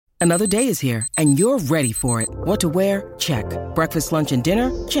Another day is here, and you're ready for it. What to wear? Check. Breakfast, lunch, and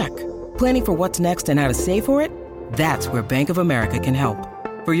dinner? Check. Planning for what's next and how to save for it? That's where Bank of America can help.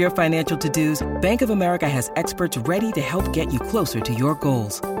 For your financial to-dos, Bank of America has experts ready to help get you closer to your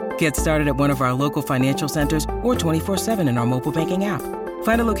goals. Get started at one of our local financial centers or 24/7 in our mobile banking app.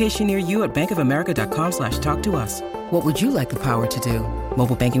 Find a location near you at bankofamerica.com/talktous. What would you like the power to do?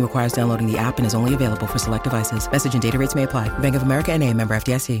 Mobile banking requires downloading the app and is only available for select devices. Message and data rates may apply. Bank of America N.A., member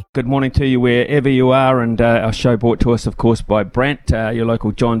FDIC. Good morning to you wherever you are, and our show brought to us, of course, by Brandt, your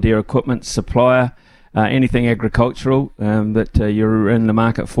local John Deere equipment supplier. Anything agricultural that you're in the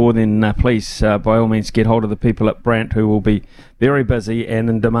market for, then please, by all means, get hold of the people at Brandt, who will be very busy and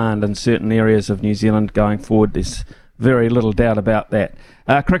in demand in certain areas of New Zealand going forward. There's very little doubt about that.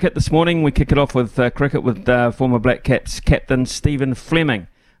 Cricket this morning, we kick it off with cricket with former Black Caps captain Stephen Fleming,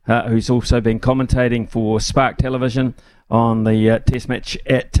 who's also been commentating for Spark Television on the Test match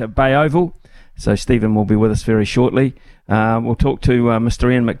at Bay Oval. So Stephen will be with us very shortly. We'll talk to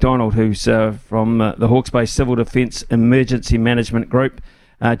Mr. Ian McDonald, who's from the Hawke's Bay Civil Defence Emergency Management Group,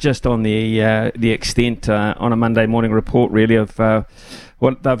 just on the extent on a Monday morning report, really, of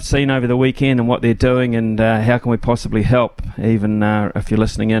what they've seen over the weekend and what they're doing, and how can we possibly help, even if you're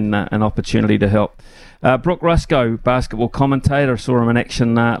listening in, an opportunity to help. Brooke Ruscoe, basketball commentator, saw him in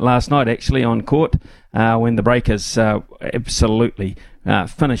action last night, actually, on court, when the Breakers absolutely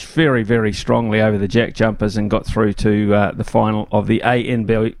finished very, very strongly over the Jack Jumpers and got through to the final of the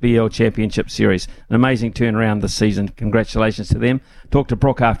ANBL Championship Series. An amazing turnaround this season. Congratulations to them. Talk to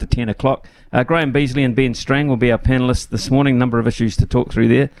Brooke after 10 o'clock. Graham Beasley and Ben Strang will be our panellists this morning. Number of issues to talk through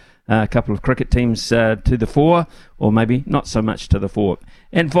there. A couple of cricket teams to the fore, or maybe not so much to the fore.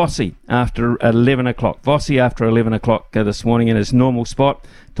 And Vossi after 11 o'clock. Vossi after 11 o'clock this morning in his normal spot.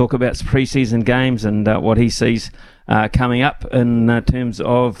 Talk about pre-season games and what he sees coming up in terms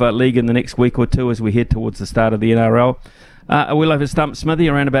of league in the next week or two as we head towards the start of the NRL. We'll have a stump Smithy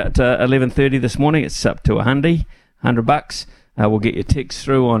around about 11:30 this morning. It's up to $100. We'll get your text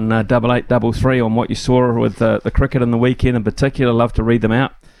through on 8833 on what you saw with the cricket in the weekend in particular. Love to read them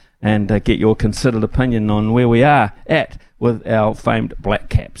out and get your considered opinion on where we are at with our famed Black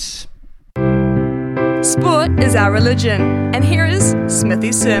Caps. Sport is our religion, and here is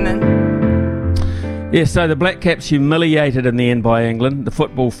Smithy's sermon. Yeah, so the Black Caps humiliated in the end by England. The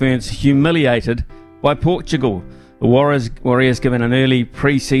football ferns humiliated by Portugal. The Warriors given an early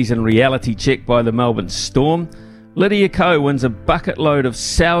pre-season reality check by the Melbourne Storm. Lydia Ko wins a bucket load of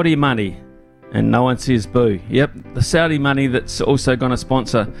Saudi money, and no one says boo. Yep, the Saudi money that's also going to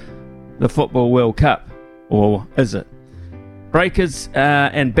sponsor the Football World Cup. Or is it? Breakers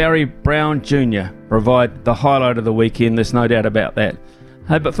and Barry Brown Jr. provide the highlight of the weekend, there's no doubt about that.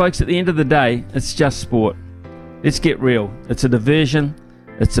 Hey, but folks, at the end of the day, it's just sport. Let's get real. It's a diversion.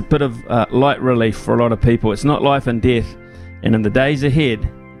 It's a bit of light relief for a lot of people. It's not life and death. And in the days ahead,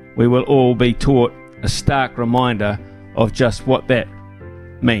 we will all be taught a stark reminder of just what that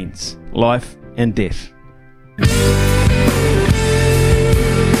means. Life and death.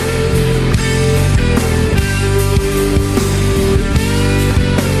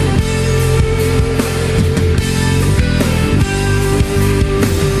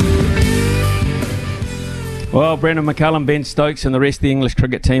 Well, Brendan McCullum, Ben Stokes and the rest of the English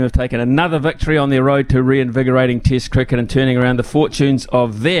cricket team have taken another victory on their road to reinvigorating Test cricket and turning around the fortunes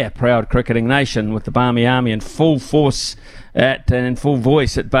of their proud cricketing nation, with the Barmy Army in full force and in full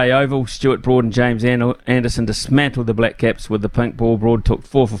voice at Bay Oval. Stuart Broad and James Anderson dismantled the Black Caps with the pink ball. Broad took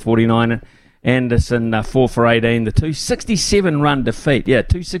 4 for 49 and Anderson 4 for 18. The 267 run defeat,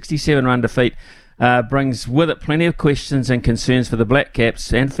 267 run defeat brings with it plenty of questions and concerns for the Black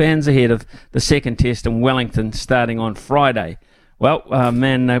Caps and fans ahead of the second test in Wellington starting on Friday. Well,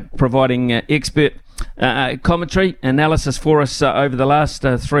 providing expert commentary, analysis for us over the last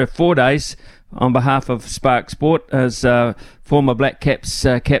 3 or 4 days on behalf of Spark Sport as former Black Caps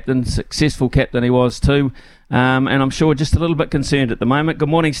captain, successful captain he was too, and I'm sure just a little bit concerned at the moment. Good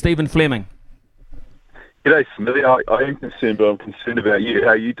morning, Stephen Fleming. G'day, Smithy. I am concerned, but I'm concerned about you. How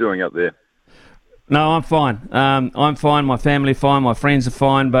are you doing up there? No, I'm fine. I'm fine. My family fine. My friends are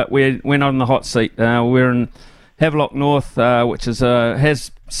fine. But we're not in the hot seat. We're in Havelock North, which is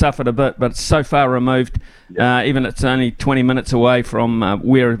has suffered a bit, but it's so far removed. Yep. Even it's only 20 minutes away from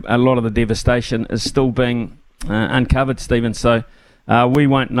where a lot of the devastation is still being uncovered, Stephen. So we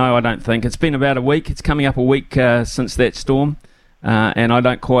won't know. I don't think it's been about a week. It's coming up a week since that storm, and I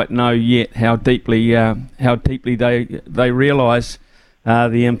don't quite know yet how deeply they realise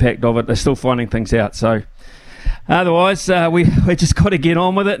the impact of it. They're still finding things out. So Otherwise, we just got to get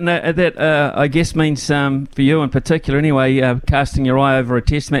on with it, and that I guess means for you in particular anyway, casting your eye over a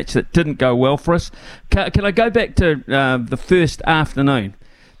test match that didn't go well for us. Can I go back to the first afternoon?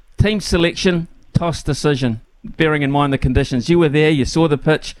 Team selection, toss decision, bearing in mind the conditions. You were there, you saw the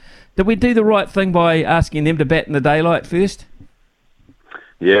pitch. Did we do the right thing by asking them to bat in the daylight first?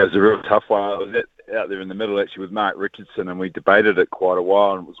 Yeah, it was a real tough one. I was out there in the middle actually with Mark Richardson, and we debated it quite a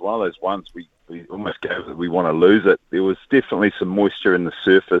while, and it was one of those ones we almost gave it, we want to lose it. There was definitely some moisture in the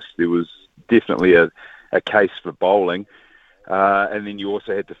surface. There was definitely a case for bowling. And then you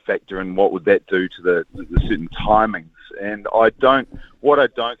also had to factor in what would that do to the certain timings. And what I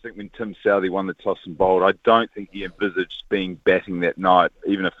don't think when Tim Southee won the toss and bowled, I don't think he envisaged being batting that night,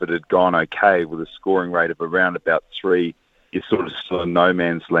 even if it had gone okay with a scoring rate of around about 3. You're sort of still in no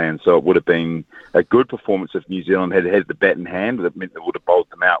man's land. So it would have been a good performance if New Zealand had had the bat in hand. That meant they would have bowled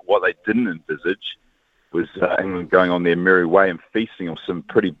them out. What they didn't envisage was England going on their merry way and feasting on some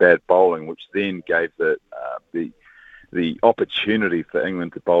pretty bad bowling, which then gave the opportunity for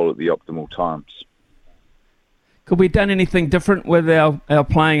England to bowl at the optimal times. Could we have done anything different with our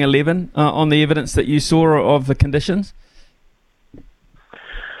playing 11 on the evidence that you saw of the conditions?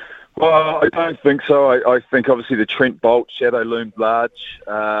 Well, I don't think so. I think obviously the Trent Boult shadow loomed large,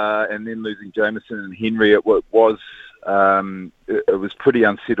 and then losing Jameson and Henry, it was pretty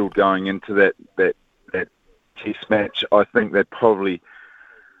unsettled going into that test match. I think they probably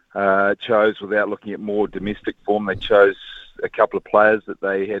chose, without looking at more domestic form, they chose a couple of players that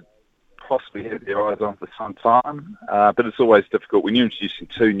they had possibly had their eyes on for some time. But it's always difficult when you're introducing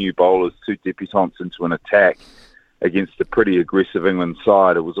 2 new bowlers, 2 debutants into an attack against a pretty aggressive England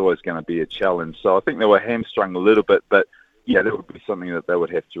side. It was always going to be a challenge. So I think they were hamstrung a little bit, but yeah, that would be something that they would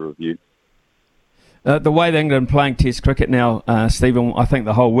have to review. The way England playing Test cricket now, Stephen, I think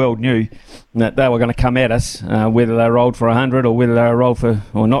the whole world knew that they were going to come at us, whether they rolled for 100 or whether they were rolled for,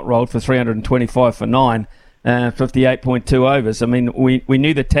 or not rolled for 325 for 9, 58.2 overs. I mean, we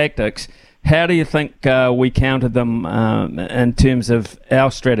knew the tactics. How do you think we countered them in terms of our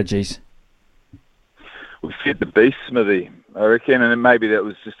strategies? We fed the beast, Smithy, I reckon, and maybe that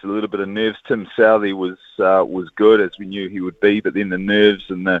was just a little bit of nerves. Tim Southee was good, as we knew he would be, but then the nerves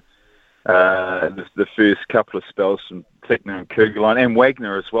and the first couple of spells from Tickner and Kuggeleijn and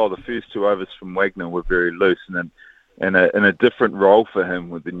Wagner as well. The first 2 overs from Wagner were very loose and in a different role for him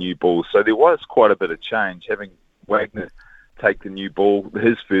with the new ball. So there was quite a bit of change. Having Wagner take the new ball,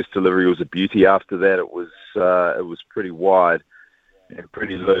 his first delivery was a beauty. After that, it was pretty wide and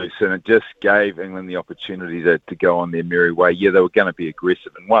pretty loose, and it just gave England the opportunity to go on their merry way. Yeah, they were going to be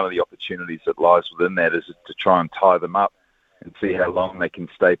aggressive, and one of the opportunities that lies within that is to try and tie them up and see how long they can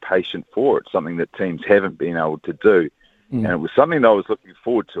stay patient for it, something that teams haven't been able to do. And it was something that I was looking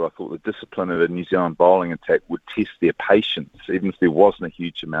forward to. I thought the discipline of the New Zealand bowling attack would test their patience, even if there wasn't a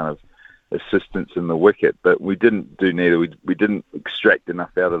huge amount of assistance in the wicket. But we didn't do neither. We didn't extract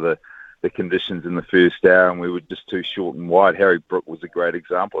enough out of the conditions in the first hour, and we were just too short and wide. Harry Brook was a great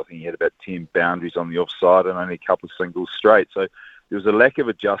example. I think he had about 10 boundaries on the offside and only a couple of singles straight. So there was a lack of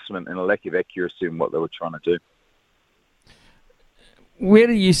adjustment and a lack of accuracy in what they were trying to do. Where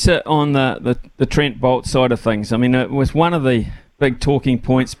do you sit on the Trent Boult side of things? I mean, it was one of the big talking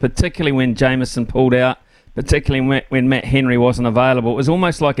points, particularly when Jameson pulled out, particularly when Matt Henry wasn't available. It was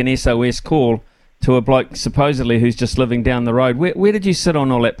almost like an SOS call to a bloke supposedly who's just living down the road. Where did you sit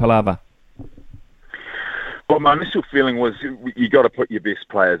on all that palaver? Well, my initial feeling was you got to put your best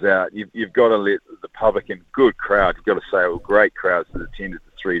players out. You've got to let the public in, good crowd. You've got to say, well, great crowds that attended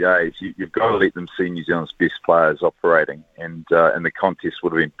the 3 days. You've got to let them see New Zealand's best players operating, and the contest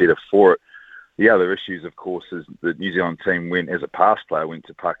would have been better for it. The other issues, of course, is the New Zealand team went, as a past player, went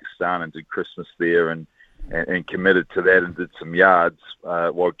to Pakistan and did Christmas there and committed to that and did some yards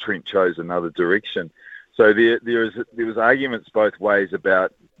while Trent chose another direction. So there was arguments both ways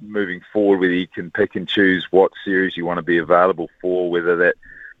about moving forward, whether you can pick and choose what series you want to be available for, whether that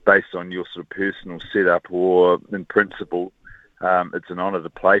based on your sort of personal setup or in principle. It's an honour to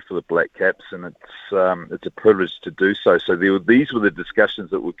play for the Black Caps, and it's a privilege to do so. So these were the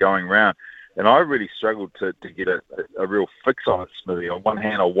discussions that were going around, and I really struggled to get a real fix on it, Smithy. On one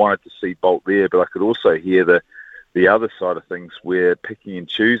hand, I wanted to see Boult there, but I could also hear the other side of things where picking and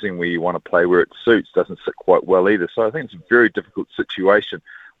choosing where you want to play where it suits doesn't sit quite well either. So I think it's a very difficult situation.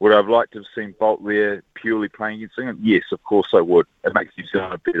 Would I have liked to have seen Boult there purely playing against England? Yes, of course I would. It makes New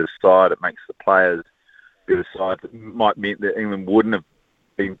Zealand a better side. It makes the players better side. It might mean that England wouldn't have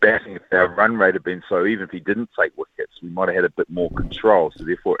been batting if our run rate had been so. Even if he didn't take wickets, we might have had a bit more control. So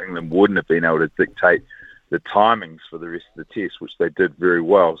therefore, England wouldn't have been able to dictate the timings for the rest of the test, which they did very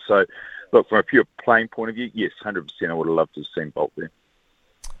well. So look, from a pure playing point of view, yes, 100% I would have loved to have seen Bolt there.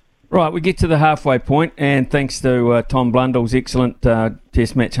 Right, we get to the halfway point, and thanks to Tom Blundell's excellent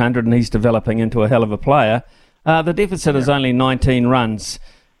Test Match 100, and he's developing into a hell of a player, the deficit is only 19 runs.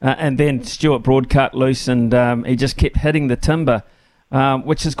 And then Stuart Broad cut loose, and he just kept hitting the timber,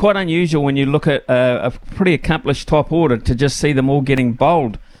 which is quite unusual when you look at a pretty accomplished top order to just see them all getting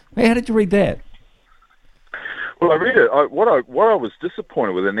bowled. Hey, how did you read that? Well, I read it. What I was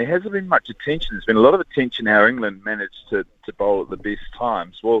disappointed with, and there hasn't been much attention. There's been a lot of attention how England managed to bowl at the best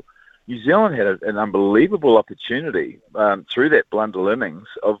times. Well, New Zealand had an unbelievable opportunity through that Blundell innings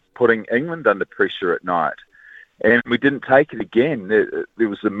of putting England under pressure at night. And we didn't take it again. There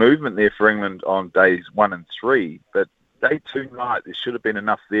was the movement there for England on days 1 and 3, but day 2 night, there should have been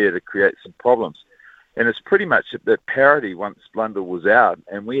enough there to create some problems. And it's pretty much at parity once Blundell was out,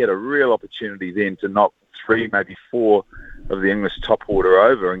 and we had a real opportunity then to knock 3, maybe 4 of the English top order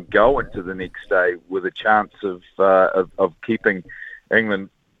over and go into the next day with a chance of keeping England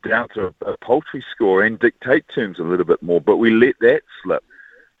down to a paltry score and dictate terms a little bit more. But we let that slip.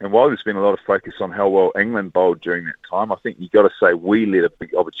 And while there's been a lot of focus on how well England bowled during that time, I think you've got to say we let a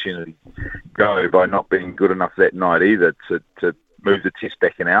big opportunity go by not being good enough that night either to move the test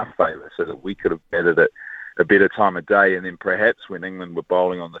back in our favour so that we could have batted at a better time of day. And then perhaps when England were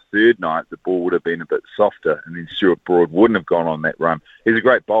bowling on the third night, the ball would have been a bit softer and then Stuart Broad wouldn't have gone on that run. He's a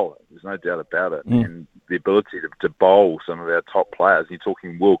great bowler. There's no doubt about it. And the ability to bowl some of our top players, you're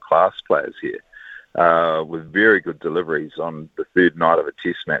talking world-class players here, with very good deliveries on the third night of a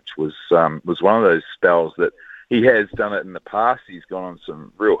test match was one of those spells that he has done it in the past. He's gone on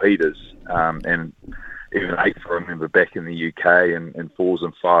some real heaters, and even 8 I remember back in the UK and 4s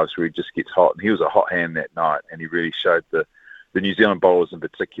and 5s where he just gets hot. And he was a hot hand that night, and he really showed the New Zealand bowlers in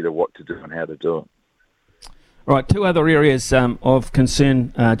particular what to do and how to do it. Right, 2 other areas of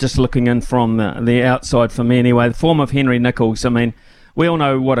concern, just looking in from the outside for me anyway. The form of Henry Nicholls. I mean, we all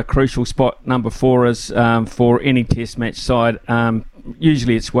know what a crucial spot number 4 is for any test match side.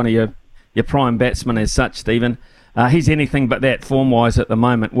 Usually it's one of your prime batsmen as such, Stephen. He's anything but that form-wise at the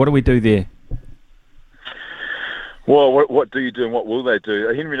moment. What do we do there? Well, what do you do and what will they do?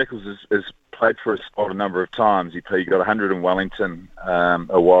 Henry Nicholls has played for a spot a number of times. He got 100 in Wellington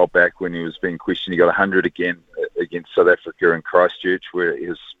a while back when he was being questioned. He got 100 again against South Africa in Christchurch where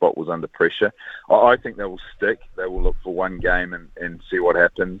his spot was under pressure. I think they will stick. They will look for one game and see what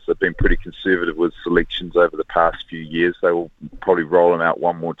happens. They've been pretty conservative with selections over the past few years. They will probably roll him out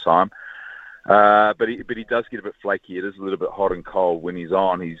one more time. But he does get a bit flaky. It is a little bit hot and cold. When he's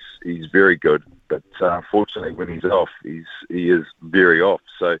on, he's very good. But unfortunately, when he's off, he is very off.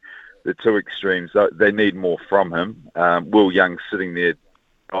 So the 2 extremes, they need more from him. Will Young sitting there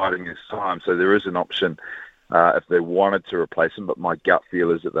biding his time, so there is an option if they wanted to replace him. But my gut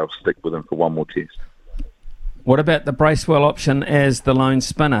feel is that they'll stick with him for one more test. What about the Bracewell option as the lone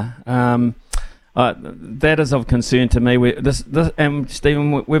spinner? That is of concern to me. And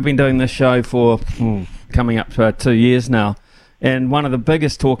Stephen, we've been doing this show for coming up to 2 years now, and one of the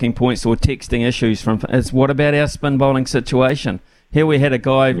biggest talking points or texting issues is what about our spin bowling situation? Here we had a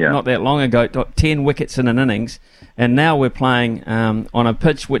guy not that long ago got 10 wickets in an innings, and now we're playing on a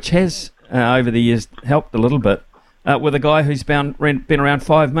pitch which has over the years helped a little bit with a guy who's been around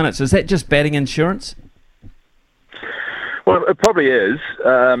 5 minutes. Is that just batting insurance? Well, it probably is,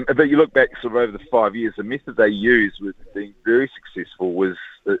 but you look back sort of over the 5 years, the method they used with being very successful was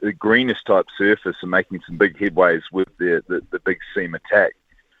a greenish type surface and making some big headways with the big seam attack.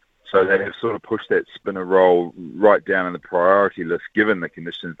 So they have sort of pushed that spinner role right down in the priority list, given the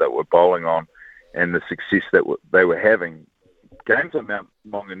conditions that we're bowling on and the success that they were having. Games on Mount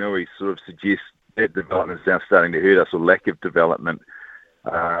Maunganui sort of suggest that development is now starting to hurt us, or lack of development.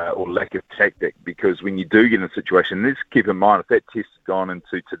 Or lack of tactic, because when you do get in a situation, let's keep in mind, if that test has gone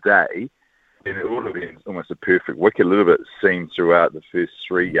into today, then it would have been almost a perfect wicket, a little bit seen throughout the first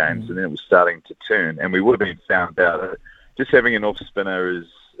 3 games, and then it was starting to turn, and we would have been found out. Just having an off-spinner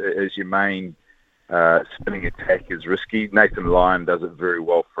as your main spinning attack is risky. Nathan Lyon does it very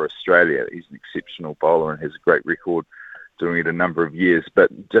well for Australia. He's an exceptional bowler and has a great record doing it a number of years,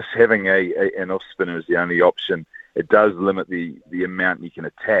 but just having an off-spinner is the only option. It does limit the amount you can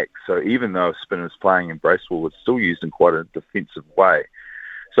attack. So even though a spinner is playing in Bracewell, it's still used in quite a defensive way.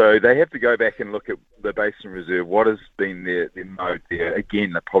 So they have to go back and look at the basin reserve. What has been their mode there?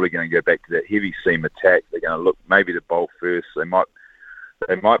 Again, they're probably going to go back to that heavy seam attack. They're going to look maybe to bowl first. They might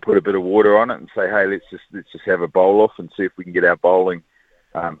put a bit of water on it and say, hey, let's just have a bowl off and see if we can get our bowling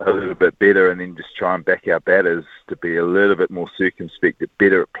a little bit better, and then just try and back our batters to be a little bit more circumspect,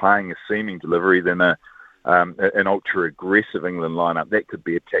 better at playing a seaming delivery than a an ultra-aggressive England lineup, that could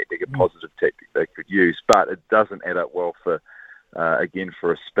be a tactic, a positive tactic they could use. But it doesn't add up well for a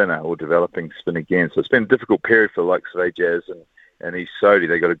spinner or developing spin again. So it's been a difficult period for the likes of Ajaz and Ish Sodhi.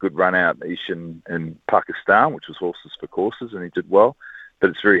 They got a good run out, Ish in Pakistan, which was horses for courses, and he did well. But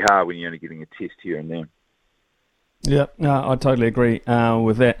it's very hard when you're only getting a test here and there. Yeah, no, I totally agree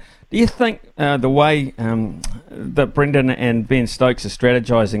with that. Do you think the way that Brendan and Ben Stokes are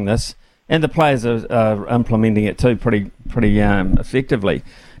strategising this, and the players are implementing it too pretty effectively,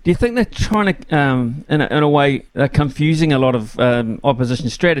 do you think they're trying to, in a way, they're confusing a lot of opposition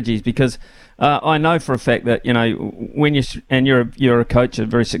strategies? Because I know for a fact that, you know, when you're a coach, a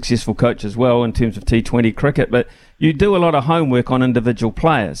very successful coach as well in terms of T20 cricket, but you do a lot of homework on individual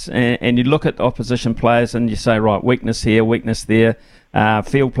players, and you look at the opposition players and you say, right, weakness here, weakness there,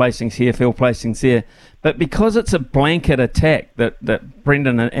 field placings here, field placings there. But because it's a blanket attack that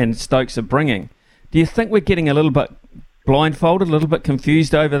Brendan and Stokes are bringing, do you think we're getting a little bit blindfolded, a little bit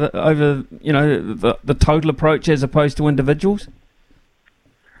confused over the total approach as opposed to individuals?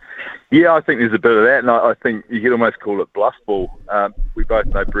 Yeah, I think there's a bit of that, and I think you could almost call it bluff ball. We both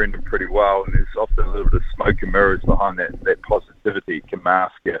know Brendan pretty well, and there's often a little bit of smoke and mirrors behind that positivity. It can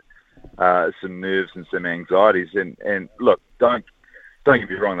mask it, some nerves and some anxieties. And look, don't get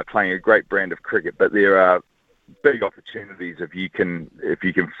me wrong, they're playing a great brand of cricket, but there are big opportunities if you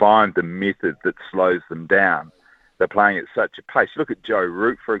can find the method that slows them down. They're playing at such a pace. Look at Joe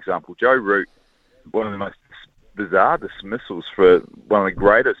Root, for example. Joe Root, one of the most bizarre dismissals for one of the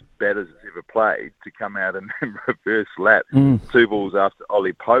greatest batters that's ever played, to come out and reverse lap 2 balls after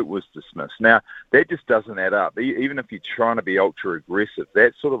Ollie Pope was dismissed. Now, that just doesn't add up. Even if you're trying to be ultra-aggressive,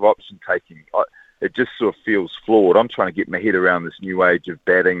 that sort of option taking, it just sort of feels flawed. I'm trying to get my head around this new age of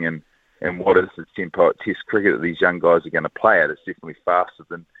batting and what is the tempo at Test cricket that these young guys are going to play at. It's definitely faster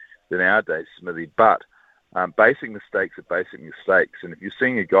than our days, Smithy. But basic mistakes are basic mistakes. And if you're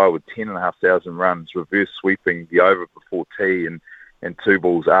seeing a guy with 10,500 runs reverse sweeping the over before tea and 2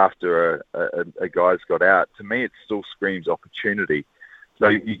 balls after a guy's got out, to me it still screams opportunity. So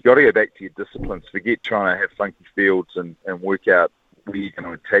you've got to go back to your disciplines. Forget trying to have funky fields and work out where you're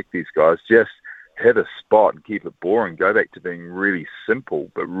going to attack these guys. Just hit a spot and keep it boring. Go back to being really simple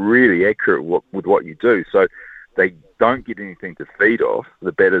but really accurate with what you do. So they don't get anything to feed off,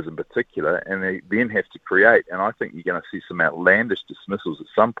 the batters in particular, and they then have to create. And I think you're going to see some outlandish dismissals at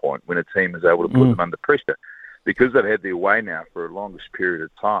some point when a team is able to put them under pressure. Because they've had their way now for a longish period of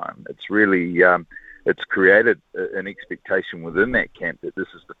time, it's really it's created an expectation within that camp that this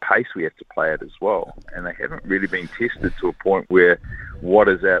is the pace we have to play at as well. And they haven't really been tested to a point where what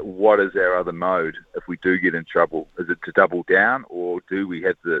is our other mode if we do get in trouble? Is it to double down, or do we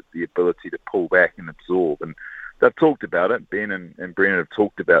have the ability to pull back and absorb? And they've talked about it. Ben and Brennan have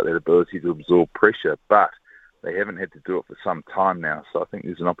talked about that ability to absorb pressure, but they haven't had to do it for some time now. So I think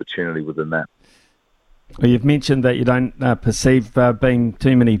there's an opportunity within that. Well, you've mentioned that you don't perceive being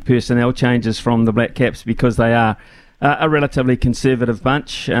too many personnel changes from the Black Caps because they are a relatively conservative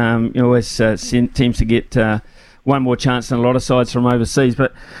bunch. You always teams to get one more chance than a lot of sides from overseas.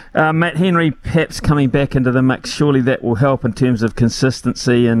 But Matt Henry perhaps coming back into the mix, surely that will help in terms of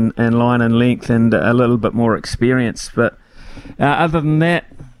consistency and line and length and a little bit more experience. But other than that,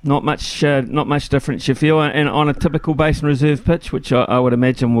 not much difference you feel, and on a typical Basin Reserve pitch, which I would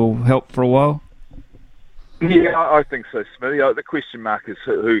imagine will help for a while. Yeah, I think so, Smithy. The question mark is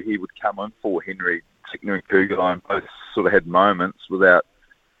who he would come in for. Henry, Tickner and Kuggeleijn both sort of had moments without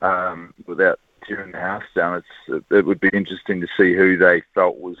tearing the house down. It would be interesting to see who they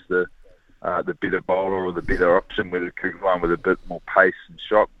felt was the better bowler or the better option, whether Kuggeleijn with a bit more pace and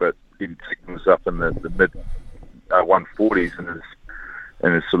shock, but then Tickner was up in the mid 140s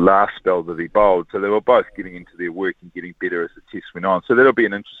in his last spell that he bowled. So they were both getting into their work and getting better as the test went on. So that'll be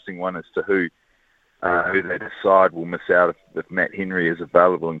an interesting one as to who they decide will miss out if Matt Henry is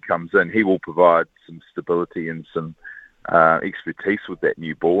available and comes in. He will provide some stability and some expertise with that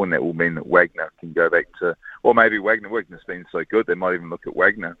new ball, and that will mean that Wagner can go back to, or maybe Wagner's been so good they might even look at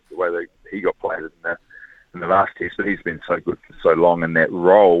Wagner the way he got played in the last test, but he's been so good for so long in that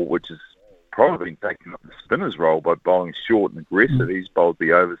role, which has probably been taking up the spinner's role by bowling short and aggressive. He's bowled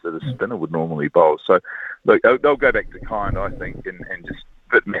the overs that a spinner would normally bowl. So look, they'll go back to kind, I think, and just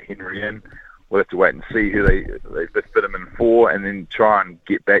fit Matt Henry in. We'll have to wait and see who they fit him in for, and then try and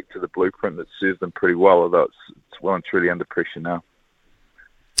get back to the blueprint that serves them pretty well, although it's well and truly under pressure now.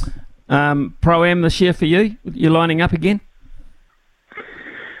 Pro-Am this year for you? You're lining up again?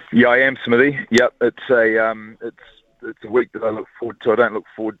 Yeah, I am, Smithy. Yep, it's a week that I look forward to. I don't look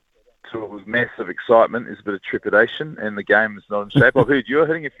forward to it with massive excitement. There's a bit of trepidation, and the game is not in shape. I've heard you're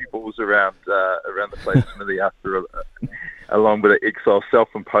hitting a few balls around the place, Smithy, after a long bit of exile,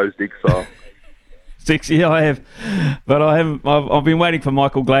 self-imposed exile. Yeah, I have, but I haven't. I've been waiting for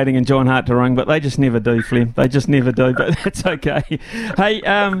Michael Glading and John Hart to ring, but they just never do, Flem. They just never do, but that's okay. Hey,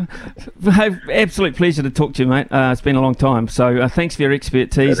 absolute pleasure to talk to you, mate. It's been a long time, so thanks for your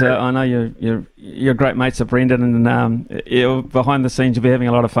expertise. I know you're great mates of Brendan, and behind the scenes you'll be having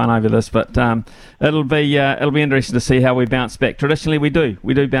a lot of fun over this. But it'll be interesting to see how we bounce back. Traditionally, we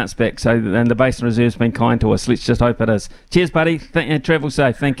do bounce back. So, and the Basin Reserve's been kind to us. Let's just hope it is. Cheers, buddy. Travel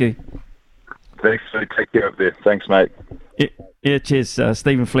safe. Thank you. Thanks, take care up there. Thanks, mate. Yeah, cheers.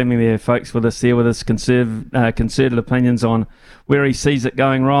 Stephen Fleming there, folks, with us here with his concerted opinions on where he sees it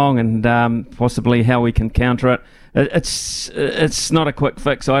going wrong and possibly how we can counter it. It's not a quick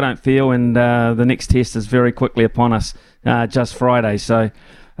fix, I don't feel, and the next test is very quickly upon us, just Friday. So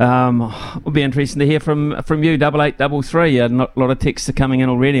it'll be interesting to hear from you, 8833. A lot of texts are coming in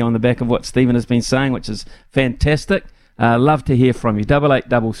already on the back of what Stephen has been saying, which is fantastic. Love to hear from you.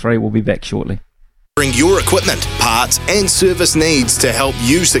 8833. We'll be back shortly. Bring your equipment, parts and service needs to help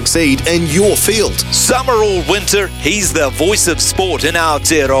you succeed in your field. Summer or winter, he's the voice of sport in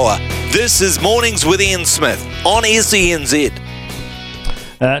Aotearoa. This is Mornings with Ian Smith on SENZ.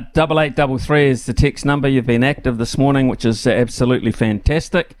 8833 is the text number. You've been active this morning, which is absolutely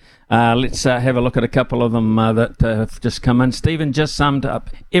fantastic. Let's have a look at a couple of them that have just come in. Stephen just summed up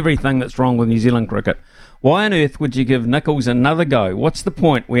everything that's wrong with New Zealand cricket. Why on earth would you give Nicholls another go? What's the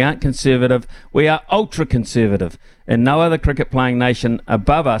point? We aren't conservative. We are ultra-conservative. And no other cricket-playing nation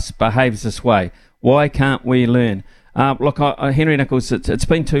above us behaves this way. Why can't we learn? Look, Henry Nicholls, it's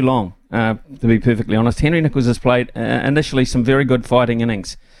been too long, to be perfectly honest. Henry Nicholls has played initially some very good fighting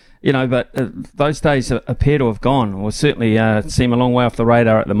innings. But those days appear to have gone, or certainly seem a long way off the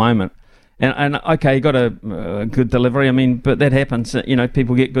radar at the moment. And okay, he got a good delivery. I mean, but that happens.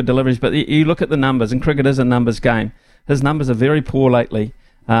 People get good deliveries. But you look at the numbers, and cricket is a numbers game. His numbers are very poor lately,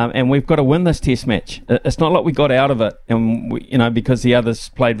 and we've got to win this Test match. It's not like we got out of it, and because the others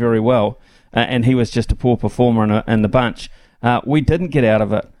played very well, and he was just a poor performer in the bunch. We didn't get out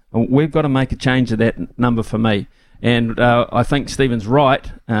of it. We've got to make a change of that number for me. And I think Stephen's right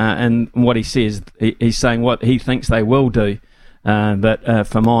in what he says. He's saying what he thinks they will do. But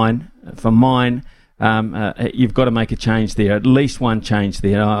for mine, you've got to make a change there. At least one change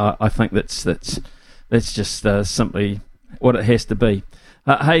there. I think that's just simply what it has to be.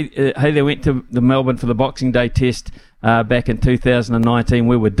 Hey, they went to the Melbourne for the Boxing Day test back in 2019.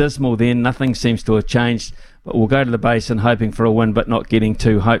 We were dismal then. Nothing seems to have changed. But we'll go to the Basin hoping for a win, but not getting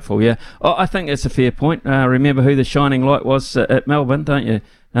too hopeful. Yeah, I think that's a fair point. Remember who the shining light was at Melbourne, don't you?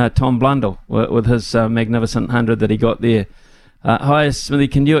 Tom Blundell with his magnificent 100 that he got there. Hi, Smithy,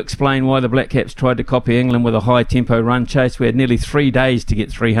 can you explain why the Black Caps tried to copy England with a high-tempo run chase? We had nearly 3 days to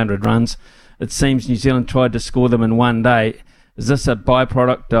get 300 runs. It seems New Zealand tried to score them in 1 day. Is this a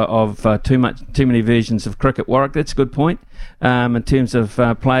byproduct of too many versions of cricket? Warwick, that's a good point. In terms of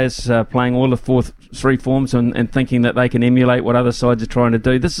players playing all the three forms and thinking that they can emulate what other sides are trying to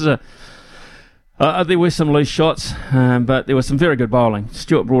do. This is there were some loose shots, but there was some very good bowling.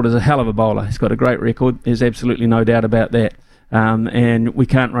 Stuart Broad is a hell of a bowler. He's got a great record. There's absolutely no doubt about that. And we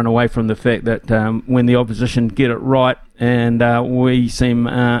can't run away from the fact that when the opposition get it right and we seem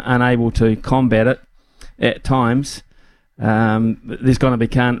unable to combat it at times, there's going to be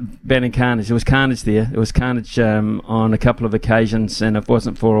batting carnage. There was carnage there. There was carnage on a couple of occasions, and if it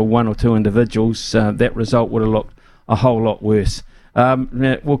wasn't for one or two individuals, that result would have looked a whole lot worse.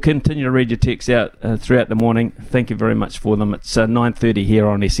 We'll continue to read your texts out throughout the morning. Thank you very much for them. It's 9:30 here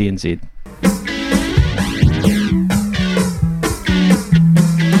on SENZ.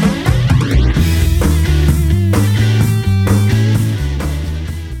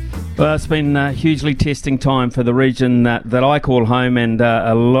 Well, it's been a hugely testing time for the region that I call home, and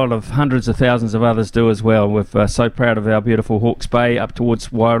a lot of hundreds of thousands of others do as well. We're so proud of our beautiful Hawke's Bay up towards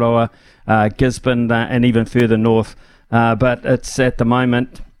Wairoa, Gisborne, and even further north. But it's at the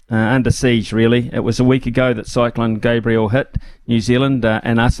moment under siege, really. It was a week ago that Cyclone Gabriel hit New Zealand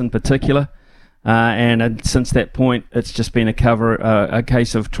and us in particular. And since that point, it's just been a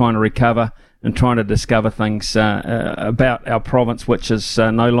case of trying to recover and trying to discover things about our province, which is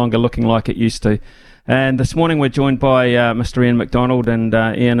no longer looking like it used to. And this morning we're joined by Mr. Ian McDonald, and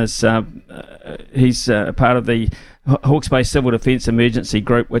Ian is he's part of the Hawke's Bay Civil Defence Emergency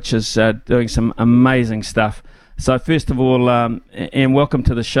Group, which is doing some amazing stuff. So first of all, Ian, welcome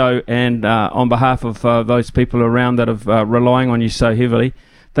to the show, and on behalf of those people around that are relying on you so heavily,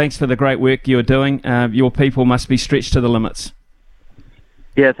 thanks for the great work you're doing. Your people must be stretched to the limits.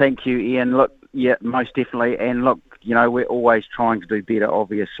 Yeah, thank you, Ian. Look, yeah, most definitely. And look, we're always trying to do better,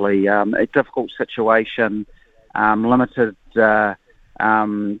 obviously. A difficult situation, limited, the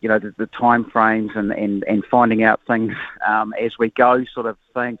time frames and finding out things as we go sort of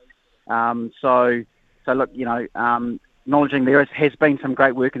thing. So look, acknowledging there has been some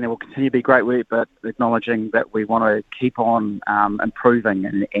great work and there will continue to be great work, but acknowledging that we want to keep on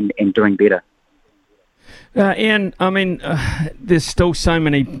improving and doing better. Ian, I mean, there's still so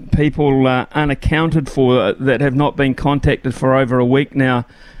many people unaccounted for that have not been contacted for over a week now.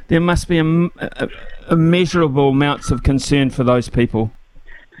 There must be immeasurable amounts of concern for those people.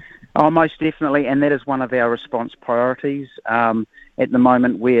 Oh, most definitely, and that is one of our response priorities. At the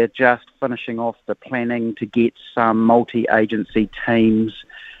moment, we're just finishing off the planning to get some multi-agency teams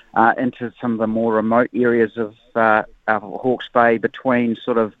into some of the more remote areas of Hawke's Bay between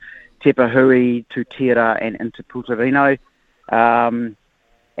sort of Te Pahui, Tūtera and into Putarino. And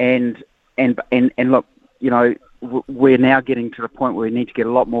look, we're now getting to the point where we need to get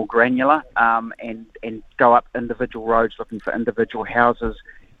a lot more granular and go up individual roads looking for individual houses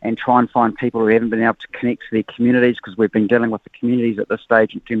and try and find people who haven't been able to connect to their communities, because we've been dealing with the communities at this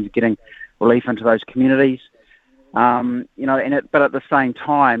stage in terms of getting relief into those communities. But at the same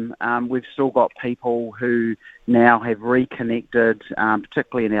time, we've still got people who now have reconnected,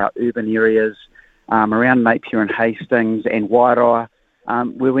 particularly in our urban areas around Napier and Hastings and Wairoa,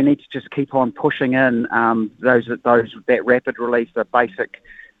 where we need to just keep on pushing in that rapid relief, the basic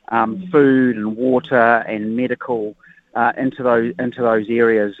food and water and medical into those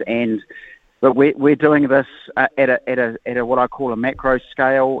areas. But we're doing this at a what I call a macro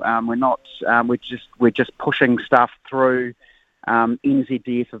scale. We're just pushing stuff through.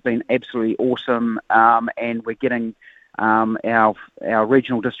 NZDF have been absolutely awesome, and we're getting our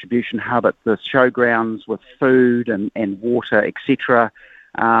regional distribution hub at the showgrounds with food and water, etc.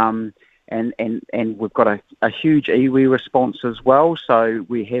 And we've got a huge iwi response as well. So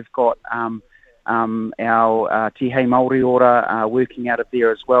we have got our Te Hei Māori Order working out of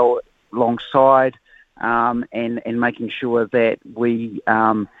there as well, alongside and making sure that we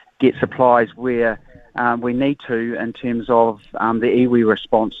get supplies where we need to in terms of the iwi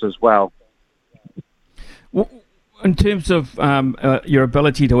response as well. In terms of your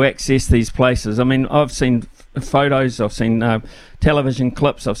ability to access these places, I mean, I've seen photos, I've seen television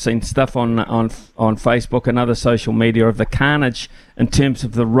clips, I've seen stuff on Facebook and other social media of the carnage in terms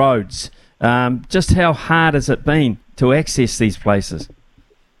of the roads. Just how hard has it been to access these places?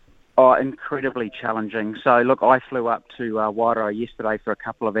 Oh, incredibly challenging. So, look, I flew up to Wairoa yesterday for a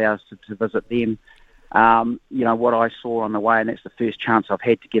couple of hours to visit them. What I saw on the way, and that's the first chance I've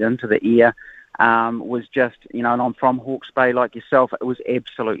had to get into the air, was just, and I'm from Hawke's Bay like yourself, it was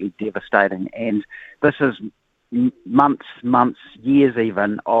absolutely devastating. And this is months, years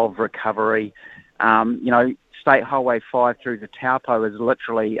even of recovery. State Highway 5 through to Taupo is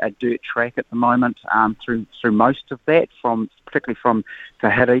literally a dirt track at the moment through most of that, particularly from Te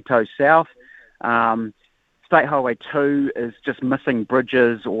Harito south. State Highway 2 is just missing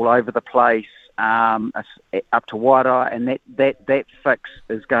bridges all over the place up to Wairoa, and that fix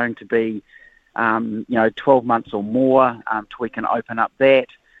is going to be 12 months or more till we can open up that.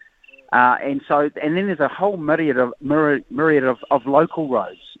 And then there's a whole myriad of local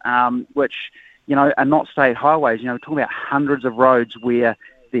roads, which are not state highways. We're talking about hundreds of roads where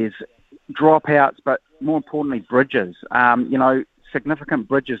there's dropouts, but more importantly, bridges. Significant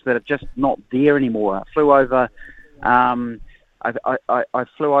bridges that are just not there anymore. I flew over. I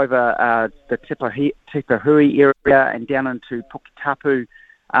flew over the Te Pahui area and down into Puketapu.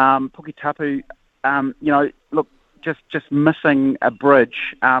 Just missing a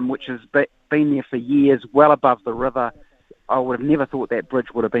bridge, which has been there for years, well above the river. I would have never thought that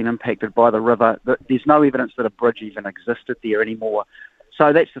bridge would have been impacted by the river. There's no evidence that a bridge even existed there anymore.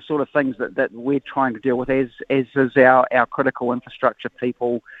 So that's the sort of things that we're trying to deal with, as is our critical infrastructure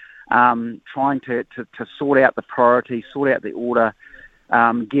people, trying to sort out the priorities, sort out the order,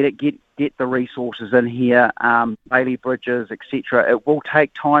 get the resources in here, Bailey bridges, etc. It will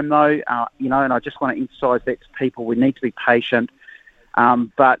take time though, and I just want to emphasise that to people. We need to be patient,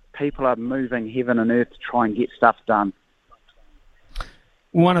 but people are moving heaven and earth to try and get stuff done.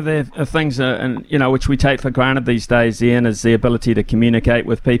 One of the things, which we take for granted these days, Ian, is the ability to communicate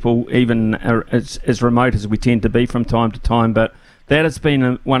with people, even as remote as we tend to be from time to time. But that has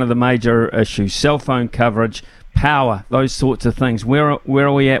been one of the major issues: cell phone coverage, power, those sorts of things. Where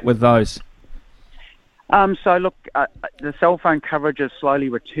are we at with those? So look, the cell phone coverage is slowly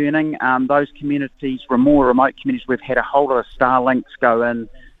returning. Those communities, more remote communities, we've had a whole lot of Starlinks go in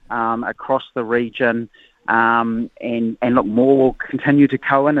across the region. And look, more will continue to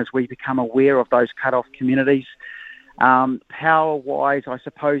go in as we become aware of those cut-off communities. Power-wise, I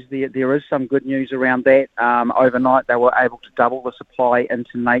suppose there is some good news around that. Overnight, they were able to double the supply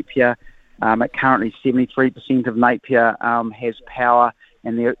into Napier. Currently, 73% of Napier has power,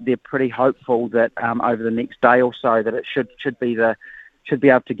 and they're pretty hopeful that over the next day or so that it should be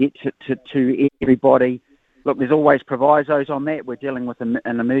able to get to everybody. Look, there's always provisos on that. We're dealing with an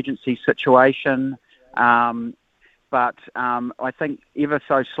emergency situation. But I think ever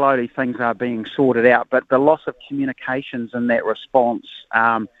so slowly things are being sorted out. But the loss of communications in that response,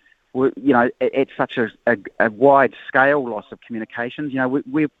 at such a wide scale loss of communications,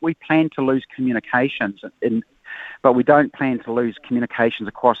 we plan to lose communications, but we don't plan to lose communications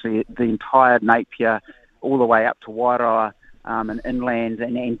across the entire Napier, all the way up to Wairoa and inland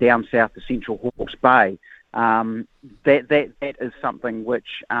and down south to Central Hawke's Bay. That is something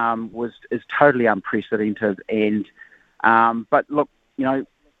which is totally unprecedented. And but look, the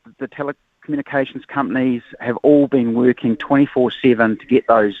telecommunications companies have all been working 24/7 to get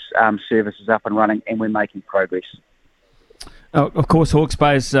those services up and running, and we're making progress. Of course, Hawke's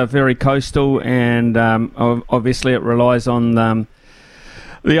Bay is very coastal, and obviously it relies on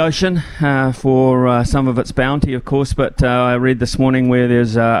the ocean for some of its bounty, of course, but I read this morning where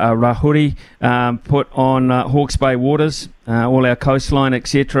there's a rahuri put on Hawke's Bay waters, all our coastline,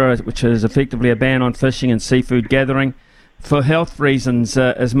 etc., which is effectively a ban on fishing and seafood gathering for health reasons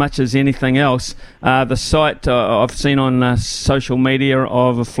as much as anything else. The site I've seen on social media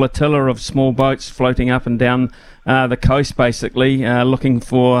of a flotilla of small boats floating up and down the coast, basically looking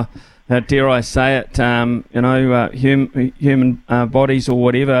for dare I say it, human bodies or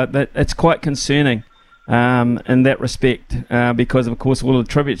whatever. It's quite concerning in that respect because, of course, all the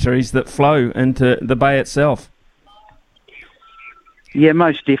tributaries that flow into the bay itself. Yeah,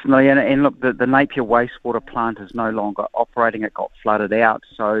 most definitely. And look, the Napier wastewater plant is no longer operating. It got flooded out.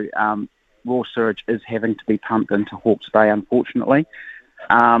 So raw sewage is having to be pumped into Hawke's Bay, unfortunately.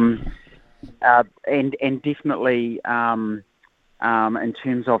 And definitely... in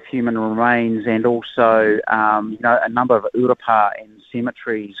terms of human remains, and also, a number of urapa and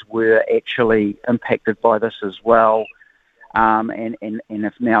cemeteries were actually impacted by this as well, and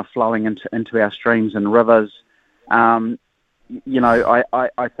is now flowing into our streams and rivers. I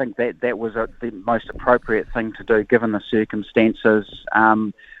think that was the most appropriate thing to do given the circumstances.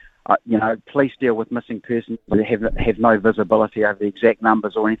 Police deal with missing persons who have no visibility over the exact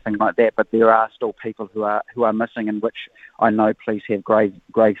numbers or anything like that, but there are still people who are missing, and which I know police have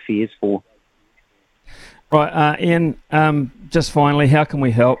grave fears for. Right, Ian, just finally, how can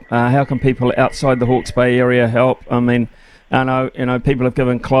we help? How can people outside the Hawke's Bay area help? I mean, I know, people have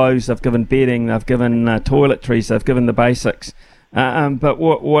given clothes, they've given bedding, they've given toiletries, they've given the basics. But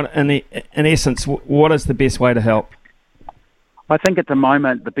what in essence, what is the best way to help? I think at the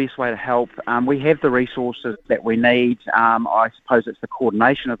moment the best way to help, we have the resources that we need. I suppose it's the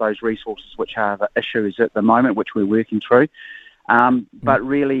coordination of those resources which are the issues at the moment, which we're working through. But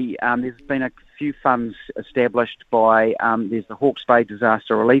really, there's been a few funds established by, there's the Hawke's Bay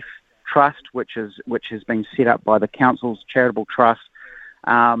Disaster Relief Trust, which has been set up by the Council's Charitable Trust.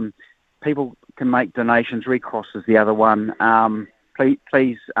 People can make donations. Red Cross is the other one.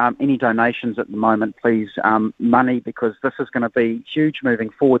 Please, any donations at the moment, please, money, because this is going to be huge moving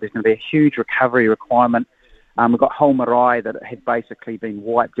forward. There's going to be a huge recovery requirement. We've got Whole Marae that had basically been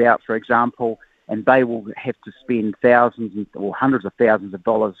wiped out, for example, and they will have to spend thousands or hundreds of thousands of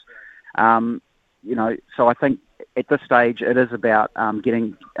dollars. So I think at this stage it is about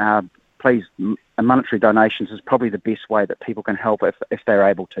getting, please, monetary donations is probably the best way that people can help if they're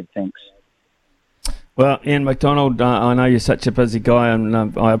able to. Thanks. Well, Ian McDonald, I know you're such a busy guy,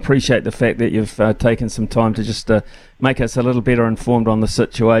 and I appreciate the fact that you've taken some time to just make us a little better informed on the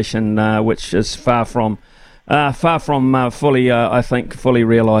situation, which is far from fully, I think, fully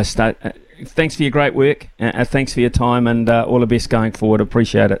realised. Thanks for your great work. Thanks for your time, and all the best going forward.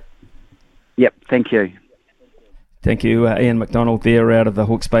 Appreciate it. Yep, thank you. Thank you, Ian McDonald there out of the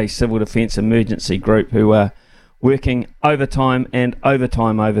Hawke's Bay Civil Defence Emergency Group, who are working overtime,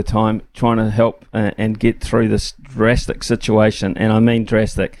 trying to help and get through this drastic situation. And I mean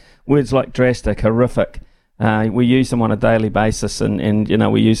drastic. Words like drastic, horrific, we use them on a daily basis, and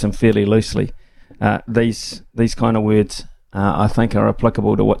we use them fairly loosely. These kind of words, I think, are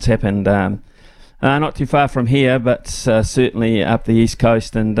applicable to what's happened not too far from here, but certainly up the East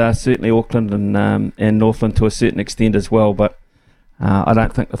Coast, and certainly Auckland and Northland to a certain extent as well. But I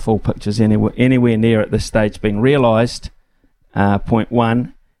don't think the full picture's anywhere near at this stage being realised, point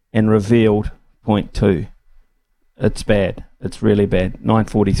one, and revealed, point two. It's bad. It's really bad.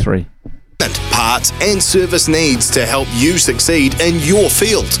 9:43. parts and service needs to help you succeed in your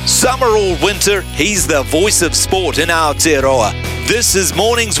field. Summer or winter, he's the voice of sport in Aotearoa. This is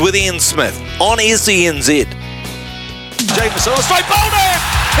Mornings with Ian Smith on SENZ. Jameson, straight bowled him!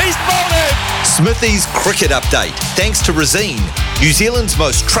 He's bowled him! Smithy's cricket update, thanks to Resine, New Zealand's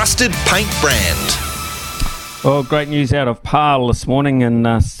most trusted paint brand. Well, great news out of Paarl this morning in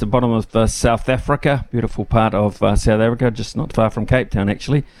the bottom of South Africa. Beautiful part of South Africa, just not far from Cape Town,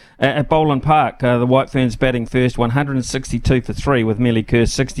 actually. At Boland Park, the White Ferns batting first, 162 for 3 with Millie Kerr,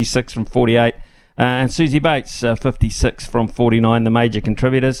 66 from 48. And Susie Bates, 56 from 49, the major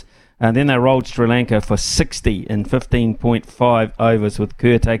contributors. And then they rolled Sri Lanka for 60 in 15.5 overs, with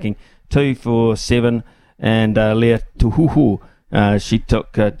Kerr taking 2 for 7 and Lea Tuhuhu. She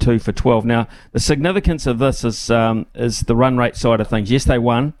took 2 for 12. Now, the significance of this is the run rate side of things. Yes, they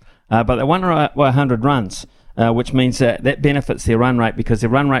won, but they won by 100 runs, which means that benefits their run rate because their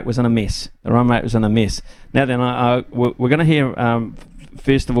run rate was in a mess. Now then, we're going to hear,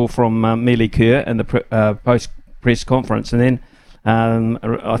 first of all, from Millie Kerr in the post-press conference, and then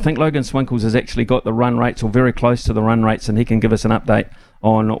I think Logan Swinkles has actually got the run rates, or very close to the run rates, and he can give us an update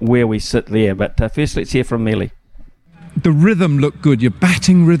on where we sit there. But first, let's hear from Millie. The rhythm looked good, your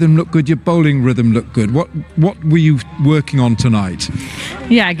batting rhythm looked good, your bowling rhythm looked good. What were you working on tonight?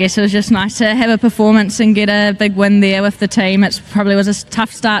 Yeah, I guess it was just nice to have a performance and get a big win there with the team. It probably was a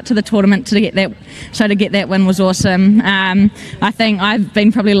tough start to the tournament to get that win was awesome. I think I've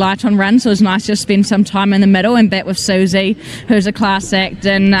been probably light on runs, so it was nice to spend some time in the middle and bat with Susie, who's a class act.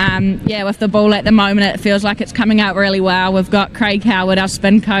 And with the ball at the moment, it feels like it's coming out really well. We've got Craig Howard, our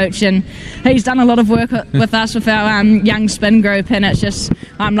spin coach, and he's done a lot of work with us with our young spin group, and it's just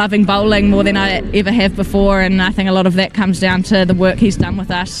I'm loving bowling more than I ever have before, and I think a lot of that comes down to the work he's done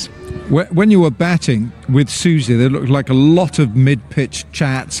with us. When you were batting with Susie, there looked like a lot of mid-pitch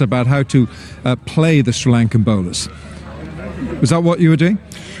chats about how to play the Sri Lankan bowlers. Was that what you were doing?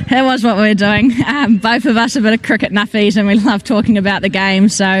 It was what we were doing. Both of us are a bit of cricket nuffies and we love talking about the game.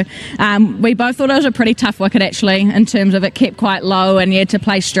 So we both thought it was a pretty tough wicket, actually, in terms of it kept quite low and you had to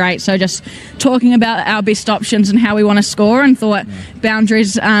play straight. So just talking about our best options and how we want to score, and thought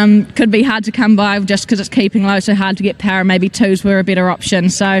boundaries could be hard to come by just because it's keeping low, so hard to get power. Maybe twos were a better option.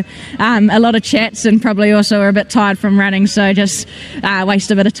 So a lot of chats, and probably also we're a bit tired from running. So just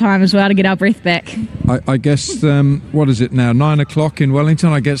waste a bit of time as well to get our breath back. I guess, what is it now, 9 o'clock in Wellington?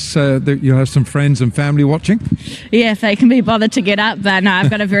 I guess you have some friends and family watching? Yeah, if they can be bothered to get up. But no, I've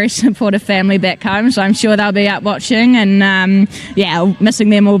got a very supportive family back home, so I'm sure they'll be up watching, and missing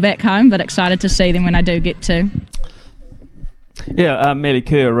them all back home, but excited to see them when I do get to. Yeah, Millie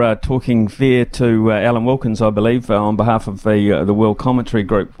Kerr talking there to Alan Wilkins, I believe, on behalf of the World Commentary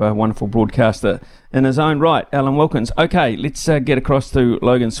Group, wonderful broadcaster in his own right, Alan Wilkins. Okay, let's get across to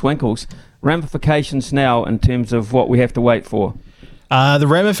Logan Swinkles. Ramifications now in terms of what we have to wait for. The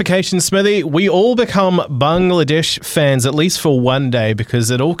ramifications, Smithy, we all become Bangladesh fans, at least for one day, because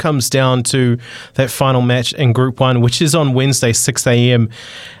it all comes down to that final match in Group 1, which is on Wednesday, 6 a.m.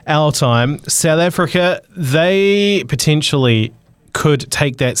 our time. South Africa, they potentially could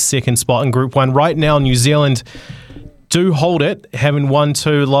take that second spot in Group 1. Right now, New Zealand do hold it, having won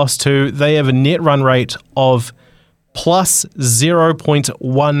 2, lost 2. They have a net run rate of plus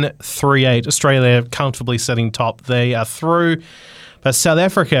 0.138. Australia comfortably sitting top. They are through. But South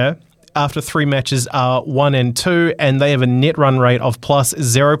Africa, after 3 matches, are 1 and 2, and they have a net run rate of plus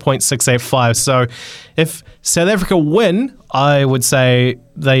 0.685. So if South Africa win, I would say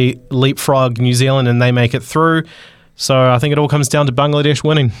they leapfrog New Zealand and they make it through. So I think it all comes down to Bangladesh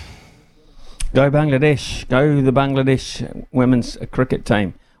winning. Go Bangladesh. Go the Bangladesh women's cricket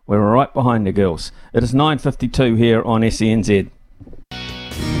team. We're right behind the girls. It is 9:52 here on SENZ.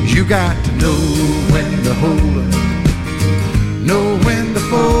 You got to know when to hold up, know when to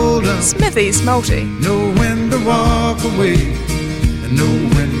fold up, Smithy's Multi, know when to walk away, and know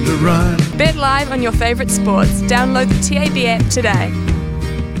when to run. Bet live on your favourite sports. Download the TAB app today.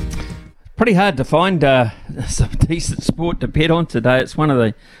 Pretty hard to find some decent sport to bet on today. It's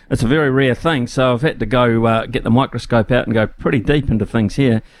a very rare thing, so I've had to go get the microscope out and go pretty deep into things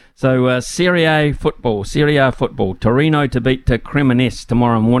here. So Serie A football, Torino to beat Cremonese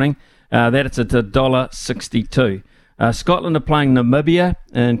tomorrow morning. That's at $1.62. Scotland are playing Namibia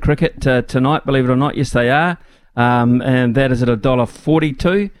in cricket tonight, believe it or not. Yes, they are. And that is at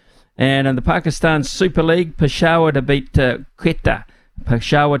 $1.42. And in the Pakistan Super League, Peshawar to beat Quetta. At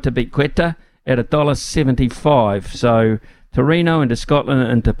 $1.75. So Torino into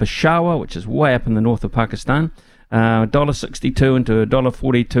Scotland into Peshawar, which is way up in the north of Pakistan. $1.62 into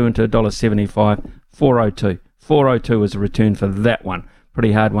 $1.42 into $1.75. 402 is a return for that one.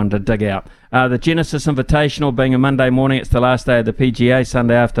 pretty hard one to dig out. The Genesis Invitational being a Monday morning, it's the last day of the PGA,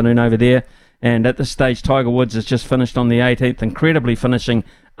 Sunday afternoon over there. And at this stage, Tiger Woods has just finished on the 18th, incredibly finishing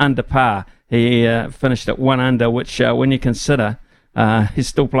under par. He finished at 1 under, which when you consider he's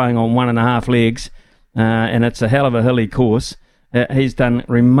still playing on 1.5 legs, and it's a hell of a hilly course. He's done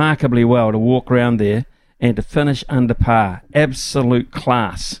remarkably well to walk around there and to finish under par. Absolute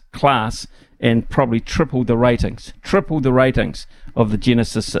class, and probably triple the ratings of the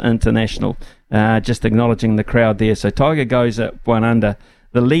Genesis International. Just acknowledging the crowd there. So Tiger goes at 1 under.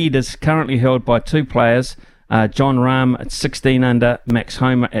 The lead is currently held by 2 players, John Rahm at 16 under, Max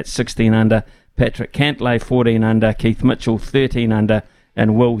Homa at 16 under, Patrick Cantlay 14 under, Keith Mitchell 13 under,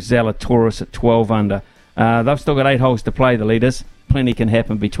 and Will Zalatoris at 12 under. They've still got 8 holes to play, the leaders. Plenty can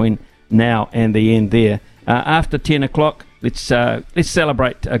happen between now and the end there. After 10 o'clock, let's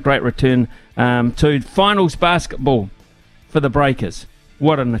celebrate a great return to finals basketball for the Breakers.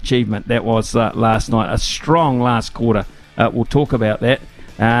 What an achievement that was last night. A strong last quarter. We'll talk about that.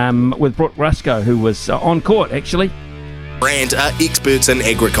 With Brooke Rusco, who was on court, actually. Brandt are experts in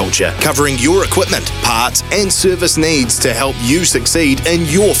agriculture, covering your equipment, parts and service needs to help you succeed in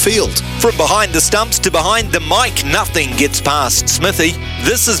your field. From behind the stumps to behind the mic, nothing gets past Smithy.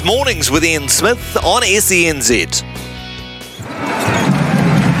 This is Mornings with Ian Smith on SENZ.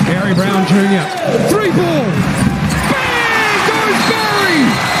 Gary Brown Jr. 3 ball. Bang goes Barry!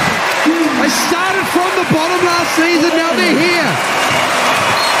 They started from the bottom last season, now they're here.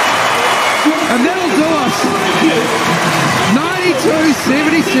 And that'll do us.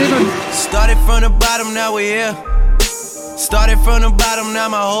 92-77. Started from the bottom, now we're here. Started from the bottom, now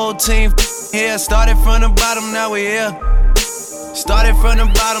my whole team here. Started from the bottom, now we're here. Started from the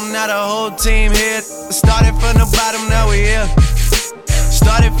bottom, now the whole team here. Started from the bottom, now we're here.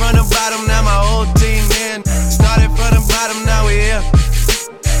 Started from the bottom, now my whole team here. Started from the bottom, now we're here.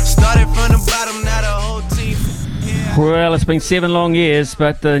 Started from the bottom, now the whole team. Well, it's been 7 long years,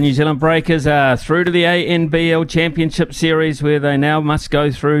 but the New Zealand Breakers are through to the ANBL Championship Series, where they now must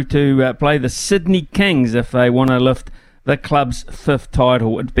go through to play the Sydney Kings if they want to lift the club's 5th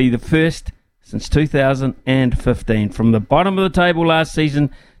title. It'd be the first since 2015. From the bottom of the table last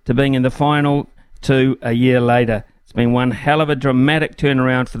season to being in the final to a year later. It's been one hell of a dramatic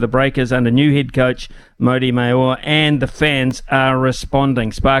turnaround for the Breakers under new head coach Mody Maor, and the fans are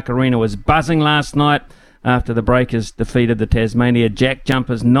responding. Spark Arena was buzzing last night after the Breakers defeated the Tasmania Jack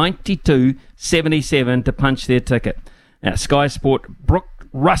Jumpers 92-77 to punch their ticket. Now, Sky Sport Brooke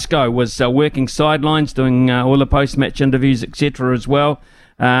Rusco was working sidelines, doing all the post-match interviews, etc. as well,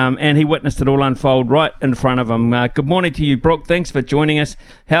 and he witnessed it all unfold right in front of him. Good morning to you, Brooke. Thanks for joining us.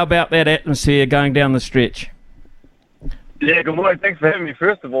 How about that atmosphere going down the stretch? Yeah, good morning. Thanks for having me.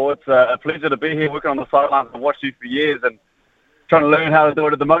 First of all, it's a pleasure to be here working on the sidelines. I've watched you for years and trying to learn how to do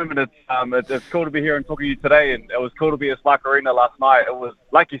it at the moment. It's cool to be here and talking to you today, and it was cool to be at Spark Arena last night. It was,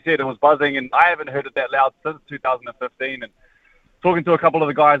 like you said, it was buzzing, and I haven't heard it that loud since 2015. And talking to a couple of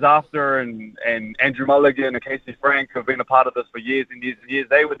the guys after, and Andrew Mulligan and Casey Frank, who've been a part of this for years and years and years,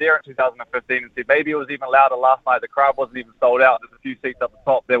 they were there in 2015 and said maybe it was even louder last night. The crowd wasn't even sold out. There's a few seats up the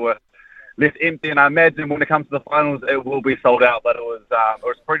top that were left empty, and I imagine when it comes to the finals, it will be sold out. But it was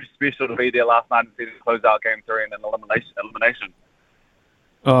pretty special to be there last night and see the closeout Game 3 and an elimination.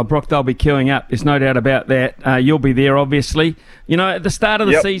 Oh, Brock, they'll be queuing up. There's no doubt about that. You'll be there, obviously. You know, at the start of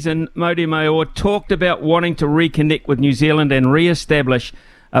the season, Mody Maor talked about wanting to reconnect with New Zealand and re-establish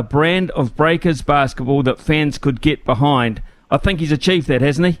a brand of Breakers basketball that fans could get behind. I think he's achieved that,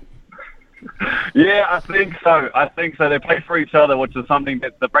 hasn't he? Yeah, I think so. They play for each other, which is something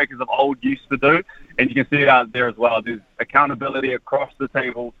that the Breakers of old used to do, and you can see it out there as well. There's accountability across the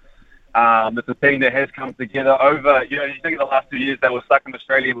table. It's a team that has come together over, you think of the last 2 years, they were stuck in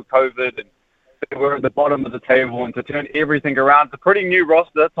Australia with COVID, and they were at the bottom of the table, and to turn everything around, it's a pretty new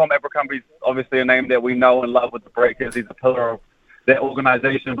roster. Tom Abercrombie's obviously a name that we know and love with the Breakers. He's a pillar of that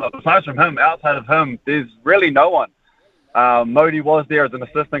organisation, but besides from him, outside of him, there's really no one. Mody was there as an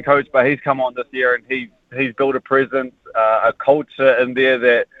assistant coach, but he's come on this year, and he's built a presence, a culture in there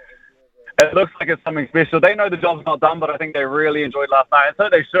that it looks like it's something special. They know the job's not done, but I think they really enjoyed last night, and so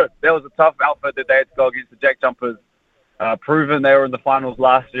they should. That was a tough outfit that they had to go against the Jack Jumpers. Proven they were in the finals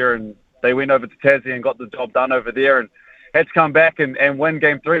last year, and they went over to Tassie and got the job done over there, and had to come back and win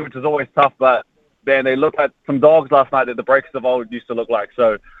Game 3, which is always tough, but man, they looked like some dogs last night that the Breakers of old used to look like.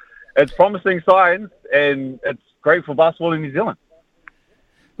 So it's promising signs, and it's great for basketball in New Zealand.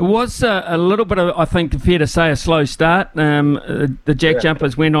 It was a little bit of, I think, fair to say, a slow start. The Jack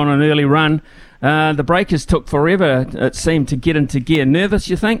Jumpers went on an early run. The Breakers took forever, it seemed, to get into gear. Nervous,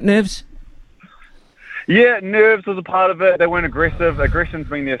 you think, Nerves? Yeah, nerves was a part of it. They weren't aggressive. Aggression's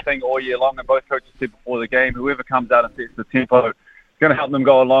been their thing all year long, and both coaches said before the game, whoever comes out and sets the tempo is going to help them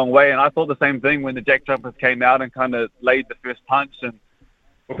go a long way. And I thought the same thing when the Jack Jumpers came out and kind of laid the first punch, and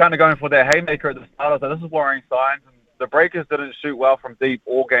we're kind of going for their haymaker at the start. I was like, this is worrying signs. And the Breakers didn't shoot well from deep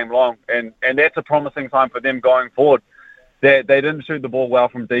all game long, and that's a promising sign for them going forward. They didn't shoot the ball well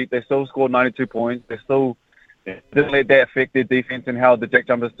from deep. They still scored 92 points. They still didn't let that affect their defense and held the Jack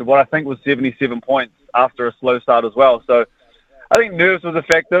Jumpers to what I think was 77 points after a slow start as well. So I think nerves was a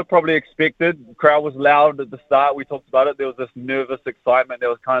factor, probably expected. The crowd was loud at the start. We talked about it. There was this nervous excitement that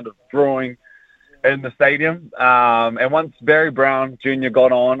was kind of brewing in the stadium. And once Barry Brown Jr.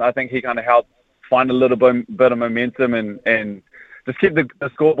 got on, I think he kind of helped find a little bit of momentum and just keep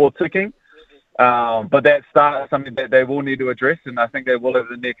the scoreboard ticking. But that start is something that they will need to address, and I think they will over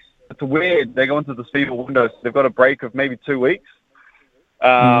the next. It's weird. They go into the FIBA window, so they've got a break of maybe 2 weeks.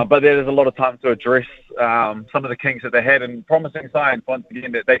 But there's a lot of time to address some of the kinks that they had, and promising signs once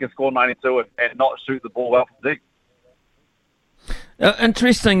again that they can score 92 and not shoot the ball well from deep.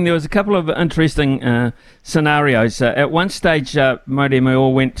 Interesting. There was a couple of interesting scenarios. At one stage, Mody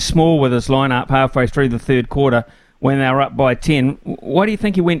Maor went small with his lineup halfway through the third quarter when they were up by 10. Why do you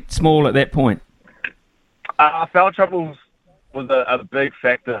think he went small at that point? Foul troubles was a big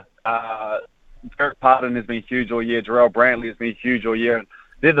factor. Derek Pardon has been huge all year. Jarrell Brantley has been huge all year.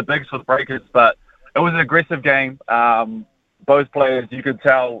 They're the bigs for the Breakers, but it was an aggressive game. Both players, you could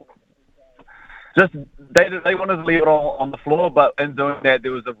tell, just they wanted to leave it all on the floor, but in doing that,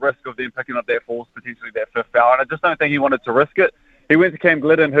 there was a risk of them picking up that fourth, potentially that fifth foul, and I just don't think he wanted to risk it. He went to Cam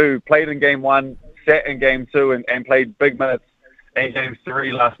Glidden, who played in Game 1, sat in Game 2, and played big minutes in Game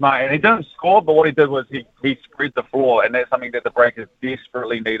 3 last night. And he didn't score, but what he did was he spread the floor, and that's something that the Breakers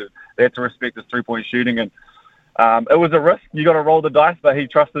desperately needed. They had to respect his three-point shooting, and it was a risk. You got to roll the dice, but he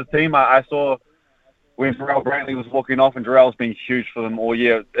trusts his team. I saw when Jarrell Brantley was walking off, and Jarrell's been huge for them all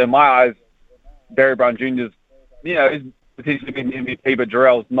year. In my eyes, Barry Brown Jr.'s, he's potentially been the MVP, but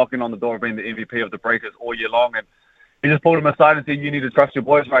Jarrell's knocking on the door of being the MVP of the Breakers all year long. And he just pulled him aside and said, you need to trust your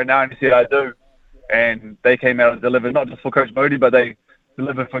boys right now. And he said, I do. And they came out and delivered, not just for Coach Mody, but they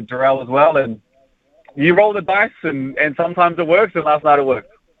delivered for Jarrell as well. And you roll the dice, and sometimes it works, and last night it worked.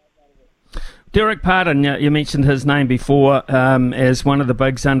 Derek Pardon, you mentioned his name before as one of the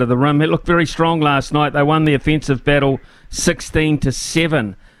bigs under the rim. It looked very strong last night. They won the offensive battle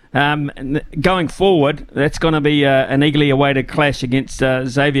 16-7. Going forward, that's going to be an eagerly awaited clash against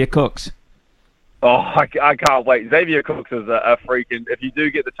Xavier Cooks. Oh, I can't wait. Xavier Cooks is a freak, and if you do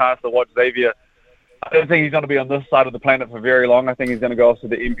get the chance to watch Xavier, I don't think he's going to be on this side of the planet for very long. I think he's going to go off to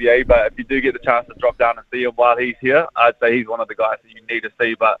the NBA, but if you do get the chance to drop down and see him while he's here, I'd say he's one of the guys that you need to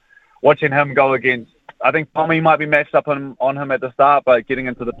see. But watching him go against, I think Tommy might be matched up on him at the start, but getting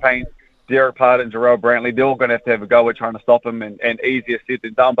into the paint, Derek Pardon, Jarrell Brantley, they're all going to have a go at trying to stop him, and easier said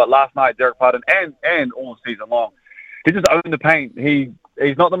than done. But last night, Derek Pardon, and all season long, he just owned the paint.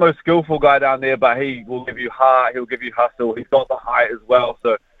 He's not the most skillful guy down there, but he will give you heart, he'll give you hustle. He's got the height as well.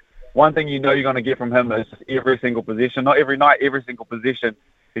 So one thing you know you're going to get from him is just every single possession, not every night, every single possession,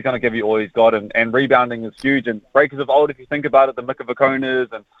 he's going to give you all he's got. And rebounding is huge. And Breakers of old, if you think about it, the Mika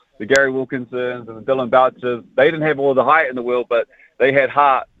Vakonas and the Gary Wilkinsons and the Dylan Bouchers, they didn't have all the height in the world, but they had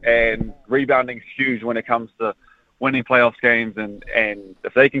heart, and rebounding's huge when it comes to winning playoffs games. And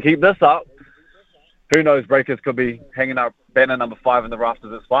if they can keep this up, who knows, Breakers could be hanging up banner number 5 in the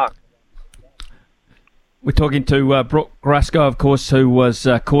rafters at Spark. We're talking to Brooke Grusco, of course, who was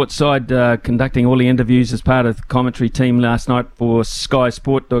courtside conducting all the interviews as part of the commentary team last night for Sky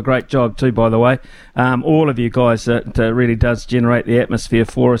Sport. Do a great job too, by the way. All of you guys, it really does generate the atmosphere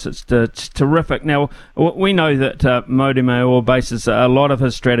for us. It's terrific. Now, we know that Mody Maor bases a lot of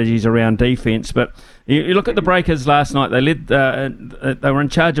his strategies around defence, but you look at the Breakers last night. They led. They were in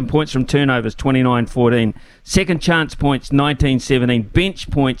charge in points from turnovers, 29-14. Second chance points, 19-17. Bench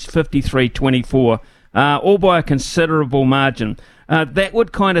points, 53-24. All by a considerable margin. That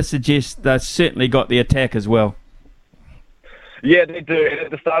would kind of suggest they've certainly got the attack as well. Yeah, they do.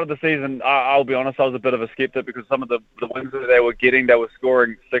 At the start of the season, I'll be honest, I was a bit of a skeptic because some of the wins that they were getting, they were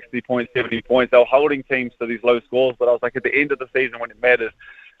scoring 60 points, 70 points. They were holding teams to these low scores, but I was like, at the end of the season when it matters,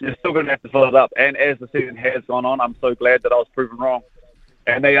 you're still going to have to fill it up. And as the season has gone on, I'm so glad that I was proven wrong.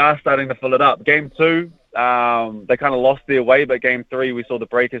 And they are starting to fill it up. Game 2, they kind of lost their way, but Game 3, we saw the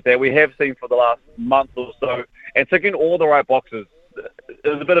Breakers there. We have seen for the last month or so, and ticking all the right boxes. It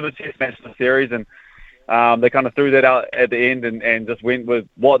was a bit of a chess match in the series, and they kind of threw that out at the end and just went with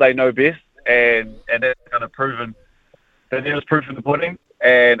what they know best, and that's kind of proven that there was proof in the pudding.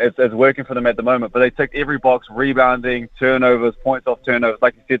 and it's working for them at the moment. But they ticked every box: rebounding, turnovers, points off turnovers.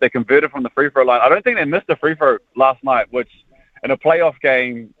 Like you said, they converted from the free throw line. I don't think they missed a free throw last night, which in a playoff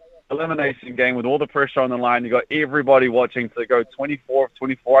game, elimination game with all the pressure on the line, you got everybody watching to go 24 of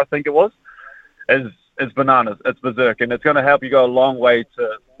 24, I think it was, is bananas. It's berserk, and it's going to help you go a long way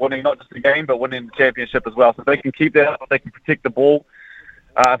to winning not just the game, but winning the championship as well. So if they can keep that up, if they can protect the ball,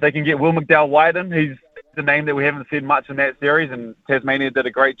 if they can get Will McDowell-Wyden, he's the name that we haven't seen much in that series, and Tasmania did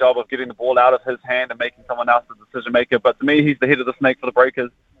a great job of getting the ball out of his hand and making someone else the decision maker. But to me, he's the head of the snake for the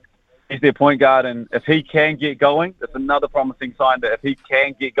Breakers. He's their point guard, and if he can get going, it's another promising sign that if he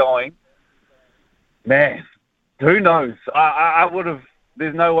can get going, man, who knows? I would have.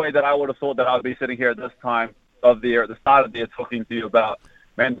 There's no way that I would have thought that I would be sitting here at this time of the year, at the start of the year, talking to you about,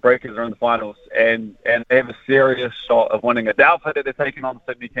 man, the Breakers are in the finals, and they have a serious shot of winning it. The outfit that they're taking on the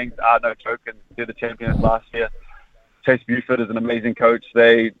Sydney Kings are no joke, and they're the champions last year. Chase Buford is an amazing coach.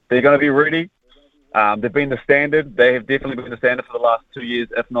 They're going to be ready. They've been the standard. They have definitely been the standard for the last 2 years,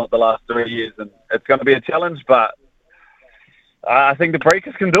 if not the last 3 years, and it's going to be a challenge, but I think the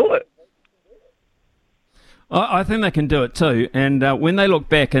Breakers can do it. I think they can do it too. And when they look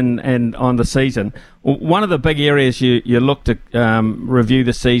back and on the season, one of the big areas you look to review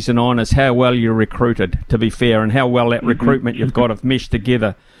the season on is how well you recruited, to be fair, and how well that recruitment you've got have meshed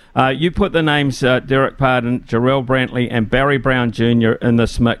together. You put the names Derek Pardon, Jarrell Brantley and Barry Brown Jr. in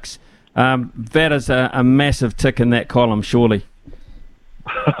this mix. That is a massive tick in that column, surely.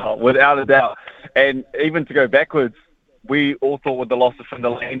 Without a doubt. And even to go backwards, we all thought with the loss of Finn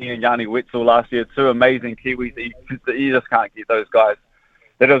Delaney and Yanni Wetzel last year, two amazing Kiwis, you just can't get those guys.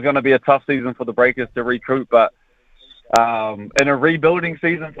 That it was going to be a tough season for the Breakers to recruit, but in a rebuilding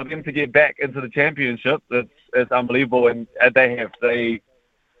season for them to get back into the championship, it's unbelievable. And they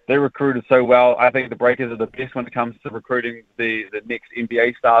recruited so well. I think the Breakers are the best when it comes to recruiting the next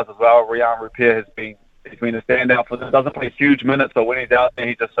NBA stars as well. Rian Rupert has been a standout for them. Doesn't play huge minutes, but when he's out there,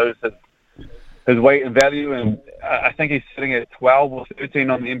 he just shows his weight and value, and I think he's sitting at 12 or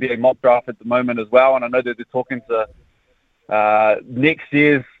 13 on the NBA mock draft at the moment as well. And I know that they're talking to next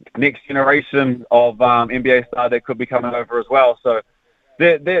generation of NBA star that could be coming over as well. So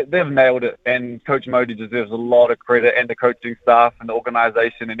they've nailed it, and Coach Modi deserves a lot of credit, and the coaching staff and the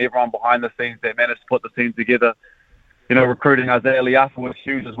organisation and everyone behind the scenes that managed to put the team together. You know, recruiting Isaiah Liafa was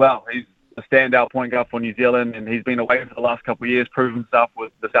huge as well. He's a standout point guard for New Zealand, and he's been away for the last couple of years, proved himself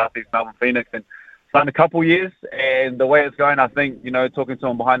with the Southeast Melbourne Phoenix, and signed a couple of years. And the way it's going, I think, talking to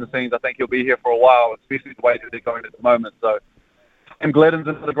him behind the scenes, I think he'll be here for a while, especially the way that they're going at the moment. So, and Gladden's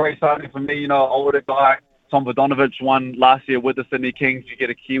a great signing for me. Older guy, Tom Vodonovich won last year with the Sydney Kings. You get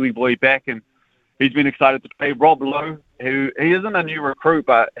a Kiwi boy back, and he's been excited to play. Rob Lowe, who he isn't a new recruit,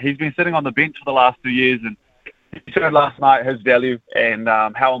 but he's been sitting on the bench for the last 2 years, and he showed last night his value and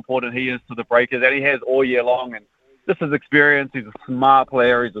how important he is to the Breakers, and he has all year long. And just his experience, he's a smart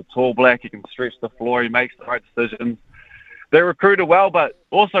player, he's a tall black, he can stretch the floor, he makes the right decisions. They recruited well, but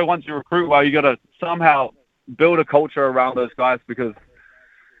also once you recruit well, you got to somehow build a culture around those guys, because,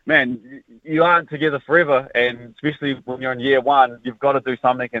 man, you aren't together forever, and especially when you're in year one, you've got to do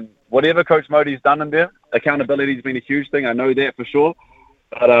something. And whatever Coach Modi's done in there, accountability's been a huge thing, I know that for sure.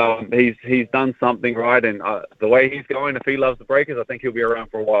 But he's done something right, and the way he's going, if he loves the Breakers, I think he'll be around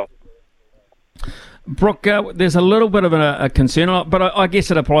for a while. Brooke, there's a little bit of a concern, but I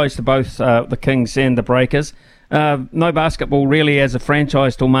guess it applies to both the Kings and the Breakers. No basketball really as a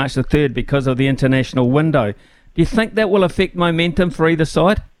franchise till March the 3rd because of the international window. Do you think that will affect momentum for either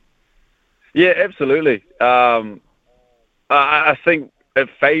side? Yeah, absolutely. I think it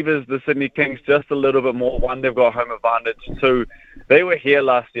favours the Sydney Kings just a little bit more. One, they've got home advantage. Two, they were here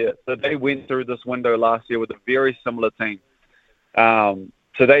last year, so they went through this window last year with a very similar team.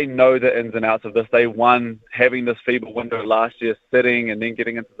 So they know the ins and outs of this. They won having this FIBA window last year, sitting and then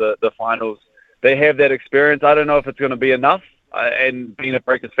getting into the finals. They have that experience. I don't know if it's going to be enough. And being a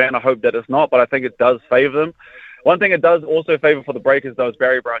Breakers fan, I hope that it's not, but I think it does favour them. One thing it does also favour for the Breakers, though, is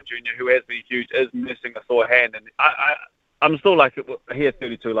Barry Brown Jr., who has been huge, is missing a sore hand. And I'm still like, he had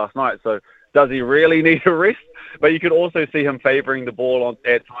 32 last night, so does he really need a rest? But you could also see him favouring the ball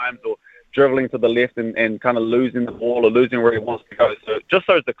at times, or dribbling to the left and kind of losing the ball or losing where he wants to go. So it just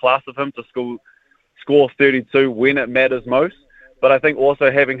shows the class of him to score 32 when it matters most. But I think also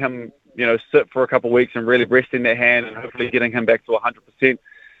having him, sit for a couple of weeks and really resting that hand and hopefully getting him back to 100%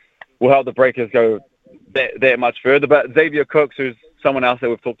 will help the Breakers go that much further. But Xavier Cooks, who's someone else that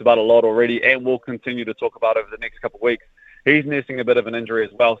we've talked about a lot already and will continue to talk about over the next couple of weeks, he's nursing a bit of an injury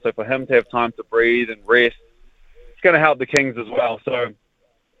as well. So for him to have time to breathe and rest, it's going to help the Kings as well. So,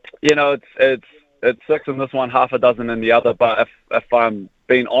 it's it's 6 in this one, half a dozen in the other. But if I'm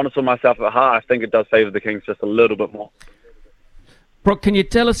being honest with myself at heart, I think it does favour the Kings just a little bit more. Brooke, can you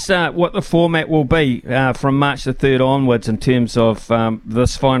tell us what the format will be from March the 3rd onwards in terms of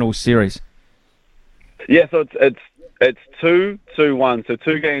this final series? Yeah, so it's 2-2-1. So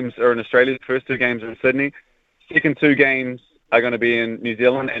 2 games are in Australia. The first 2 games are in Sydney. Second 2 games are going to be in New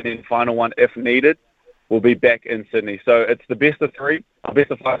Zealand, and then final one, if needed, will be back in Sydney. So it's the best of 5,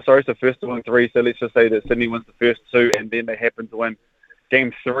 sorry. So first 2 and 3. So let's just say that Sydney wins the first 2, and then they happen to win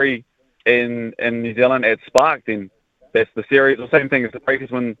Game 3 in New Zealand at Spark. Then that's the series. The same thing as the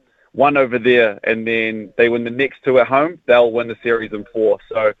Breakers win 1 over there, and then they win the next 2 at home. They'll win the series in 4.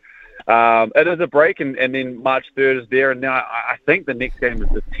 So it is a break, and then March 3rd is there. And now I think the next game is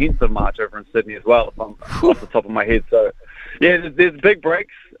the 10th of March over in Sydney as well, if I'm off the top of my head. So yeah, there's big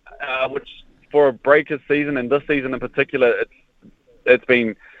breaks, which for a Breakers season, and this season in particular, it's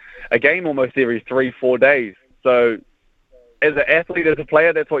been a game almost every 3-4 days. So as an athlete, as a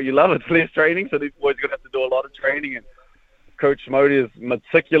player, that's what you love. It's less training, so these boys are going to have to do a lot of training. And Coach Modi is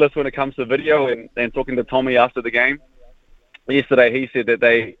meticulous when it comes to video, and talking to Tommy after the game yesterday, he said that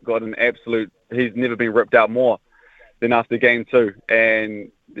they got an absolute, he's never been ripped out more than after game 2.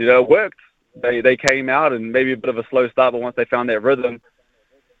 And, it worked. They came out, and maybe a bit of a slow start, but once they found that rhythm,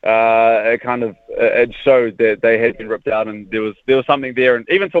 it showed that they had been ripped out, and there was something there. And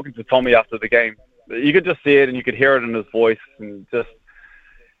even talking to Tommy after the game, you could just see it, and you could hear it in his voice, and just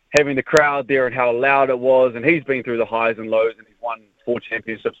having the crowd there and how loud it was. And he's been through the highs and lows, and he's won 4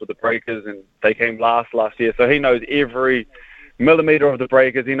 championships with the Breakers, and they came last year. So he knows every millimetre of the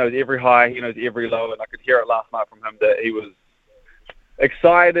Breakers. He knows every high, he knows every low, and I could hear it last night from him that he was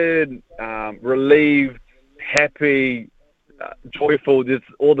excited, relieved, happy, joyful, just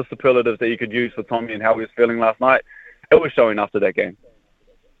all the superlatives that you could use for Tommy and how he was feeling last night. It was showing after that game.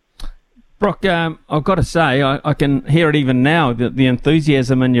 Brock, I've got to say, I can hear it even now, the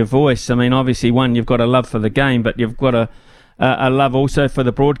enthusiasm in your voice. I mean, obviously, one, you've got a love for the game, but you've got a love also for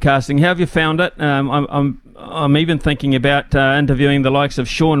the broadcasting. How have you found it? I'm even thinking about interviewing the likes of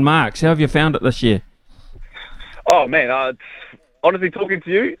Sean Marks. How have you found it this year? Oh, man, honestly, talking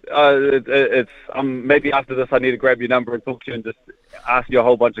to you, maybe after this I need to grab your number and talk to you and just ask you a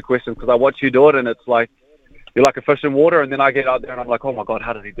whole bunch of questions, because I watch you do it, and it's like you're like a fish in water, and then I get out there and I'm like, oh my God,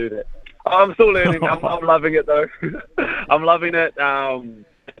 how does he do that? I'm still learning. I'm loving it though. I'm loving it.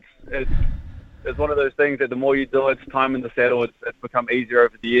 It's one of those things that the more you do it, it's time in the saddle. It's become easier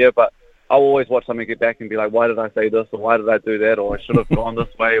over the year, but I'll always watch something, get back and be like, why did I say this, or why did I do that, or I should have gone this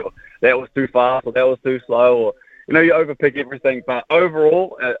way, or that was too fast, or that was too slow, or you overpick everything. But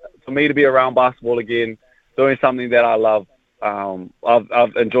overall, for me to be around basketball again, doing something that I love,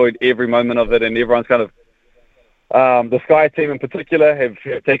 I've enjoyed every moment of it, and everyone's kind of the Sky team in particular have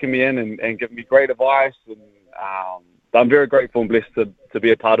taken me in and given me great advice, and I'm very grateful and blessed to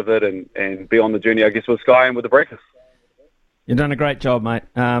be a part of it and be on the journey, I guess, with Sky and with the Breakers. You've done a great job, mate.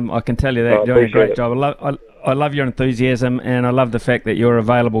 I can tell you that. You're doing a great job. I love your enthusiasm, and I love the fact that you're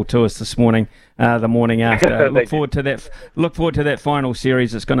available to us this morning, the morning after. Look forward to that final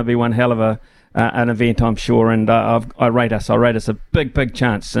series. It's going to be one hell of an event, I'm sure, and I rate us a big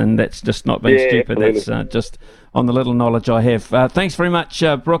chance, and that's just not being stupid. Absolutely. That's just on the little knowledge I have. Thanks very much,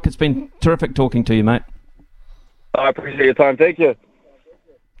 Brooke. It's been terrific talking to you, mate. I appreciate your time. Thank you.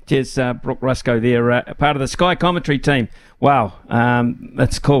 Cheers, Brooke Rusco there, part of the Sky commentary team. Wow,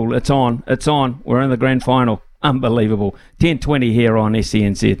 that's cool. It's on. We're in the grand final. Unbelievable. 10:20 here on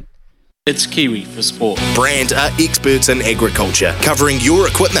SENZ. It's Kiwi for sport. Brandt are experts in agriculture, covering your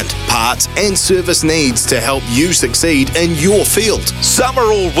equipment, parts and service needs to help you succeed in your field. Summer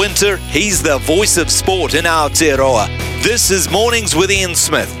or winter, he's the voice of sport in Aotearoa. This is Mornings with Ian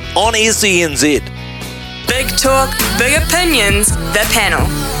Smith on SENZ. Big talk, big opinions, the panel.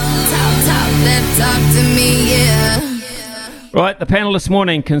 Talk to me, yeah. Right, the panel this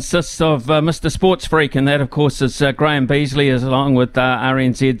morning consists of Mr. Sports Freak, and that, of course, is Graham Beasley, along with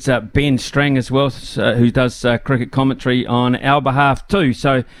RNZ's Ben Strang as well, who does cricket commentary on our behalf too.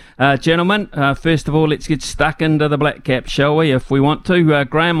 So, gentlemen, first of all, let's get stuck into the Black Cap, shall we, if we want to.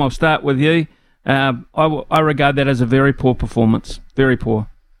 Graham, I'll start with you. I regard that as a very poor performance. Very poor.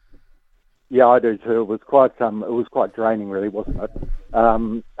 Yeah, I do too. It was quite draining, really, wasn't it? I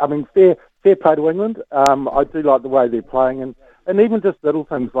mean, fair play to England. I do like the way they're playing, and even just little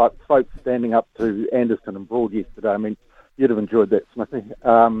things like folks standing up to Anderson and Broad yesterday. I mean, you'd have enjoyed that, Smithy.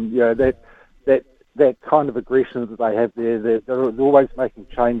 That kind of aggression that they have there. They're always making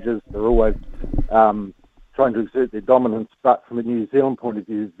changes. They're always trying to exert their dominance. But from a New Zealand point of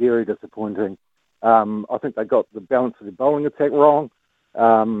view, very disappointing. I think they got the balance of the bowling attack wrong.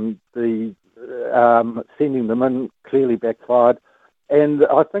 sending them in clearly backfired. And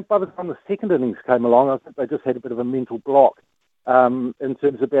I think by the time the second innings came along, I think they just had a bit of a mental block in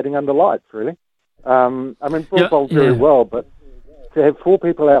terms of batting under lights, really. Broad bowled very well, but to have 4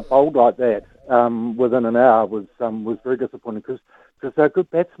 people out bowled like that within an hour was very disappointing because they're good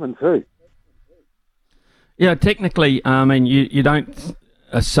batsmen too. Yeah, technically, you don't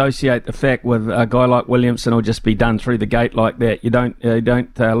associate the fact with a guy like Williamson will just be done through the gate like that. You don't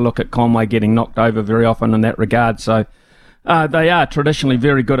look at Conway getting knocked over very often in that regard. So they are traditionally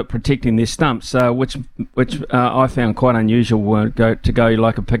very good at protecting their stumps, which I found quite unusual to go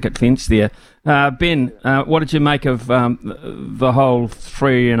like a picket fence there. Ben, what did you make of the whole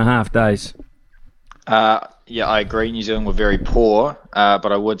 3.5 days? Yeah, I agree. New Zealand were very poor,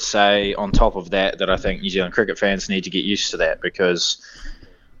 but I would say on top of that I think New Zealand cricket fans need to get used to that, because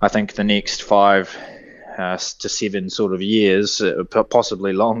I think the next 5 to 7 sort of years,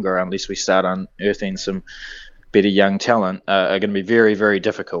 possibly longer, unless we start unearthing some better young talent, are going to be very, very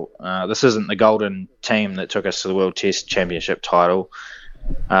difficult. This isn't the golden team that took us to the World Test Championship title.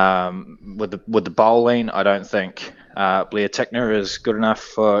 With the bowling, I don't think Blair Tickner is good enough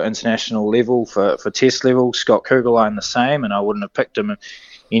for international level, for Test level. Scott Kugelheim the same, and I wouldn't have picked him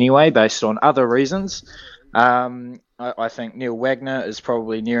anyway based on other reasons. I think Neil Wagner is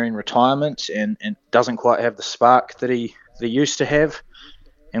probably nearing retirement and doesn't quite have the spark that he used to have.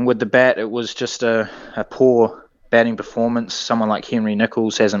 And with the bat, it was just a poor batting performance. Someone like Henry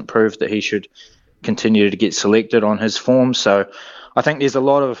Nicholls hasn't proved that he should continue to get selected on his form. So I think there's a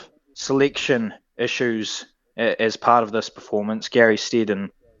lot of selection issues as part of this performance. Gary Stead and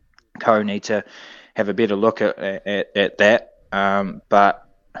co need to have a better look at that. But,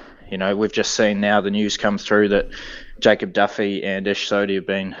 we've just seen now the news come through that Jacob Duffy and Ish Sodhi have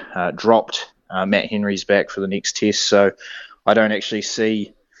been dropped. Matt Henry's back for the next test. So I don't actually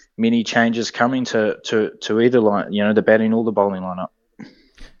see many changes coming to either line, the batting or the bowling lineup.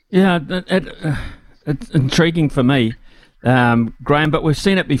 Yeah, it's intriguing for me, Graham, but we've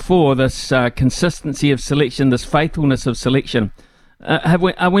seen it before, this consistency of selection, this faithfulness of selection. Are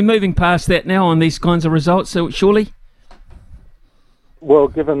we moving past that now on these kinds of results, surely? Well,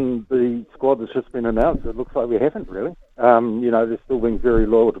 given the squad that's just been announced, it looks like we haven't really. They're still being very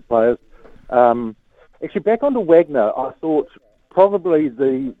loyal to players. Actually, back onto Wagner, I thought probably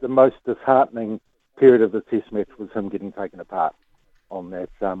the most disheartening period of the Test match was him getting taken apart on that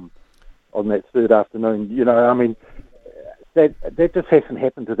third afternoon. That just hasn't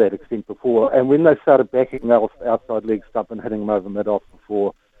happened to that extent before. And when they started backing outside leg stump and hitting him over mid-off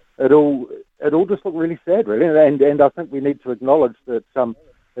before, it all just looked really sad, really. And I think we need to acknowledge that,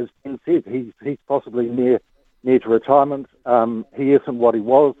 as Ben said, he's possibly near to retirement. He isn't what he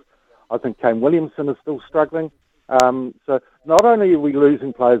was. I think Kane Williamson is still struggling. So not only are we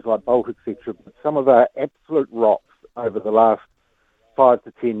losing players like Bolt, etc., but some of our absolute rocks over the last 5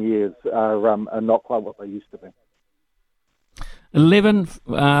 to 10 years are not quite what they used to be. 11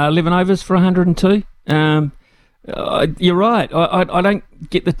 overs for 102. You're right. I don't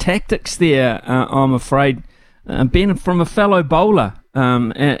get the tactics there, I'm afraid. Ben, from a fellow bowler,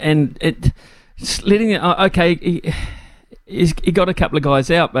 and letting it. Okay, he got a couple of guys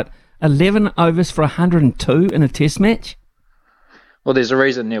out, but 11 overs for 102 in a Test match? Well, there's a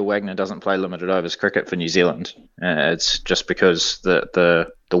reason Neil Wagner doesn't play limited overs cricket for New Zealand. It's just because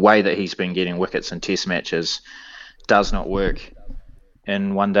the way that he's been getting wickets in Test matches does not work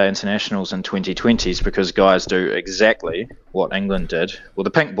in one-day internationals in 2020s, because guys do exactly what England did. Well, the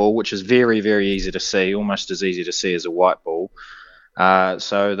pink ball, which is very, very easy to see, almost as easy to see as a white ball.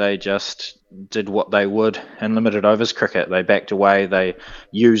 So they just did what they would in limited overs cricket. They backed away. They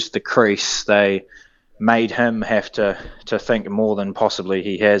used the crease. They made him have to think more than possibly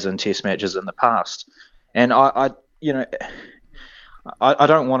he has in Test matches in the past. And I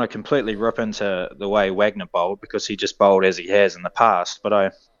don't want to completely rip into the way Wagner bowled, because he just bowled as he has in the past. But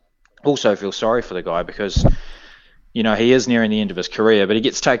I also feel sorry for the guy, because he is nearing the end of his career, but he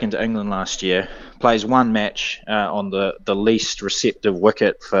gets taken to England last year, plays one match on the least receptive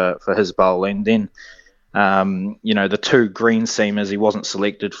wicket for his bowling. Then, the 2 green seamers he wasn't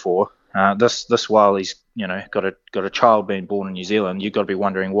selected for. This while he's got a child being born in New Zealand, you've got to be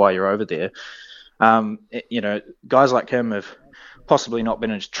wondering why you're over there. Guys like him have possibly not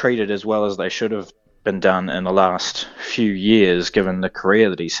been treated as well as they should have been done in the last few years, given the career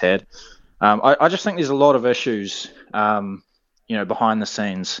that he's had. I just think there's a lot of issues, behind the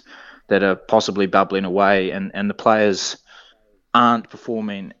scenes that are possibly bubbling away, and the players aren't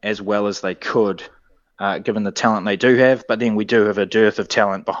performing as well as they could, given the talent they do have. But then we do have a dearth of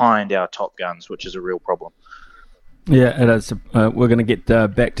talent behind our top guns, which is a real problem. Yeah, it is. We're going to get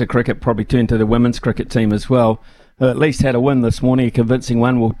back to cricket, probably turn to the women's cricket team as well. At least had a win this morning, a convincing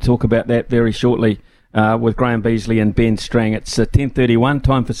one. We'll talk about that very shortly with Graham Beasley and Ben Strang. It's 10:31,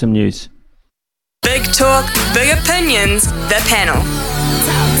 time for some news. Big talk, big opinions, the panel.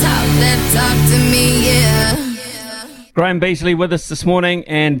 Talk to me, yeah. Graham Beasley with us this morning,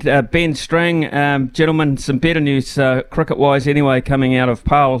 and Ben Strang. Gentlemen, some better news cricket-wise anyway, coming out of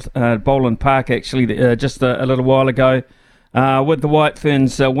Boland Park actually just a little while ago, with the White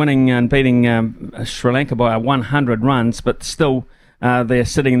Ferns winning and beating Sri Lanka by 100 runs, but still they're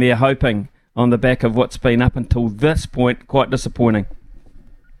sitting there hoping on the back of what's been up until this point quite disappointing.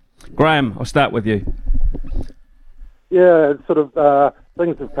 Graham, I'll start with you. Yeah, sort of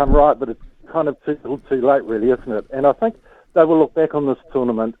things have come right, but it's kind of too late, really, isn't it? And I think they will look back on this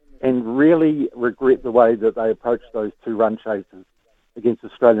tournament and really regret the way that they approached those 2 run chases against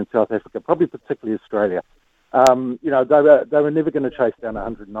Australia and South Africa, probably particularly Australia. They were never going to chase down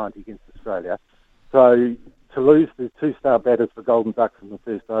 190 against Australia. So to lose the 2-star batters for Golden Ducks in the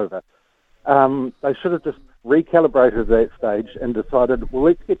first over, they should have just recalibrated at that stage and decided, well,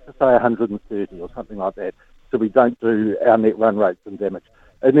 let's get to, say, 130 or something like that, so we don't do our net run rates and damage.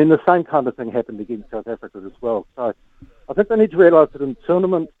 And then the same kind of thing happened against South Africa as well. So I think they need to realise that in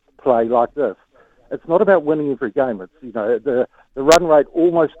tournament play like this, it's not about winning every game. It's, the run rate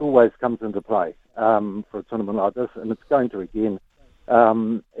almost always comes into play for a tournament like this, and it's going to again.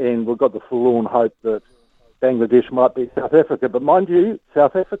 And we've got the forlorn hope that Bangladesh might beat South Africa. But mind you,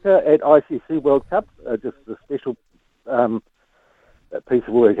 South Africa at ICC World Cup are just a special piece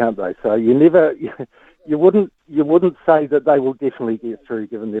of work, aren't they? So you wouldn't say that they will definitely get through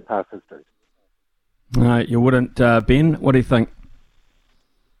given their past history. No, you wouldn't. Ben, what do you think?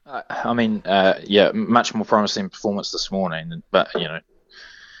 Much more promising performance this morning, but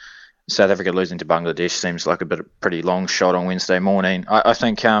South Africa losing to Bangladesh seems like a pretty long shot on Wednesday morning. I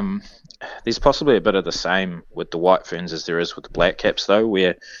think there's possibly a bit of the same with the White Ferns as there is with the Black Caps, though,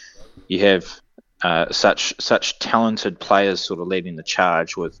 where you have such talented players sort of leading the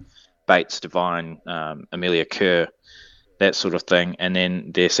charge with Bates, Devine, Amelia Kerr, that sort of thing, and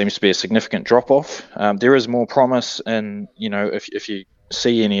then there seems to be a significant drop-off. There is more promise, and if you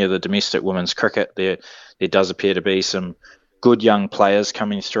see any of the domestic women's cricket, there does appear to be some good young players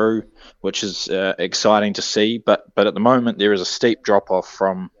coming through, which is exciting to see. But at the moment, there is a steep drop-off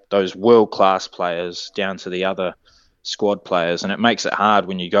from those world-class players down to the other squad players, and it makes it hard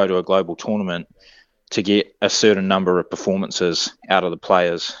when you go to a global tournament to get a certain number of performances out of the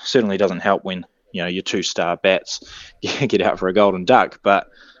players. Certainly doesn't help when your 2-star bats get out for a golden duck, but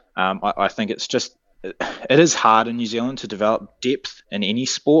I think it is hard in New Zealand to develop depth in any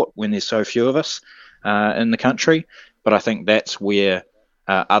sport when there's so few of us in the country. But I think that's where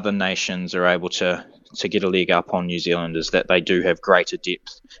other nations are able to get a leg up on New Zealand, is that they do have greater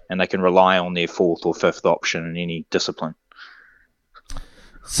depth and they can rely on their 4th or 5th option in any discipline.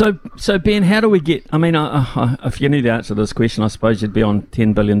 So Ben, how do we get? I mean, if you knew the answer to this question, I suppose you'd be on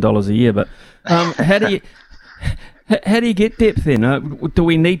 $10 billion a year. But how do you get depth then? Do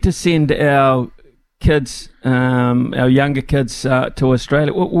we need to send our kids, our younger kids, to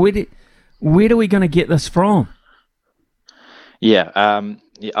Australia? Where are we going to get this from? Yeah,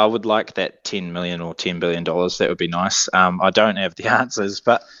 I would like that $10 million or $10 billion. That would be nice. I don't have the answers,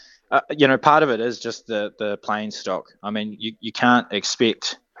 but part of it is just the playing stock. I mean, you can't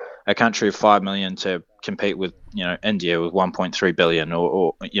expect a country of 5 million to compete with India with 1.3 billion,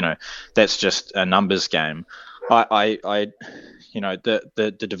 or that's just a numbers game. The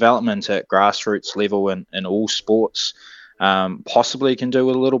development at grassroots level in all sports possibly can do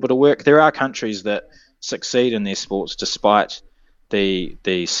with a little bit of work. There are countries that succeed in their sports despite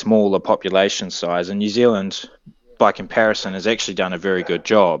the smaller population size, and New Zealand, by comparison, has actually done a very good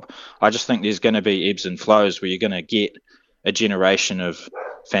job. I just think there's going to be ebbs and flows where you're going to get a generation of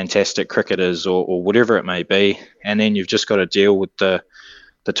fantastic cricketers or whatever it may be, and then you've just got to deal with the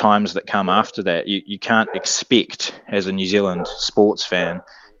times that come after that. You can't expect, as a New Zealand sports fan,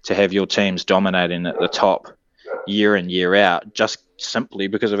 to have your teams dominating at the top year in, year out, just simply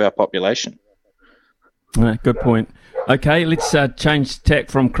because of our population. Good point. Okay, let's change tack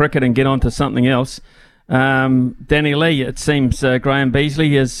from cricket and get on to something else. Danny Lee, it seems Graham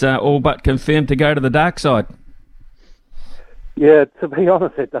Beasley is all but confirmed to go to the dark side. Yeah, to be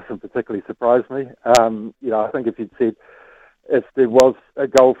honest, that doesn't particularly surprise me. I think if you'd said if there was a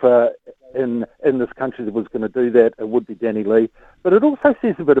golfer in this country that was going to do that, it would be Danny Lee. But it also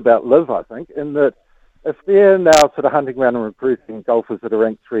says a bit about Liv, I think, in that if they're now sort of hunting around and recruiting golfers that are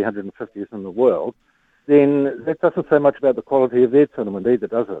ranked 350th in the world, then that doesn't say much about the quality of their tournament either,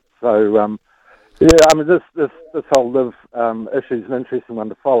 does it? So Yeah, I mean, this whole live issue is an interesting one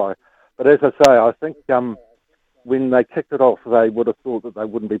to follow. But as I say, I think when they kicked it off, they would have thought that they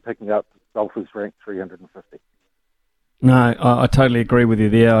wouldn't be picking up golfers ranked 350. No, I totally agree with you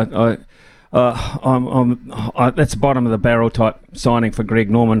there. That's bottom of the barrel type signing for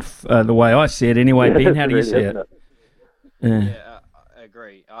Greg Norman, the way I see it anyway. Yeah, Ben, how do you see it? Yeah, I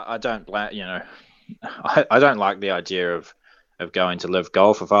agree. I don't like, I don't like the idea of going to live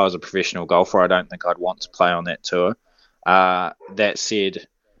golf. If I was a professional golfer, I don't think I'd want to play on that tour. That said,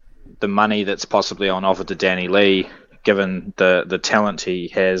 the money that's possibly on offer to Danny Lee, given the talent he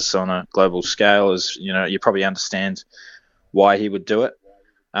has on a global scale, is, you probably understand why he would do it.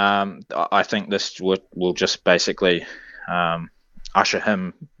 I think this will just basically usher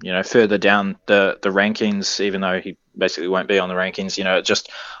him, further down the rankings, even though he basically won't be on the rankings.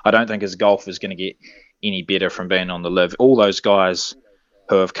 I don't think his golf is going to get any better from being on the live. All those guys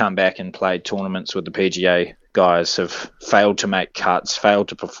who have come back and played tournaments with the PGA guys have failed to make cuts, failed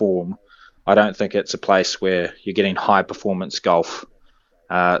to perform. I don't think it's a place where you're getting high performance golf.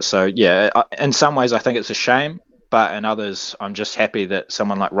 In some ways I think it's a shame, but in others I'm just happy that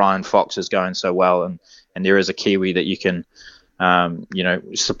someone like Ryan Fox is going so well, and there is a Kiwi that you can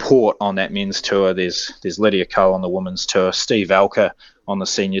support on that men's tour. There's Lydia Ko on the women's tour, Steve Alker on the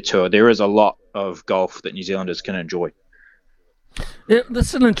senior tour. There is a lot of golf that New Zealanders can enjoy. Yeah, this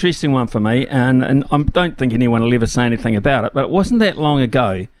is an interesting one for me, and I don't think anyone will ever say anything about it, but it wasn't that long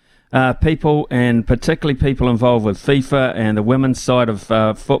ago people, and particularly people involved with FIFA and the women's side of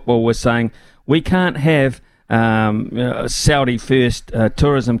football, were saying we can't have Saudi First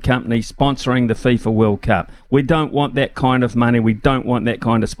tourism company sponsoring the FIFA World Cup. We don't want that kind of money. We don't want that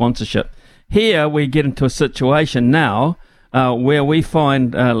kind of sponsorship. Here we get into a situation now where we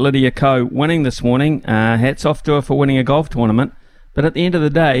find Lydia Ko winning this morning. Hats off to her for winning a golf tournament. But at the end of the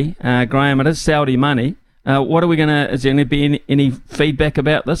day, Graham, it is Saudi money. What are we is there going to be any feedback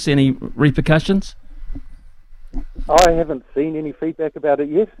about this? Any repercussions? I haven't seen any feedback about it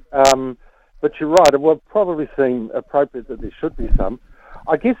yet. But you're right, it would probably seem appropriate that there should be some.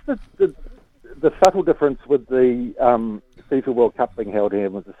 I guess the subtle difference with the FIFA World Cup being held here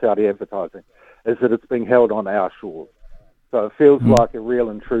with the Saudi advertising is that it's being held on our shores. So it feels like a real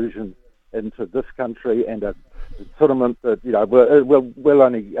intrusion into this country, and a tournament that, we'll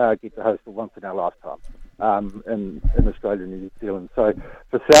only get to host it once in our lifetime in Australia and New Zealand. So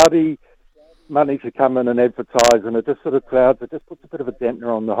for Saudi money to come in and advertise, and it just sort of clouds, it just puts a bit of a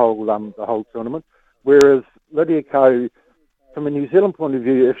dampener on the whole tournament. Whereas Lydia Ko, from a New Zealand point of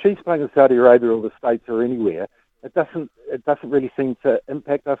view, if she's playing in Saudi Arabia or the States or anywhere, it doesn't really seem to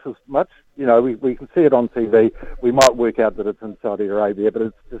impact us as much. We can see it on TV. We might work out that it's in Saudi Arabia, but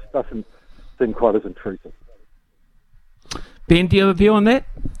it just doesn't seem quite as intrusive. Ben, do you have a view on that?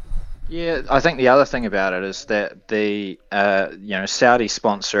 Yeah, I think the other thing about it is that the Saudi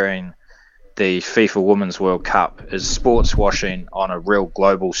sponsoring the FIFA Women's World Cup is sports washing on a real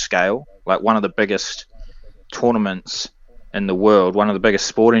global scale. Like one of the biggest tournaments in the world, one of the biggest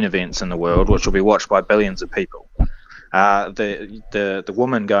sporting events in the world, which will be watched by billions of people. The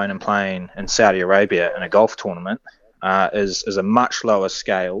woman going and playing in Saudi Arabia in a golf tournament is a much lower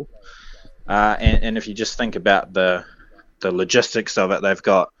scale. And if you just think about the logistics of it, they've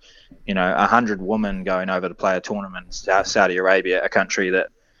got 100 women going over to play a tournament in Saudi Arabia, a country that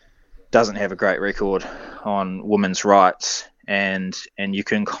doesn't have a great record on women's rights, and you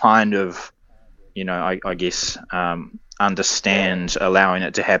can kind of, I guess, understand allowing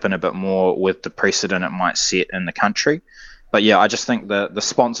it to happen a bit more with the precedent it might set in the country. But yeah, I just think the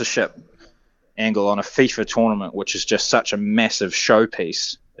sponsorship angle on a FIFA tournament, which is just such a massive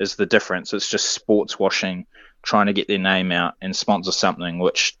showpiece, is the difference. It's just sports washing, trying to get their name out and sponsor something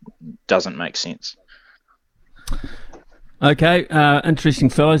which doesn't make sense. Okay, interesting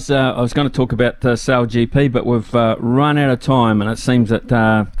fellas. I was going to talk about Sail GP, but we've run out of time, and it seems that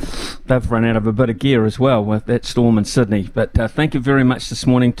they've run out of a bit of gear as well with that storm in Sydney. But thank you very much this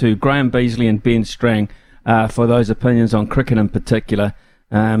morning to Graham Beasley and Ben Strang for those opinions on cricket in particular.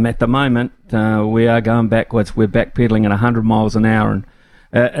 At the moment, we are going backwards. We're backpedaling at 100 miles an hour, and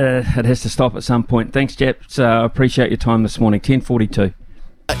it has to stop at some point. Thanks, chaps. I appreciate your time this morning. 10:42.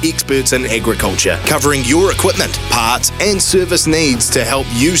 Experts in agriculture, covering your equipment, parts and service needs to help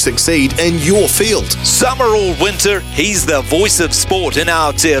you succeed in your field. Summer or winter, he's the voice of sport in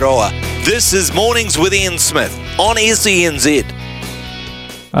Aotearoa. This is Mornings with Ian Smith on SENZ.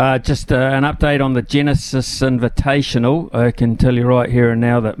 Just an update on the Genesis Invitational. I can tell you right here and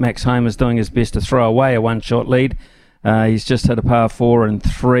now that Max Home is doing his best to throw away a one-shot lead. He's just hit a par 4 and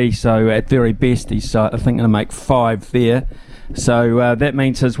 3, so at very best he's I think going to make 5 there. So that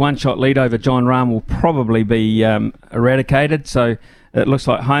means his one-shot lead over John Rahm will probably be eradicated. So it looks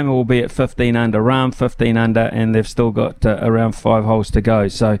like Homer will be at 15 under, Rahm 15 under, and they've still got around 5 holes to go.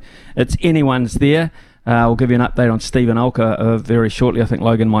 So it's anyone's there. We'll give you an update on Stephen Alker very shortly. I think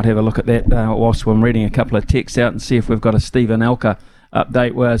Logan might have a look at that whilst I'm reading a couple of texts out and see if we've got a Stephen Alker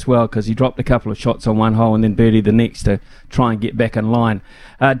update as well, because he dropped a couple of shots on one hole and then birdied the next to try and get back in line.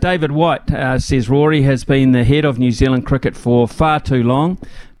 David White says Rory has been the head of New Zealand cricket for far too long.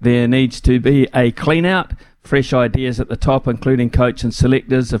 There needs to be a clean out, fresh ideas at the top, including coach and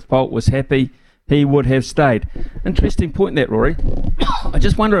selectors. If Bolt was happy, he would have stayed. Interesting point that, Rory. I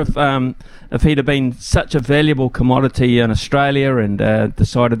just wonder if he'd have been such a valuable commodity in Australia and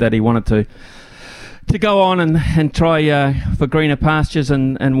decided that he wanted to go on and try for greener pastures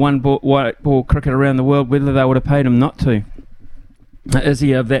and white ball cricket around the world, whether they would have paid him not to. Is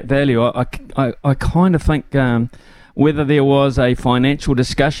he of that value? I kind of think whether there was a financial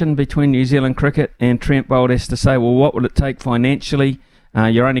discussion between New Zealand cricket and Trent Boult as to say, well, what would it take financially?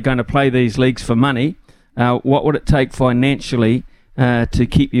 You're only going to play these leagues for money. What would it take financially to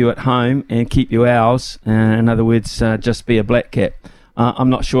keep you at home and keep you ours? In other words, just be a black cap. I'm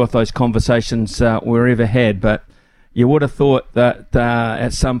not sure if those conversations were ever had, but you would have thought that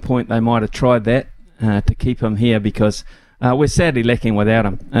at some point they might have tried that to keep him here, because we're sadly lacking without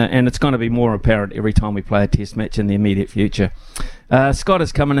him. And it's going to be more apparent every time we play a test match in the immediate future. Scott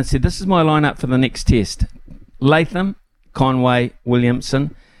has come in and said, this is my lineup for the next test. Latham, Conway,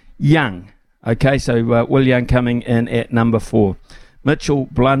 Williamson, Young. Okay, so Will Young coming in at number 4. Mitchell,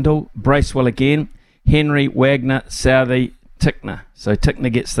 Blundell, Bracewell again, Henry, Wagner, Southey, Tickner. So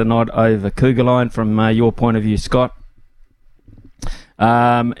Tickner gets the nod over Kugelheim from your point of view, Scott.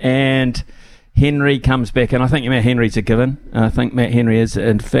 And Henry comes back, and I think Matt Henry's a given. I think Matt Henry is,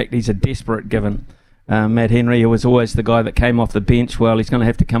 in fact, he's a desperate given. Matt Henry, who was always the guy that came off the bench. Well, he's going to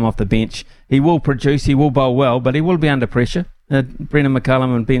have to come off the bench. He will produce, he will bowl well, but he will be under pressure. Brendan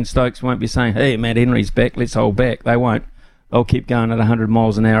McCullum and Ben Stokes won't be saying, hey, Matt Henry's back, let's hold back. They won't. They'll keep going at 100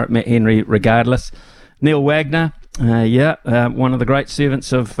 miles an hour at Matt Henry regardless. Neil Wagner, one of the great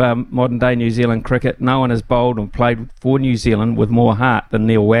servants of modern-day New Zealand cricket. No one has bowled and played for New Zealand with more heart than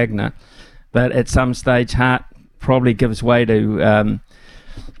Neil Wagner. But at some stage, heart probably gives way to...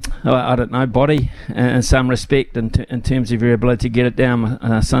 I don't know, body in some respect in terms of your ability to get it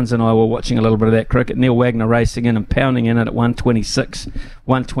down. Sons and I were watching a little bit of that cricket. Neil Wagner racing in and pounding in it at 126,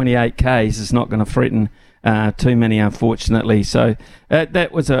 128 Ks is not going to threaten too many, unfortunately. So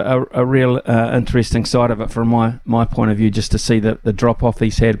that was a real interesting side of it from my point of view, just to see the drop-off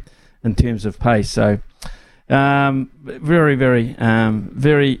he's had in terms of pace. So very, very,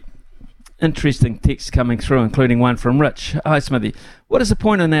 very interesting texts coming through, including one from Rich. Hi, Smithy. What is the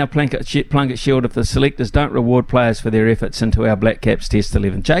point in our Plunket Shield if the selectors don't reward players for their efforts into our Black Caps Test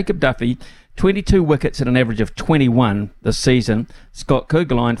 11? Jacob Duffy, 22 wickets at an average of 21 this season. Scott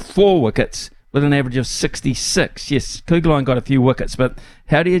Kugelheim, 4 wickets with an average of 66. Yes, Kugelheim got a few wickets, but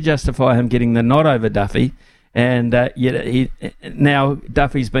how do you justify him getting the nod over Duffy? And yet now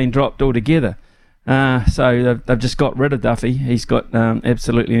Duffy's been dropped altogether. So they've just got rid of Duffy. He's got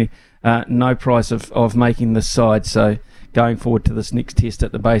absolutely no price of making this side. So going forward to this next test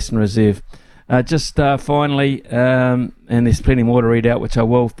at the Basin Reserve. Just finally, and there's plenty more to read out, which I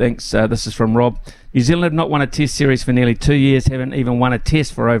will. Thanks. This is from Rob. New Zealand have not won a test series for nearly 2 years, haven't even won a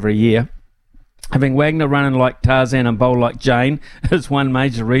test for over a year. Having Wagner running like Tarzan and bowl like Jane is one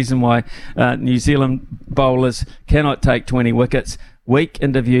major reason why New Zealand bowlers cannot take 20 wickets. Weak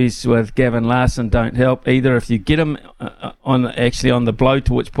interviews with Gavin Larson don't help either. If you get him on the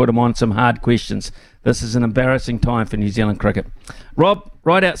blowtorch, put him on some hard questions. This is an embarrassing time for New Zealand cricket. Rob,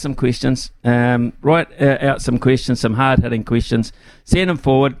 write out some questions. Some hard-hitting questions. Send them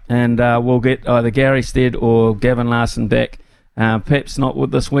forward, and we'll get either Gary Stead or Gavin Larson back. Perhaps not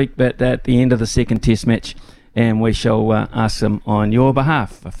with this week, but at the end of the second test match, and we shall ask them on your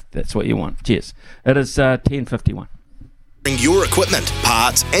behalf, if that's what you want. Cheers. It is 10:51. Bring your equipment,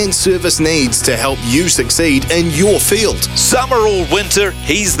 parts and service needs to help you succeed in your field. Summer or winter,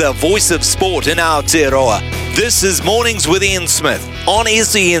 he's the voice of sport in Aotearoa. This is Mornings with Ian Smith on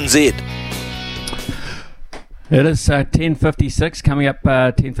SENZ. It is 10:56, coming up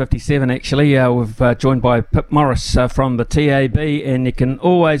 10:57 actually. We've joined by Pip Morris from the TAB, and you can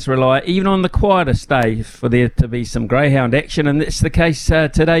always rely, even on the quietest day, for there to be some greyhound action, and that's the case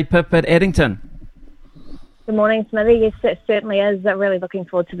today, Pip, at Addington. Good morning, Smithy. Yes, it certainly is. Really looking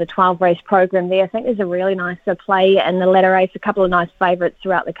forward to the 12-race program there. I think there's a really nice play in the ladder race, a couple of nice favourites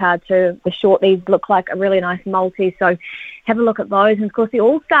throughout the card too. The shorties look like a really nice multi, so have a look at those. And, of course, the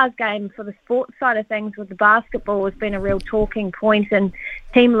All-Stars game for the sports side of things with the basketball has been a real talking point. And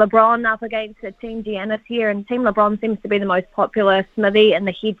Team LeBron up against Team Giannis here. And Team LeBron seems to be the most popular, Smithy, in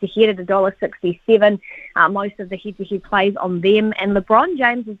the head-to-head at $1.67. Most of the head-to-head plays on them. And LeBron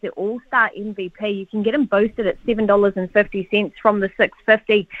James is the All-Star MVP. You can get him boosted at $7.50 from the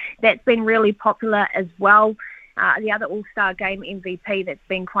 $6.50. That's been really popular as well. The other All-Star game MVP that's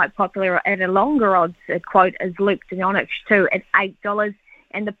been quite popular at a longer odds quote is Luke Doncic too at $8.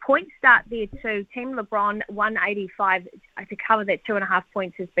 And the points start there too. Team LeBron 185 to cover that 2.5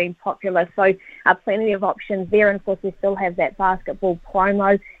 points has been popular. So plenty of options there. And of course we still have that basketball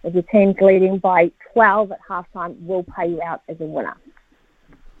promo. If your team's leading by 12 at halftime, we'll pay you out as a winner.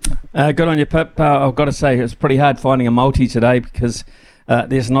 Good on you, Pip. I've got to say it's pretty hard finding a multi today because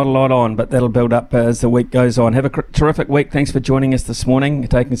there's not a lot on, but that'll build up as the week goes on. Have a terrific week. Thanks for joining us this morning,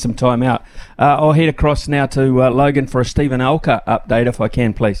 taking some time out. I'll head across now to Logan for a Stephen Alker update, if I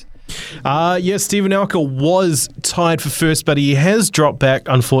can, please. Yes, Stephen Alker was tied for first, but he has dropped back,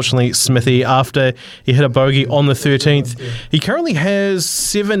 unfortunately, Smithy, after he hit a bogey on the 13th. He currently has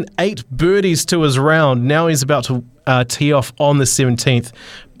 7-8 birdies to his round. Now he's about to tee off on the 17th,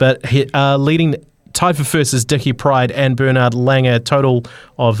 but leading tied for first is Dickie Pride and Bernard Langer, total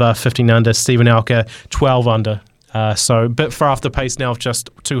of 15 under. Stephen Alker, 12 under. So a bit far off the pace now, with just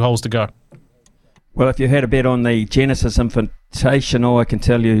 2 holes to go. Well, if you had a bet on the Genesis Invitational, I can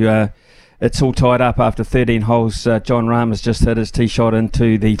tell you it's all tied up after 13 holes. John Rahm has just hit his tee shot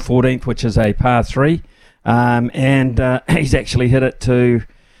into the 14th, which is a par 3. And he's actually hit it to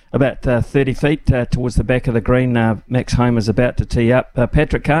about 30 feet towards the back of the green. Max Homa is about to tee up.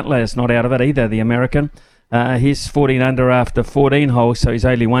 Patrick Cantlay is not out of it either, the American. He's 14 under after 14 holes, so he's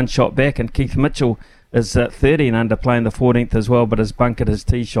only 1 shot back. And Keith Mitchell is 13 under, playing the 14th as well, but has bunkered his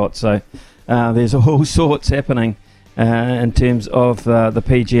tee shot. So there's all sorts happening in terms of the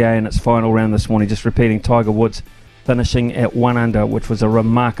PGA in its final round this morning. Just repeating, Tiger Woods finishing at 1 under, which was a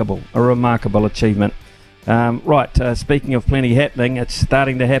remarkable achievement. Speaking of plenty happening, it's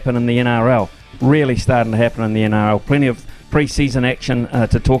starting to happen in the NRL. Really starting to happen in the NRL. Plenty of pre-season action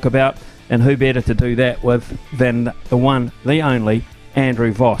to talk about, and who better to do that with than the one, the only,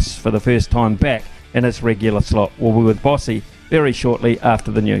 Andrew Voss, for the first time back in his regular slot. We'll be with Bossy very shortly after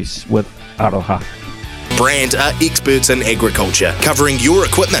the news with Aroha. Brandt are experts in agriculture, covering your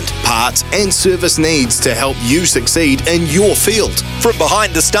equipment, parts and service needs to help you succeed in your field. From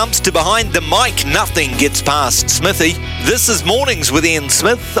behind the stumps to behind the mic, nothing gets past Smithy. This is Mornings with Ian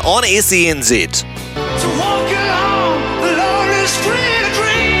Smith on SENZ. To walk along the lonely street of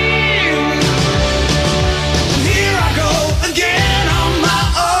dreams. Here I go again on my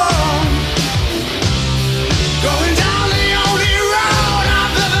own, going down the only road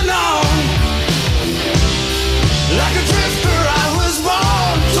I've ever known. Like a drifter I was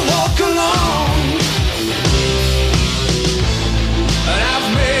born to walk alone, and I've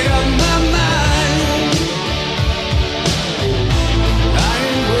made up my mind. I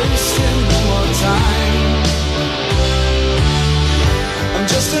ain't wasting no more time. I'm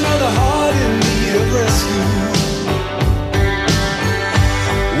just another heart in need of rescue,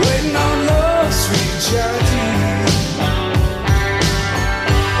 waiting on love's sweet charity.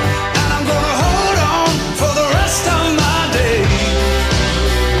 And I'm gonna hold on for the rest of my days,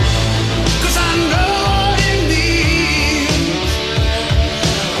 'cause I know it means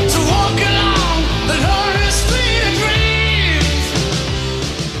to walk along the lonely street of dreams.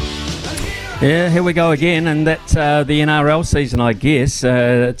 Yeah, here we go again, and that's the NRL season, I guess.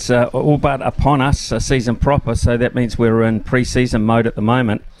 It's all but upon us, a season proper, so that means we're in pre-season mode at the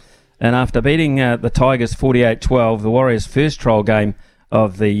moment. And after beating the Tigers 48-12, the Warriors' first trial game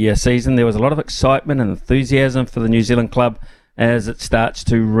of the season, there was a lot of excitement and enthusiasm for the New Zealand club as it starts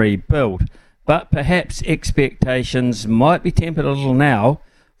to rebuild. But perhaps expectations might be tempered a little now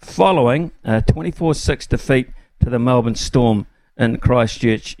following a 24-6 defeat to the Melbourne Storm in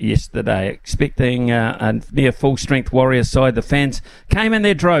Christchurch yesterday. Expecting a near full-strength Warriors side, the fans came in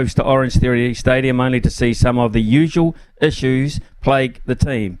their droves to Orange Theory Stadium only to see some of the usual issues plague the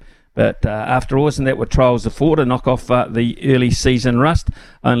team. But after all, isn't that what trials are for, to knock off the early season rust?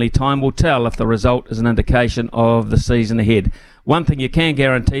 Only time will tell if the result is an indication of the season ahead. One thing you can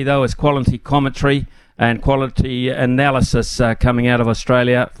guarantee, though, is quality commentary and quality analysis coming out of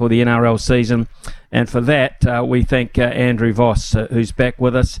Australia for the NRL season. And for that, we thank Andrew Voss, who's back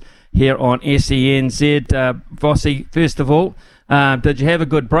with us here on SENZ. Vossy, first of all, did you have a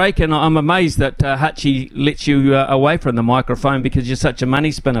good break? And I'm amazed that Hutchie lets you away from the microphone because you're such a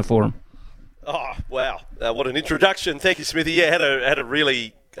money spinner for him. Oh, wow. What an introduction. Thank you, Smithy. Yeah, had a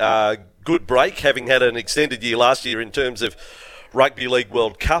really good break, having had an extended year last year in terms of Rugby League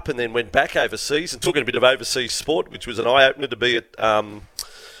World Cup, and then went back overseas and took a bit of overseas sport, which was an eye-opener to be at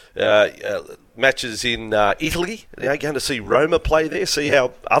matches in Italy. Going to see Roma play there, see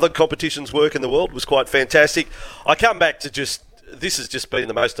how other competitions work in the world was quite fantastic. I come back to this has just been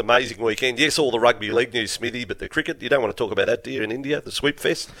the most amazing weekend. Yes, all the rugby league news, Smithy, but the cricket, you don't want to talk about that, do you, in India, the Sweep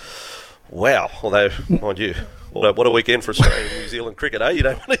Fest? Wow. Although, mind you, what a weekend for Australia and New Zealand cricket, eh? You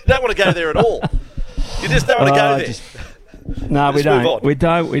don't want to go there at all. You just don't want to go there. No, we don't.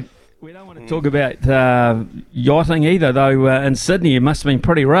 We don't want to talk about yachting either, though. In Sydney, it must have been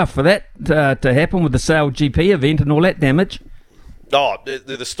pretty rough for that to happen with the Sail GP event and all that damage. Oh,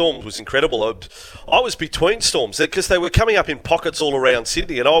 the storm was incredible. I was between storms because they were coming up in pockets all around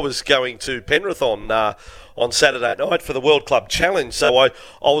Sydney, and I was going to Penrith on Saturday night for the World Club Challenge. So I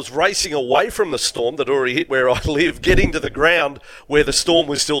was racing away from the storm that already hit where I live, getting to the ground where the storm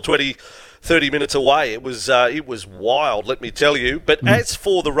was still 20-30 minutes away. It was wild, let me tell you. But as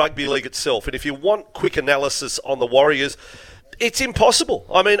for the rugby league itself, and if you want quick analysis on the Warriors, it's impossible.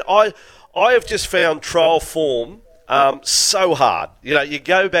 I mean, I have just found trial form so hard. You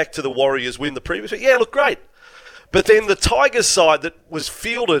go back to the Warriors win the previous week. Yeah, look great. But then the Tigers side that was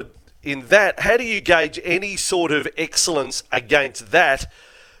fielded in that, how do you gauge any sort of excellence against that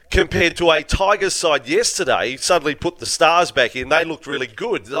compared to a Tigers side yesterday? Suddenly put the Stars back in. They looked really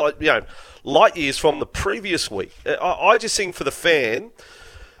good. Light years from the previous week. I just think for the fan,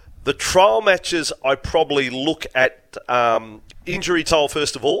 the trial matches, I probably look at injury toll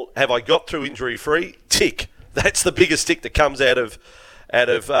first of all. Have I got through injury-free? Tick. That's the biggest tick that comes out of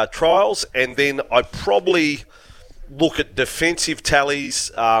trials. And then I probably look at defensive tallies,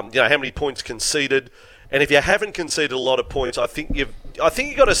 how many points conceded. And if you haven't conceded a lot of points, I think you've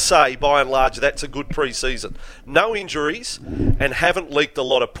got to say, by and large, that's a good pre-season. No injuries and haven't leaked a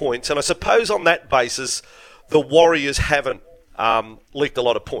lot of points. And I suppose on that basis, the Warriors haven't leaked a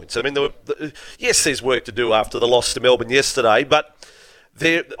lot of points. I mean, yes, there's work to do after the loss to Melbourne yesterday, but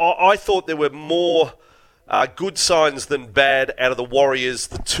I thought there were more good signs than bad out of the Warriors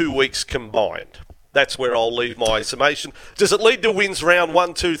the 2 weeks combined. That's where I'll leave my summation. Does it lead to wins round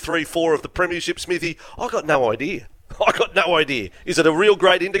 1, 2, 3, 4 of the Premiership, Smithy? I got no idea. Is it a real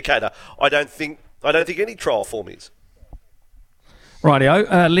great indicator? I don't think any trial form is.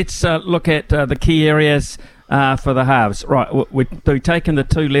 Rightio. Let's look at the key areas for the halves. Right, we've taken the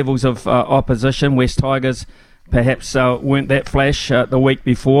two levels of opposition. West Tigers perhaps weren't that flash the week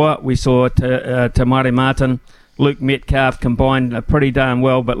before. We saw Te Maire Martin, Luke Metcalf combined pretty darn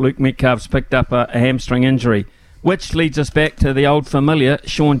well, but Luke Metcalf's picked up a hamstring injury, which leads us back to the old familiar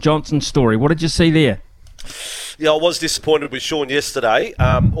Shaun Johnson story. What did you see there? Yeah, I was disappointed with Shaun yesterday,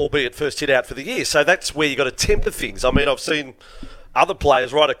 albeit first hit out for the year. So that's where you got to temper things. I mean, I've seen other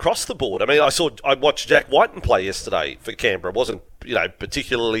players right across the board. I mean, I watched Jack Whiten play yesterday for Canberra. Wasn't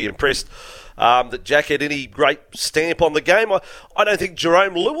particularly impressed that Jack had any great stamp on the game. I don't think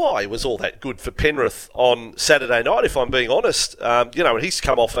Jerome Luai was all that good for Penrith on Saturday night, if I'm being honest. And he's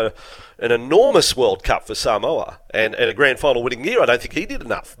come off an enormous World Cup for Samoa and a grand final winning year. I don't think he did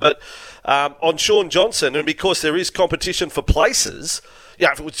enough. But on Shaun Johnson, and because there is competition for places,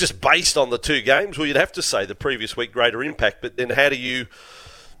 if it was just based on the two games, well, you'd have to say the previous week greater impact. But then how do you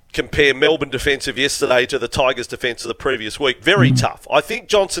compare Melbourne defensive yesterday to the Tigers defence of the previous week? Very tough. I think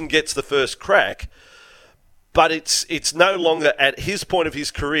Johnson gets the first crack, but it's no longer at his point of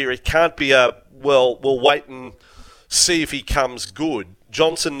his career. It can't be we'll wait and see if he comes good.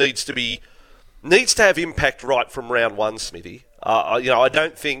 Johnson needs to have impact right from round one, Smithy. I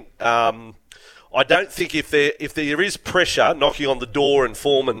don't think if there is pressure knocking on the door and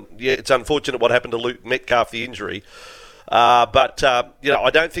form, and it's unfortunate what happened to Luke Metcalf, the injury. But I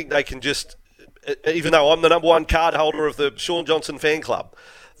don't think they can just, even though I'm the number one card holder of the Shaun Johnson fan club,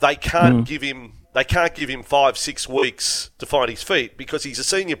 they can't give him 5-6 weeks to find his feet because he's a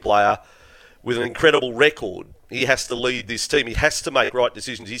senior player with an incredible record. He has to lead this team. He has to make right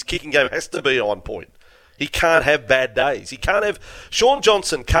decisions. His kicking game has to be on point. He can't have bad days. Shaun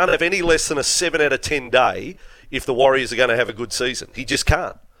Johnson can't have any less than a 7 out of 10 day if the Warriors are going to have a good season. He just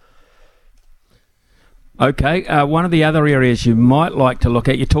can't. Okay, one of the other areas you might like to look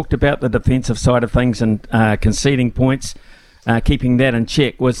at, you talked about the defensive side of things and conceding points, keeping that in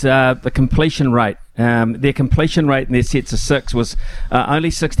check, was the completion rate. Their completion rate in their sets of 6 was only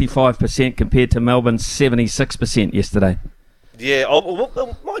 65% compared to Melbourne's 76% yesterday. Yeah,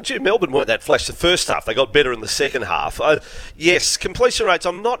 well, mind you, Melbourne weren't that flash the first half. They got better in the second half. Yes, completion rates,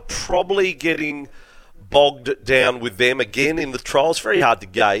 I'm not probably getting bogged down with them again in the trials. Very hard to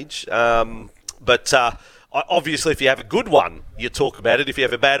gauge. But obviously, if you have a good one, you talk about it. If you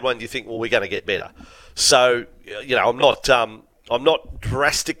have a bad one, you think, well, we're going to get better. So, I'm not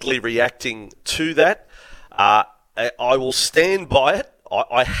drastically reacting to that. I will stand by it.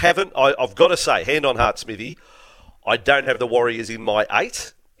 I've got to say, hand on heart, Smithy, I don't have the Warriors in my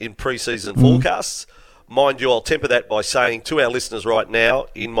 8 in pre-season forecasts. Mind you, I'll temper that by saying to our listeners right now,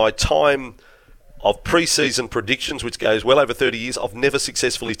 in my time of pre-season predictions, which goes well over 30 years, I've never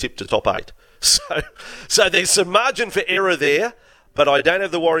successfully tipped a top 8. So there's some margin for error there, but I don't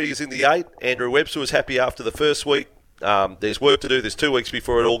have the Warriors in the 8. Andrew Webster was happy after the first week. There's work to do. There's 2 weeks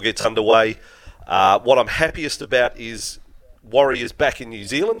before it all gets underway. What I'm happiest about is Warriors back in New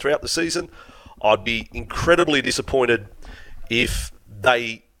Zealand throughout the season. I'd be incredibly disappointed if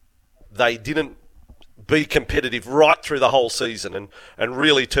they didn't be competitive right through the whole season and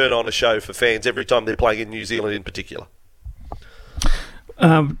really turn on a show for fans every time they're playing in New Zealand in particular.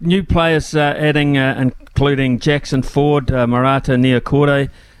 New players adding, including Jackson Ford, Marata Niokore,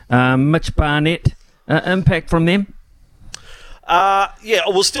 Mitch Barnett. Impact from them?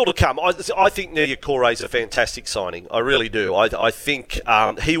 Well, still to come. I think Niokore is a fantastic signing. I really do. I think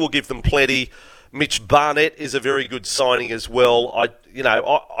he will give them plenty. Mitch Barnett is a very good signing as well.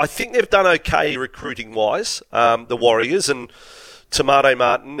 I think they've done okay recruiting-wise, the Warriors, and Tomato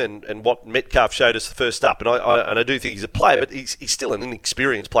Martin and what Metcalf showed us the first up. And I do think he's a player, but he's still an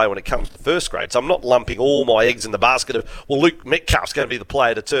inexperienced player when it comes to first grade. So I'm not lumping all my eggs in the basket of, well, Luke Metcalf's going to be the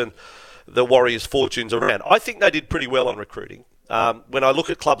player to turn the Warriors' fortunes around. I think they did pretty well on recruiting. When I look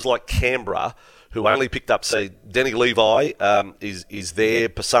at clubs like Canberra, who only picked up, say, Denny Levi is there.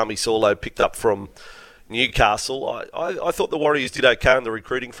 Pasami Saulo picked up from Newcastle. I thought the Warriors did okay on the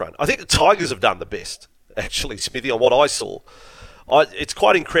recruiting front. I think the Tigers have done the best, actually, Smithy, on what I saw. It's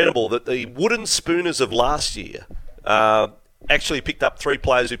quite incredible that the Wooden Spooners of last year actually picked up 3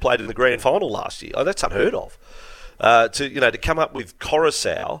 players who played in the grand final last year. That's unheard of. To come up with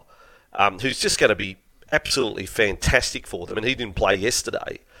Coruscant, who's just going to be absolutely fantastic for them, and he didn't play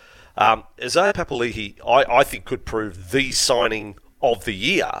yesterday. Isaiah Papali'i, I think, could prove the signing of the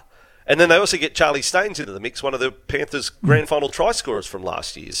year. And then they also get Charlie Staines into the mix, one of the Panthers' grand final try scorers from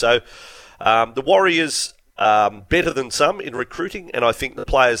last year. So the Warriors better than some in recruiting, and I think the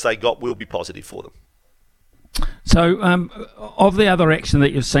players they got will be positive for them. So of the other action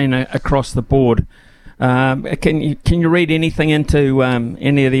that you've seen across the board, can you read anything into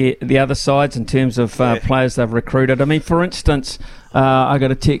any of the other sides in terms of players they've recruited? I mean, for instance, I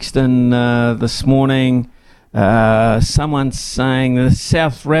got a text in this morning. Someone saying the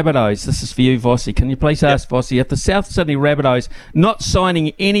South Rabbitohs. This is for you, Vossi. Can you please ask Vossi if the South Sydney Rabbitohs not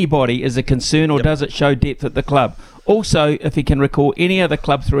signing anybody is a concern, or does it show depth at the club? Also, if you can recall any other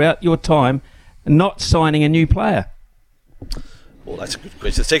club throughout your time not signing a new player. Well, that's a good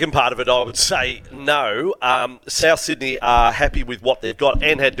question. The second part of it, I would say no. South Sydney are happy with what they've got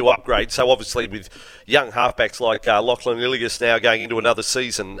and had to upgrade. So obviously with young halfbacks like Lachlan Ilias now going into another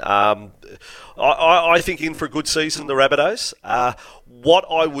season, I think in for a good season, the Rabbitohs. What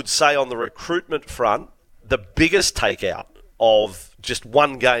I would say on the recruitment front, the biggest takeout of just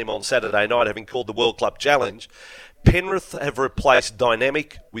one game on Saturday night, having called the World Club Challenge, Penrith have replaced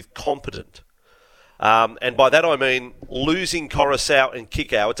dynamic with competent. And by that I mean losing Coruscant and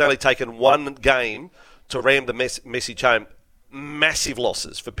Kikau. It's only taken one game to ram the message home. Massive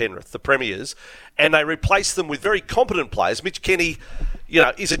losses for Penrith, the premiers, and they replaced them with very competent players. Mitch Kenny,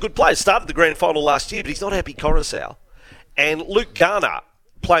 is a good player. Started the grand final last year, but he's not happy Coruscant. And Luke Garner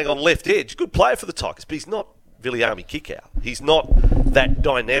playing on left edge, good player for the Tigers, but he's not Viliami Kikau. He's not that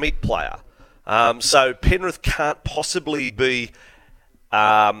dynamic player. So Penrith can't possibly be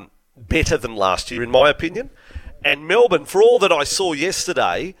better than last year, in my opinion. And Melbourne, for all that I saw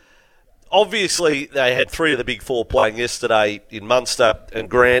yesterday, obviously they had 3 of the big 4 playing yesterday in Munster and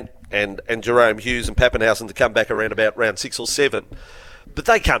Grant and Jerome Hughes and Pappenhausen to come back around about round 6 or 7. But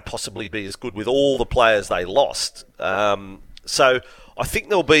they can't possibly be as good with all the players they lost. So I think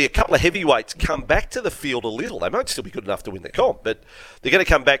there'll be a couple of heavyweights come back to the field a little. They might still be good enough to win the comp, but they're going to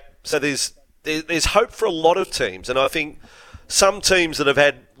come back. So there's hope for a lot of teams. And I think some teams that have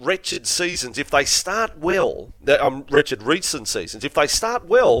had wretched seasons, if they start well, wretched recent seasons, if they start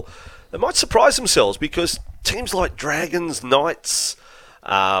well, they might surprise themselves, because teams like Dragons, Knights,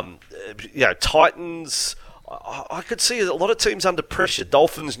 Titans, I could see a lot of teams under pressure.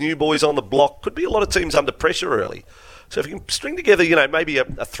 Dolphins, new boys on the block, could be a lot of teams under pressure early. So if you can string together, maybe a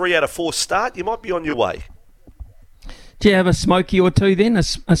 3 out of 4 start, you might be on your way. Do you have a smoky or two then? A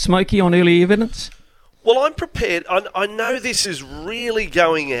smoky on early evidence? Well, I'm prepared. I know this is really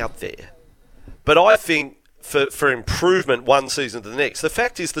going out there, but I think for improvement one season to the next. The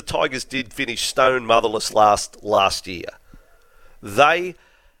fact is the Tigers did finish stone motherless last year. They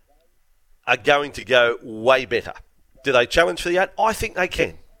are going to go way better. Do they challenge for the 8? I think they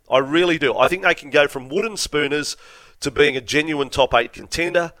can. I really do. I think they can go from wooden spooners to being a genuine top 8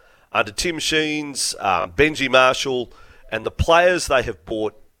 contender under Tim Sheens, Benji Marshall, and the players they have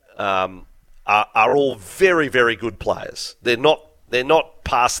bought are all very, very good players. They're not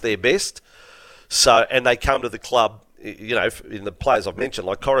past their best. So, and they come to the club, you know, in the players I've mentioned,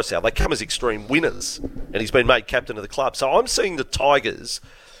 like Coruscant, they come as extreme winners, and he's been made captain of the club. So I'm seeing the Tigers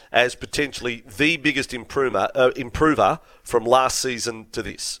as potentially the biggest improver from last season to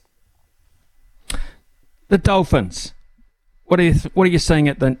this. The Dolphins. What are you seeing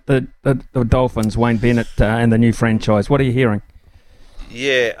at the Dolphins, Wayne Bennett and the new franchise? What are you hearing?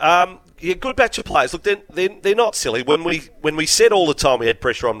 Yeah, good batch of players. Look, they're not silly. When we said all the time we had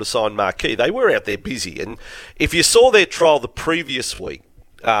pressure on them to sign Marquee, they were out there busy. And if you saw their trial the previous week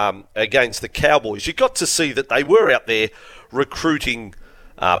against the Cowboys, you got to see that they were out there recruiting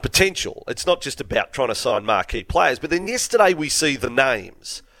potential. It's not just about trying to sign marquee players. But then yesterday we see the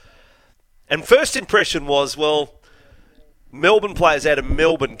names. And first impression was, well, Melbourne players out of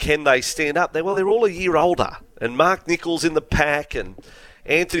Melbourne, can they stand up? They're all a year older. And Mark Nichols in the pack and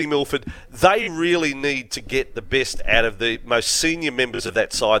Anthony Milford, they really need to get the best out of the most senior members of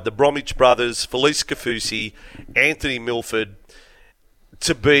that side, the Bromwich brothers, Felice Kafusi, Anthony Milford,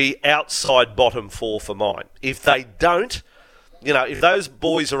 to be outside bottom 4 for mine. If they don't, you know, if those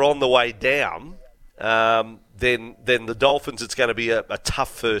boys are on the way down, then the Dolphins, it's going to be a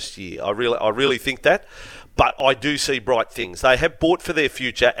tough first year. I really think that. But I do see bright things. They have bought for their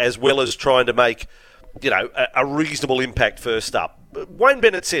future as well as trying to make, you know, a reasonable impact first up. Wayne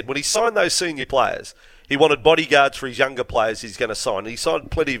Bennett said when he signed those senior players, he wanted bodyguards for his younger players he's going to sign. He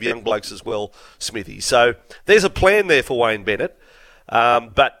signed plenty of young blokes as well, Smithy. So there's a plan there for Wayne Bennett.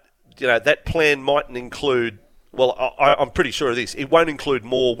 But, you know, that plan mightn't include, well, I'm pretty sure of this, it won't include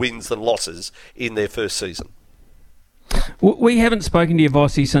more wins than losses in their first season. We haven't spoken to you,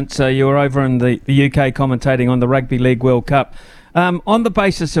 Vossi, since you were over in the UK commentating on the Rugby League World Cup. On the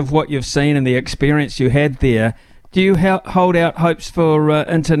basis of what you've seen and the experience you had there, do you hold out hopes for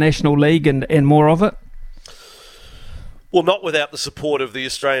International League and more of it? Well, not without the support of the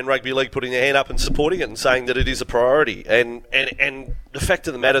Australian Rugby League putting their hand up and supporting it and saying that it is a priority. And the fact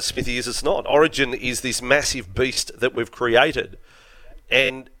of the matter, Smithy, is it's not. Origin is this massive beast that we've created.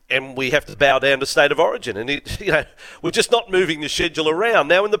 And we have to bow down to State of Origin. And, we're just not moving the schedule around.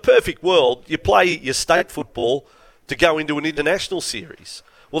 Now, in the perfect world, you play your state football to go into an international series.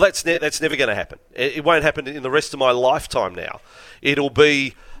 Well, that's never going to happen. It won't happen in the rest of my lifetime now. It'll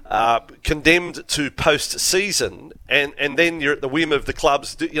be condemned to post-season, and then you're at the whim of the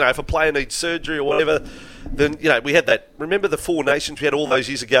clubs. If a player needs surgery or whatever, then, we had that. Remember the Four Nations we had all those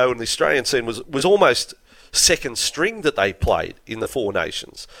years ago, and the Australian scene was almost second string that they played in the Four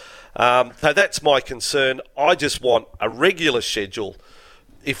Nations. So that's my concern. I just want a regular schedule.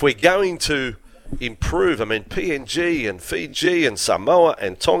 If we're going to improve, PNG and Fiji and Samoa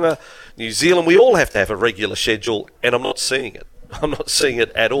and Tonga, New Zealand, we all have to have a regular schedule, and I'm not seeing it. I'm not seeing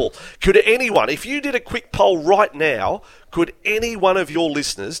it at all. Could anyone, if you did a quick poll right now, could any one of your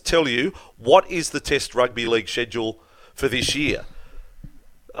listeners tell you what is the Test Rugby League schedule for this year?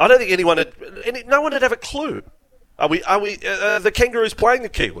 I don't think no one would have a clue. Are we the Kangaroos playing the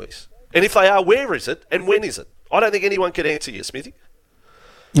Kiwis? And if they are, where is it and when is it? I don't think anyone could answer you, Smithy.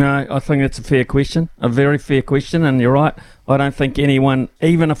 No, I think that's a fair question, a very fair question, and you're right. I don't think anyone,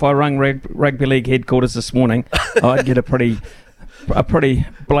 even if I rang Rugby League headquarters this morning, I'd get a pretty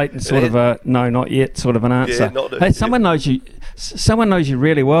blatant sort of a no, not yet sort of an answer. Someone knows you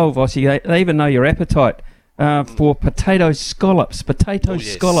really well, Vossi. They even know your appetite for potato scallops.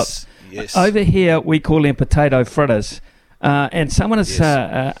 Scallops. Yes. Over here, we call them potato fritters. And someone has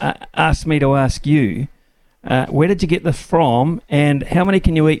asked me to ask you, where did you get this from, and how many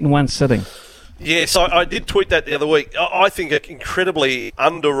can you eat in one sitting? Yes, I did tweet that the other week. I think an incredibly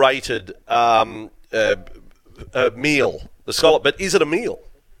underrated meal, the scallop. But is it a meal?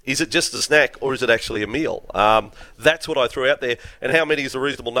 Is it just a snack, or is it actually a meal? That's what I threw out there. And how many is a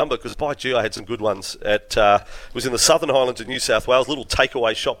reasonable number? Because, by gee, I had some good ones. It was in the Southern Highlands of New South Wales, a little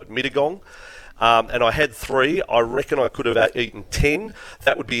takeaway shop at Mittagong. And I had 3. I reckon I could have eaten 10.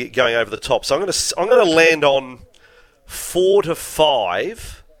 That would be going over the top. So I'm going to land on 4 to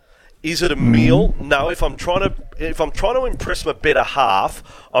 5. Is it a meal? No. If I'm trying to impress my better half,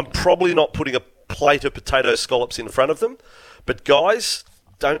 I'm probably not putting a plate of potato scallops in front of them. But guys,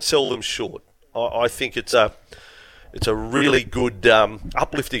 don't sell them short. I think it's a really good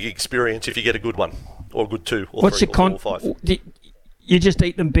uplifting experience if you get a good one. or a good 2 or What's 3 your or 4 or 5. You just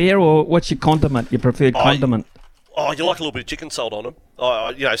eat them bare, or what's your condiment? Your preferred condiment? You like a little bit of chicken salt on them.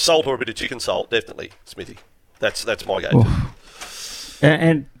 Salt or a bit of chicken salt, definitely, Smithy. That's my go-to.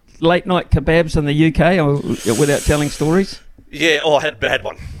 And late night kebabs in the UK, or without telling stories? Yeah, I had a bad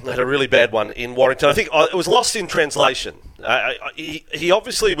one. I had a really bad one in Warrington. I think it was lost in translation. He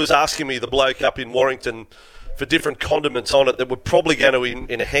obviously was asking me, the bloke up in Warrington, for different condiments on it that were probably going to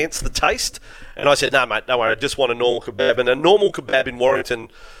enhance the taste. And I said, no, mate, don't worry, I just want a normal kebab. And a normal kebab in Warrington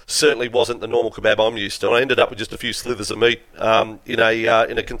certainly wasn't the normal kebab I'm used to. And I ended up with just a few slithers of meat in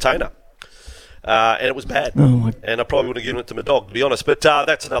a container. And it was bad. And I probably would have given it to my dog, to be honest. But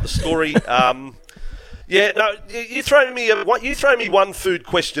that's another story. You throw me one food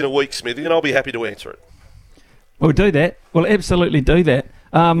question a week, Smithy, and I'll be happy to answer it. We'll do that. We'll absolutely do that.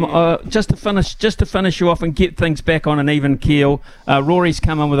 Just to finish you off and get things back on an even keel, Rory's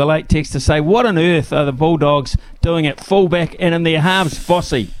come in with a late text to say, what on earth are the Bulldogs doing at fullback and in their halves,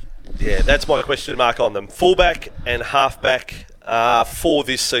 Vossi? Yeah, that's my question mark on them. Fullback and halfback for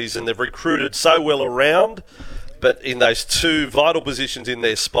this season. They've recruited so well around, but in those two vital positions in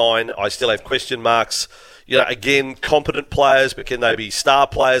their spine, I still have question marks. Again, competent players, but can they be star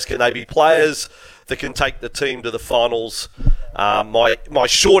players? Can they be players that can take the team to the finals? My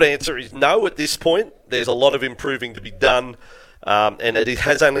short answer is no at this point. There's a lot of improving to be done, and it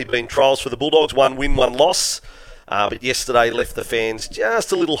has only been trials for the Bulldogs. 1 win, 1 loss. But yesterday left the fans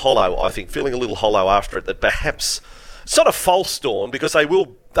just a little hollow, I think, feeling a little hollow after it, that perhaps it's not a false dawn, because they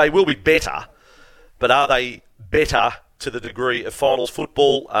will be better, but are they better to the degree of finals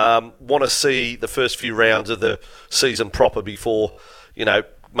football? Want to see the first few rounds of the season proper before,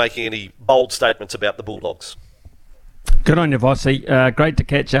 making any bold statements about the Bulldogs. Good on you, Vossi. Great to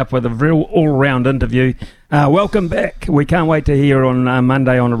catch up with a real all-round interview. Welcome back. We can't wait to hear on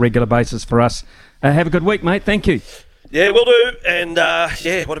Monday on a regular basis for us. Have a good week, mate. Thank you. Yeah, we'll do. And,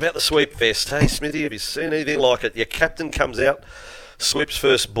 what about the sweep fest? Hey, Smithy, have you seen anything like it? Your captain comes out, sweeps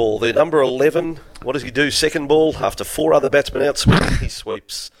first ball. Their number 11, what does he do? Second ball, after 4 other batsmen out, he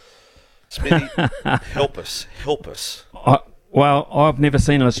sweeps. Smithy, help us. Well, I've never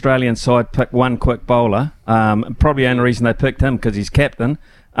seen an Australian side pick one quick bowler. Probably the only reason they picked him because he's captain.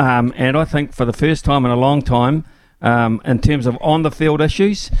 And I think for the first time in a long time, in terms of on-the-field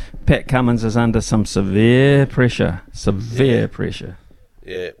issues, Pat Cummins is under some severe pressure.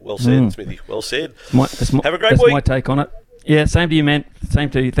 Yeah, well said, Smithy. Well said. Have a great week. That's my take on it. Yeah, same to you, man. Same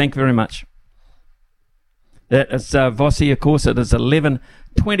to you. Thank you very much. That is Vossi, of course. It is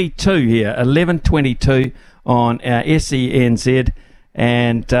 11:22 here. 11:22 on SENZ.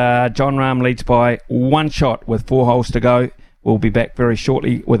 And John Rahm leads by 1 shot with 4 holes to go. We'll be back very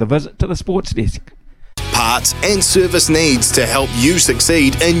shortly with a visit to the sports desk. Parts and service needs to help you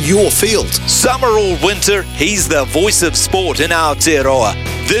succeed in your field. Summer or winter, he's the voice of sport in Aotearoa.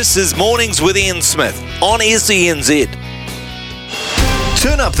 This is Mornings with Ian Smith on SENZ.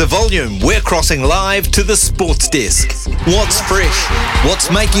 Turn up the volume. We're crossing live to the sports desk. What's fresh?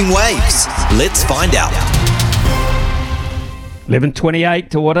 What's making waves? Let's find out. 11:28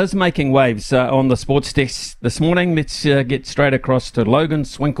 to what is making waves on the sports desk this morning. Let's get straight across to Logan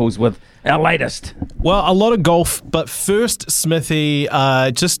Swinkles with our latest. Well, a lot of golf, but first, Smithy,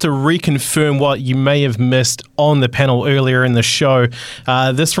 just to reconfirm what you may have missed on the panel earlier in the show,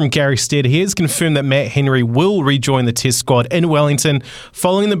 this from Gary Stead. He has confirmed that Matt Henry will rejoin the Test squad in Wellington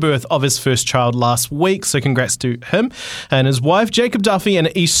following the birth of his first child last week, so congrats to him. And his wife, Jacob Duffy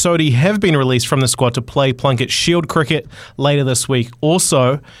and Ish Sodhi, have been released from the squad to play Plunket Shield cricket later this week.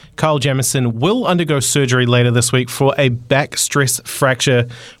 Also, Kyle Jamieson will undergo surgery later this week for a back stress fracture,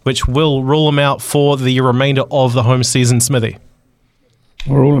 which will rule him out for the remainder of the home season, Smithy.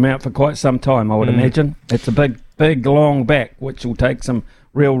 We'll rule him out for quite some time, I would imagine. It's a big, long back, which will take some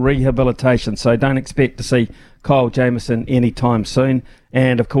real rehabilitation. So don't expect to see Kyle Jamieson anytime soon.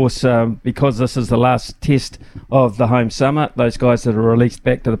 And, of course, because this is the last test of the home summer, those guys that are released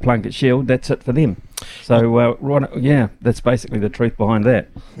back to the Plunket Shield, that's it for them. So, that's basically the truth behind that.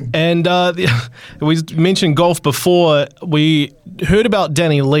 And we mentioned golf before. We heard about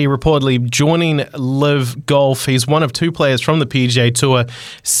Danny Lee reportedly joining Live Golf. He's one of 2 players from the PGA Tour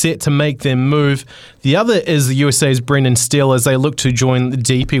set to make their move. The other is the USA's Brendan Steele as they look to join the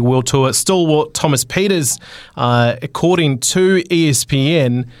DP World Tour. Stalwart Thomas Pieters, according to ESPN.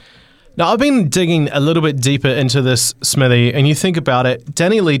 Now, I've been digging a little bit deeper into this, Smithy, and you think about it,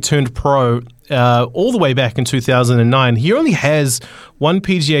 Danny Lee turned pro all the way back in 2009. He only has 1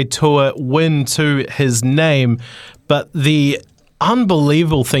 PGA Tour win to his name, but the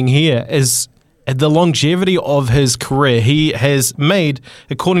unbelievable thing here is the longevity of his career. He has made,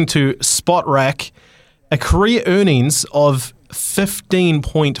 according to SpotRack, a career earnings of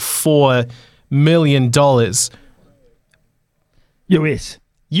 $15.4 million.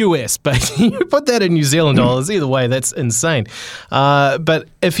 US, but you put that in New Zealand dollars. Either way, that's insane. But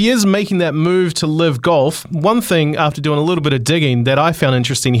if he is making that move to Live Golf, one thing after doing a little bit of digging that I found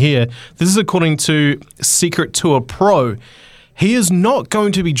interesting here, this is according to Secret Tour Pro, he is not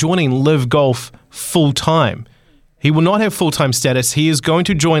going to be joining Live Golf full-time. He will not have full-time status. He is going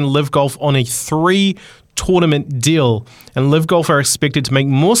to join Live Golf on a 3-tournament deal, and Live Golf are expected to make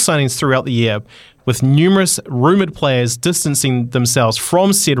more signings throughout the year, with numerous rumoured players distancing themselves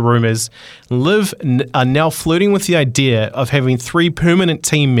from said rumours. Liv are now flirting with the idea of having 3 permanent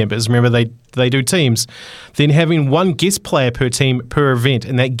team members. Remember, they do teams. Then having 1 guest player per team per event,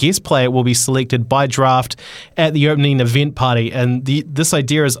 and that guest player will be selected by draft at the opening event party. And this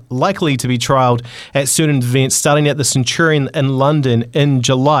idea is likely to be trialled at certain events, starting at the Centurion in London in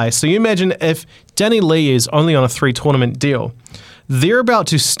July. So you imagine if Danny Lee is only on a 3-tournament deal, they're about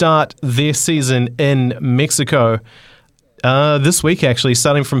to start their season in Mexico this week, actually,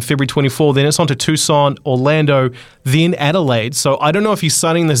 starting from February 24. Then it's on to Tucson, Orlando, then Adelaide. So I don't know if he's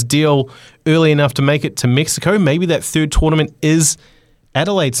signing this deal early enough to make it to Mexico. Maybe that 3rd tournament is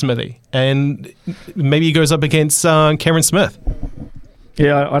Adelaide, Smithy, and maybe he goes up against Cameron Smith.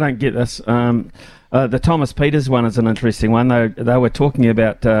 Yeah, I don't get this. The Thomas Peters one is an interesting one. They were talking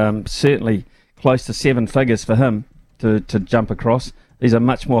about certainly close to 7 figures for him to jump across. He's a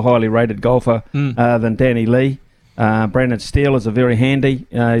much more highly rated golfer than Danny Lee. Brandon Steele is a very handy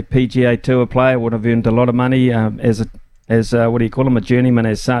PGA Tour player, would have earned a lot of money as what do you call him, a journeyman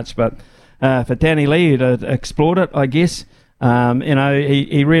as such. But for Danny Lee to explored it, I guess,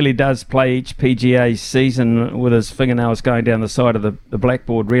 he really does play each PGA season with his fingernails going down the side of the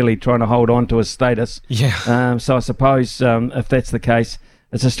blackboard, really trying to hold on to his status. Yeah. So I suppose if that's the case,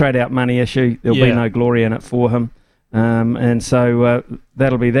 it's a straight out money issue. There'll be no glory in it for him. And so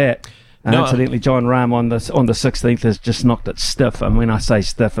that'll be that. Incidentally, John Rahm on the 16th has just knocked it stiff. And when I say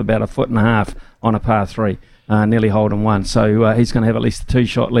stiff, about 1.5 foot on a par 3, nearly holding 1. So he's going to have at least a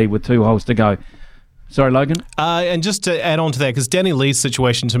 2-shot lead with 2 holes to go. Sorry, Logan? And just to add on to that, because Danny Lee's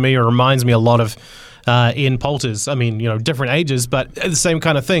situation to me reminds me a lot of Ian Poulter's. I mean, different ages, but the same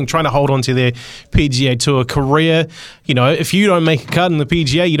kind of thing, trying to hold on to their PGA Tour career. If you don't make a cut in the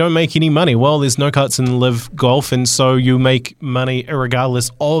PGA, you don't make any money. Well, there's no cuts in Live Golf, and so you make money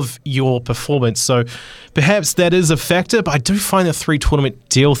regardless of your performance. So perhaps that is a factor, but I do find the 3-tournament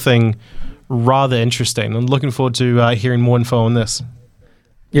deal thing rather interesting. I'm looking forward to hearing more info on this.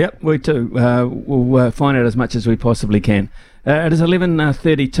 Yep, we too. We'll find out as much as we possibly can. It is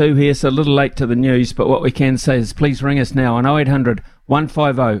 11:32 here, so a little late to the news, but what we can say is please ring us now on 0800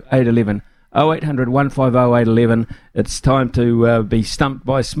 150 811. 0800 150 811. It's time to be stumped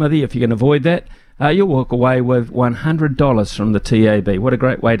by Smithy. If you can avoid that, you'll walk away with $100 from the TAB. What a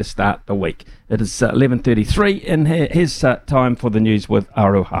great way to start the week. It is 11:33, and here's time for the news with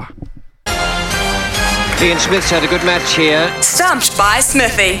Aroha. Ian Smith's had a good match here. Stumped by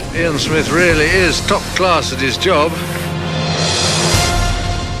Smithy. Ian Smith really is top class at his job.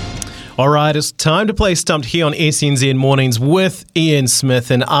 All right, it's time to play Stumped here on SNZ Mornings with Ian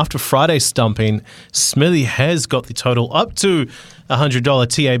Smith. And after Friday's stumping, Smithy has got the total up to $100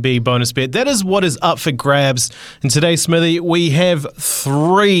 TAB bonus bet. That is what is up for grabs. And today, Smithy, we have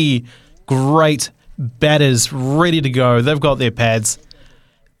 3 great batters ready to go. They've got their pads.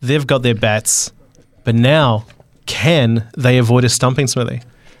 They've got their bats. But now, can they avoid a stumping, Smithy?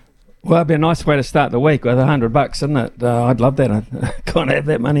 Well, it'd be a nice way to start the week with $100, isn't it? I'd love that. I can't have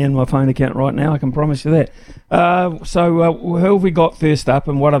that money in my phone account right now, I can promise you that. So who have we got first up,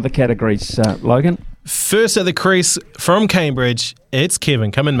 and what are the categories, Logan? First at the crease from Cambridge, it's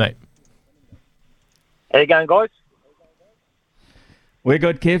Kevin. Come in, mate. How you going, guys? We're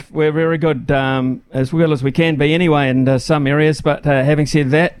good, Kev. We're very good, as well as we can be anyway in some areas. But having said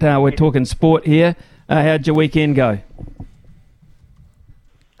that, we're talking sport here. How'd your weekend go?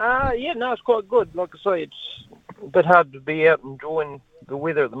 It's quite good. Like I say, it's a bit hard to be out enjoying the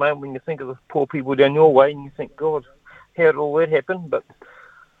weather at the moment when you think of the poor people down your way and you think, God, how did all that happen? But,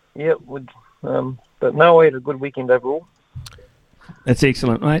 but no, I had a good weekend overall. That's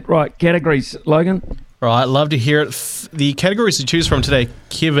excellent, mate. Right, categories, Logan? Right, love to hear it. The categories to choose from today,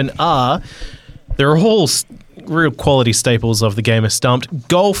 Kevin, they're all real quality staples of the game of Stumped: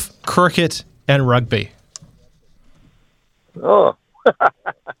 golf, cricket, and rugby. Oh,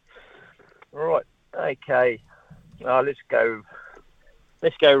 right, okay. Let's go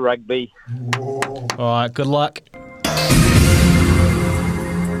rugby. All right, good luck.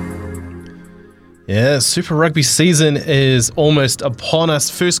 Yeah, Super Rugby season is almost upon us.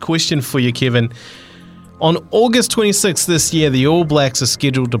 First question for you, Kevin. On August 26th this year, the All Blacks are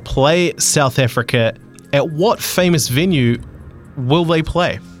scheduled to play South Africa. At what famous venue will they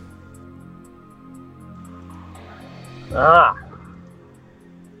play? There's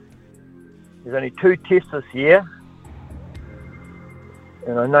only 2 tests this year.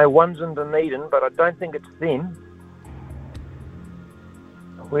 And I know one's in Dunedin, but I don't think it's them.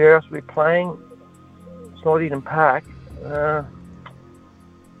 Where else are we playing? It's not Eden Park.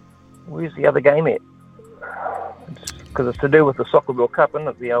 Where's the other game at? Because it's to do with the Soccer World Cup, isn't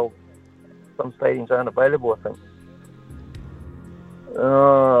it? Some stadiums aren't available, I think.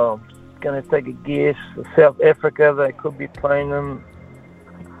 I'm going to take a guess. South Africa, they could be playing them.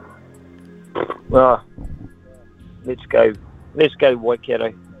 Let's go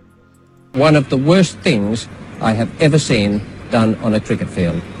Waikato. One of the worst things I have ever seen done on a cricket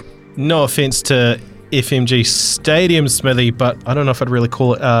field. No offence to FMG Stadium, Smithy, but I don't know if I'd really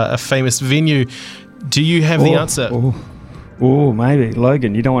call it a famous venue. Do you have the answer? Oh, maybe.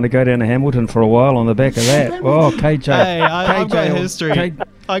 Logan, you don't want to go down to Hamilton for a while on the back of that. Oh, KJ. Hey, I've got history.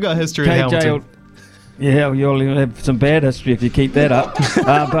 I got history in Hamilton. You'll have some bad history if you keep that up.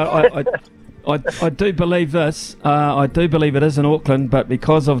 But I do believe this. I do believe it is in Auckland, but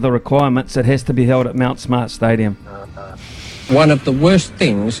because of the requirements, it has to be held at Mount Smart Stadium. One of the worst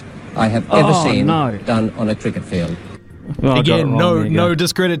things I have ever seen done on a cricket field. Again, no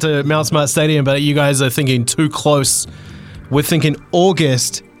discredit to Mount Smart Stadium, but you guys are thinking too close. We're thinking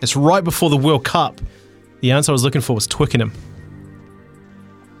August. It's right before the World Cup. The answer I was looking for was Twickenham.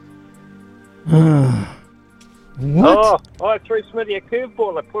 What? I threw Smithy a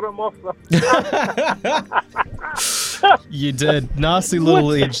curveball. I put him off. You did. Nasty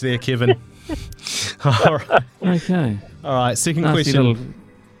little edge there, Kevin. All right. Okay. All right, second question.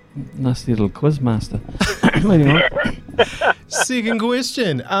 Nasty little quizmaster. Moving on. Second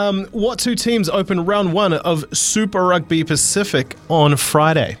question. What 2 teams open round 1 of Super Rugby Pacific on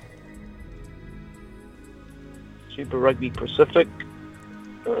Friday? Super Rugby Pacific.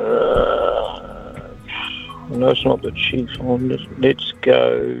 No, it's not the Chiefs on this. Let's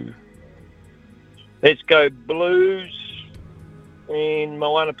go Blues in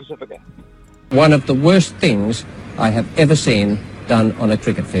Moana Pacifica. One of the worst things I have ever seen done on a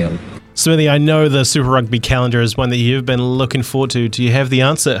cricket field. Smithy, I know the Super Rugby calendar is one that you've been looking forward to. Do you have the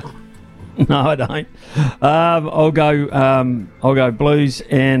answer? No, I don't. I'll go Blues,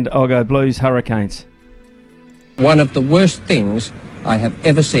 and I'll go Blues Hurricanes. One of the worst things I have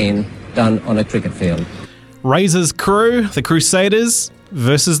ever seen done on a cricket field. Razors Crew, the Crusaders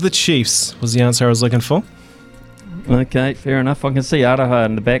versus the Chiefs was the answer I was looking for. Okay, fair enough. I can see Araha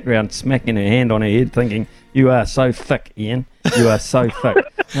in the background smacking her hand on her head thinking, you are so thick, Ian. You are so thick.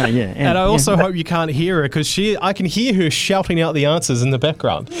 Oh, yeah, and I also hope you can't hear her because I can hear her shouting out the answers in the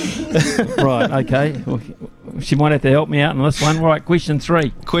background. Right, okay. Well, she might have to help me out on this one. Right, question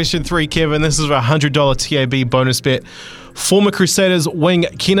 3. Question 3, Kevin. This is a $100 TAB bonus bet. Former Crusaders wing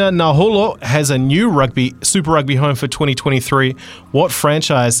Kina Naholo has a new Super Rugby home for 2023. What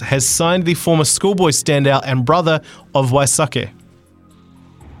franchise has signed the former schoolboy standout and brother of Waisake?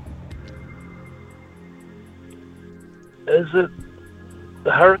 Is it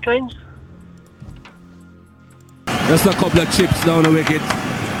the Hurricanes? Just a couple of chips down the wicket,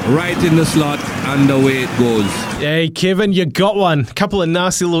 right in the slot, and away it goes. Hey, Kevin, you got one. Couple of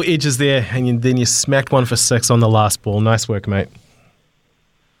nasty little edges there, and then you smacked one for 6 on the last ball. Nice work, mate.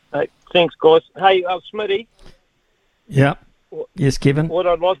 Hey, thanks, guys. Hey, Smitty. Yeah. Yes, Kevin. What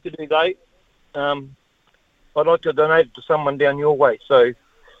I'd like to do, though, I'd like to donate it to someone down your way. So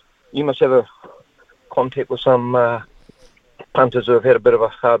you must have a contact with some punters who have had a bit of a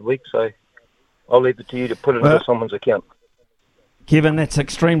hard week. So I'll leave it to you to put it into someone's account. Kevin, that's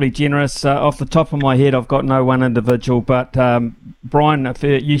extremely generous. Off the top of my head, I've got no one individual, but Brian, if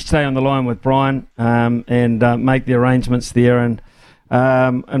you stay on the line with Brian and make the arrangements there. And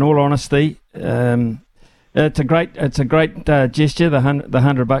in all honesty, it's a great gesture. The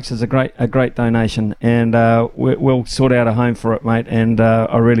 $100 is a great donation, and we'll sort out a home for it, mate. And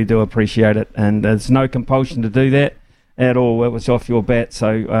I really do appreciate it. And there's no compulsion to do that at all. It was off your bat,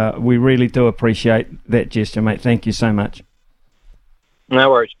 so we really do appreciate that gesture, mate. Thank you so much. No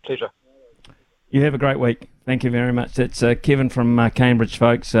worries. Pleasure. You have a great week. Thank you very much. That's Kevin from Cambridge,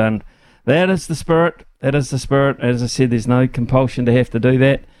 folks. And that is the spirit. That is the spirit. As I said, there's no compulsion to have to do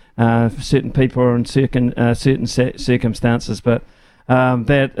that. For certain people or in certain circumstances. But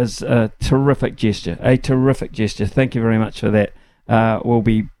that is a terrific gesture. A terrific gesture. Thank you very much for that. We'll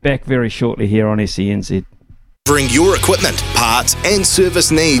be back very shortly here on SENZ. Covering your equipment, parts and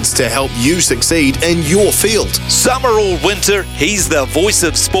service needs to help you succeed in your field. Summer or winter, he's the voice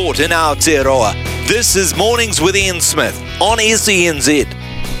of sport in Aotearoa. This is Mornings with Ian Smith on SENZ.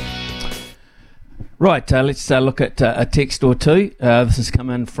 Right, let's look at a text or two. This has come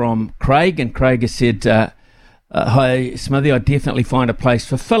in from Craig, and Craig has said, hi, Smithy, I'd definitely find a place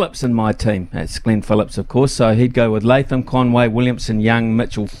for Phillips in my team. That's Glenn Phillips, of course. So he'd go with Latham, Conway, Williamson, Young,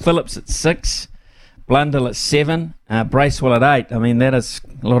 Mitchell, Phillips at 6, Blundell at 7, Bracewell at 8. I mean, that is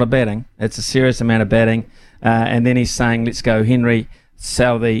a lot of batting. It's a serious amount of batting. And then he's saying, let's go Henry,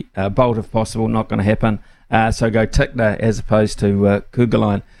 Southey, Bolt if possible. Not going to happen. So go Tickner as opposed to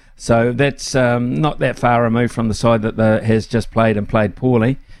Kugelheim. So that's not that far removed from the side that has just played and played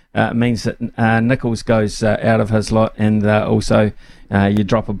poorly. It means that Nichols goes out of his lot, and also you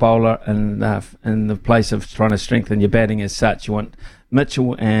drop a bowler in the place of trying to strengthen your batting as such. You want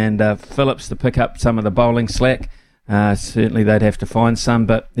Mitchell and Phillips to pick up some of the bowling slack. Certainly they'd have to find some,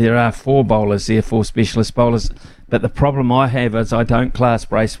 but there are 4 bowlers there, 4 specialist bowlers. But the problem I have is I don't class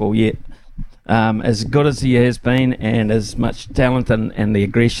Bracewell yet. As good as he has been, and as much talent and the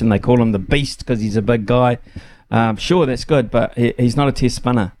aggression, they call him the beast because he's a big guy. Sure, that's good, but he's not a test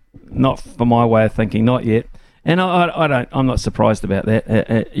spinner. Not for my way of thinking, not yet. And I'm not surprised about that.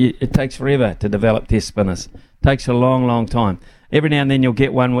 It takes forever to develop test spinners. It takes a long, long time. Every now and then you'll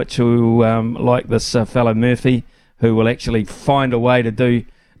get one which will, like this fellow Murphy, who will actually find a way to do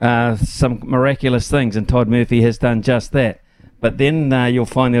some miraculous things, and Todd Murphy has done just that. But then you'll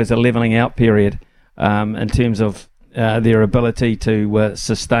find there's a levelling out period in terms of their ability to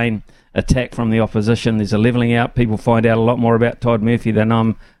sustain attack from the opposition. There's a levelling out. People find out a lot more about Todd Murphy than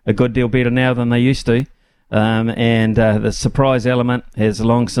I'm a good deal better now than they used to. And the surprise element has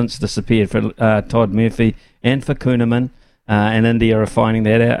long since disappeared for Todd Murphy and for Kuhnemann. And India are finding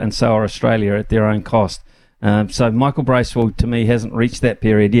that out, and so are Australia at their own cost. So Michael Bracewell, to me, hasn't reached that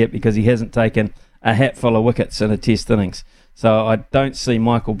period yet because he hasn't taken a hatful of wickets in a test innings. So I don't see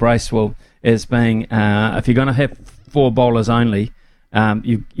Michael Bracewell as being, if you're going to have 4 bowlers only,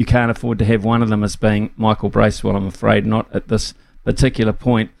 you can't afford to have one of them as being Michael Bracewell, I'm afraid, not at this particular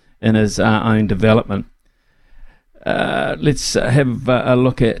point in his own development. Let's have a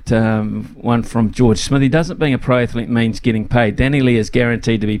look at one from George Smithy. Doesn't being a pro athlete means getting paid? Danny Lee is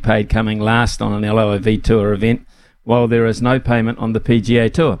guaranteed to be paid coming last on an LIV Tour event, while there is no payment on the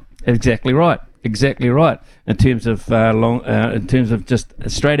PGA Tour. Exactly right. Exactly right. In terms of in terms of just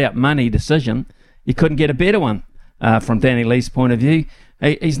a straight out money decision, you couldn't get a better one from Danny Lee's point of view.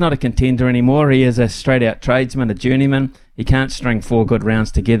 He's not a contender anymore. He is a straight out tradesman, a journeyman. He can't string 4 good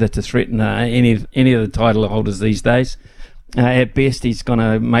rounds together to threaten any of the title holders these days. At best, he's going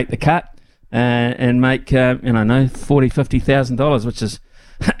to make the cut and make $40,000-$50,000, which is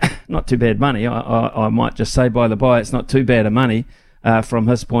not too bad money. I might just say by the by, it's not too bad of money. From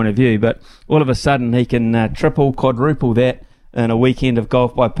his point of view, but all of a sudden he can triple, quadruple that in a weekend of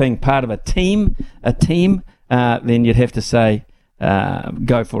golf by being part of a team, then you'd have to say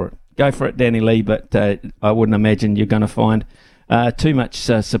go for it, Danny Lee, but I wouldn't imagine you're going to find too much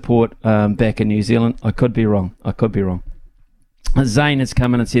support back in New Zealand. I could be wrong. Zane has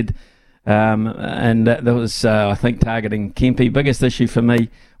come in and said, and that was, I think, targeting Kempe. Biggest issue for me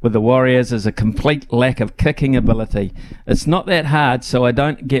with the Warriors is a complete lack of kicking ability. It's not that hard, so I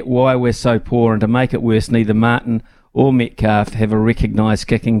don't get why we're so poor, and to make it worse, neither Martin or Metcalf have a recognised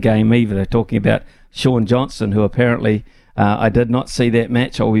kicking game either. They're talking about Sean Johnson, who apparently, I did not see that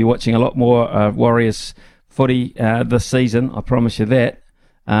match. I'll be watching a lot more Warriors footy this season, I promise you that.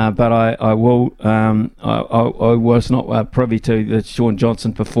 But I will. I was not privy to the Sean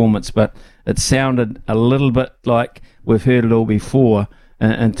Johnson performance, but it sounded a little bit like we've heard it all before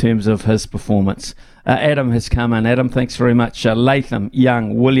in terms of his performance. Adam has come in. Adam, thanks very much. Latham,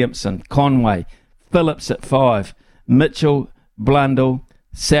 Young, Williamson, Conway, Phillips at 5, Mitchell, Blundell,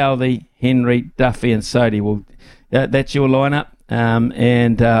 Southey, Henry, Duffy, and Sodhi. Well, that's your lineup.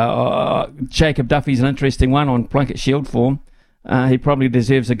 And Jacob Duffy's an interesting one on Plunkett Shield form. He probably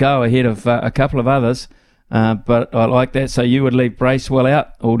deserves a go ahead of a couple of others, but I like that. So you would leave Bracewell out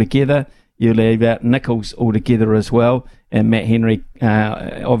altogether. You leave out Nichols altogether as well, and Matt Henry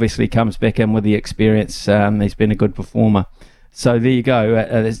obviously comes back in with the experience. He's been a good performer. So there you go.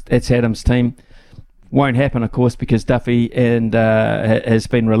 That's Adam's team. Won't happen, of course, because Duffy has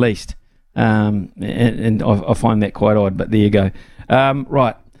been released, and I find that quite odd. But there you go.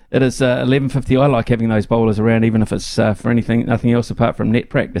 Right. It is 11:50. I like having those bowlers around, even if it's for nothing else apart from net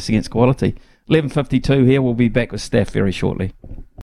practice against quality. 11:52 here. We'll be back with Staff very shortly.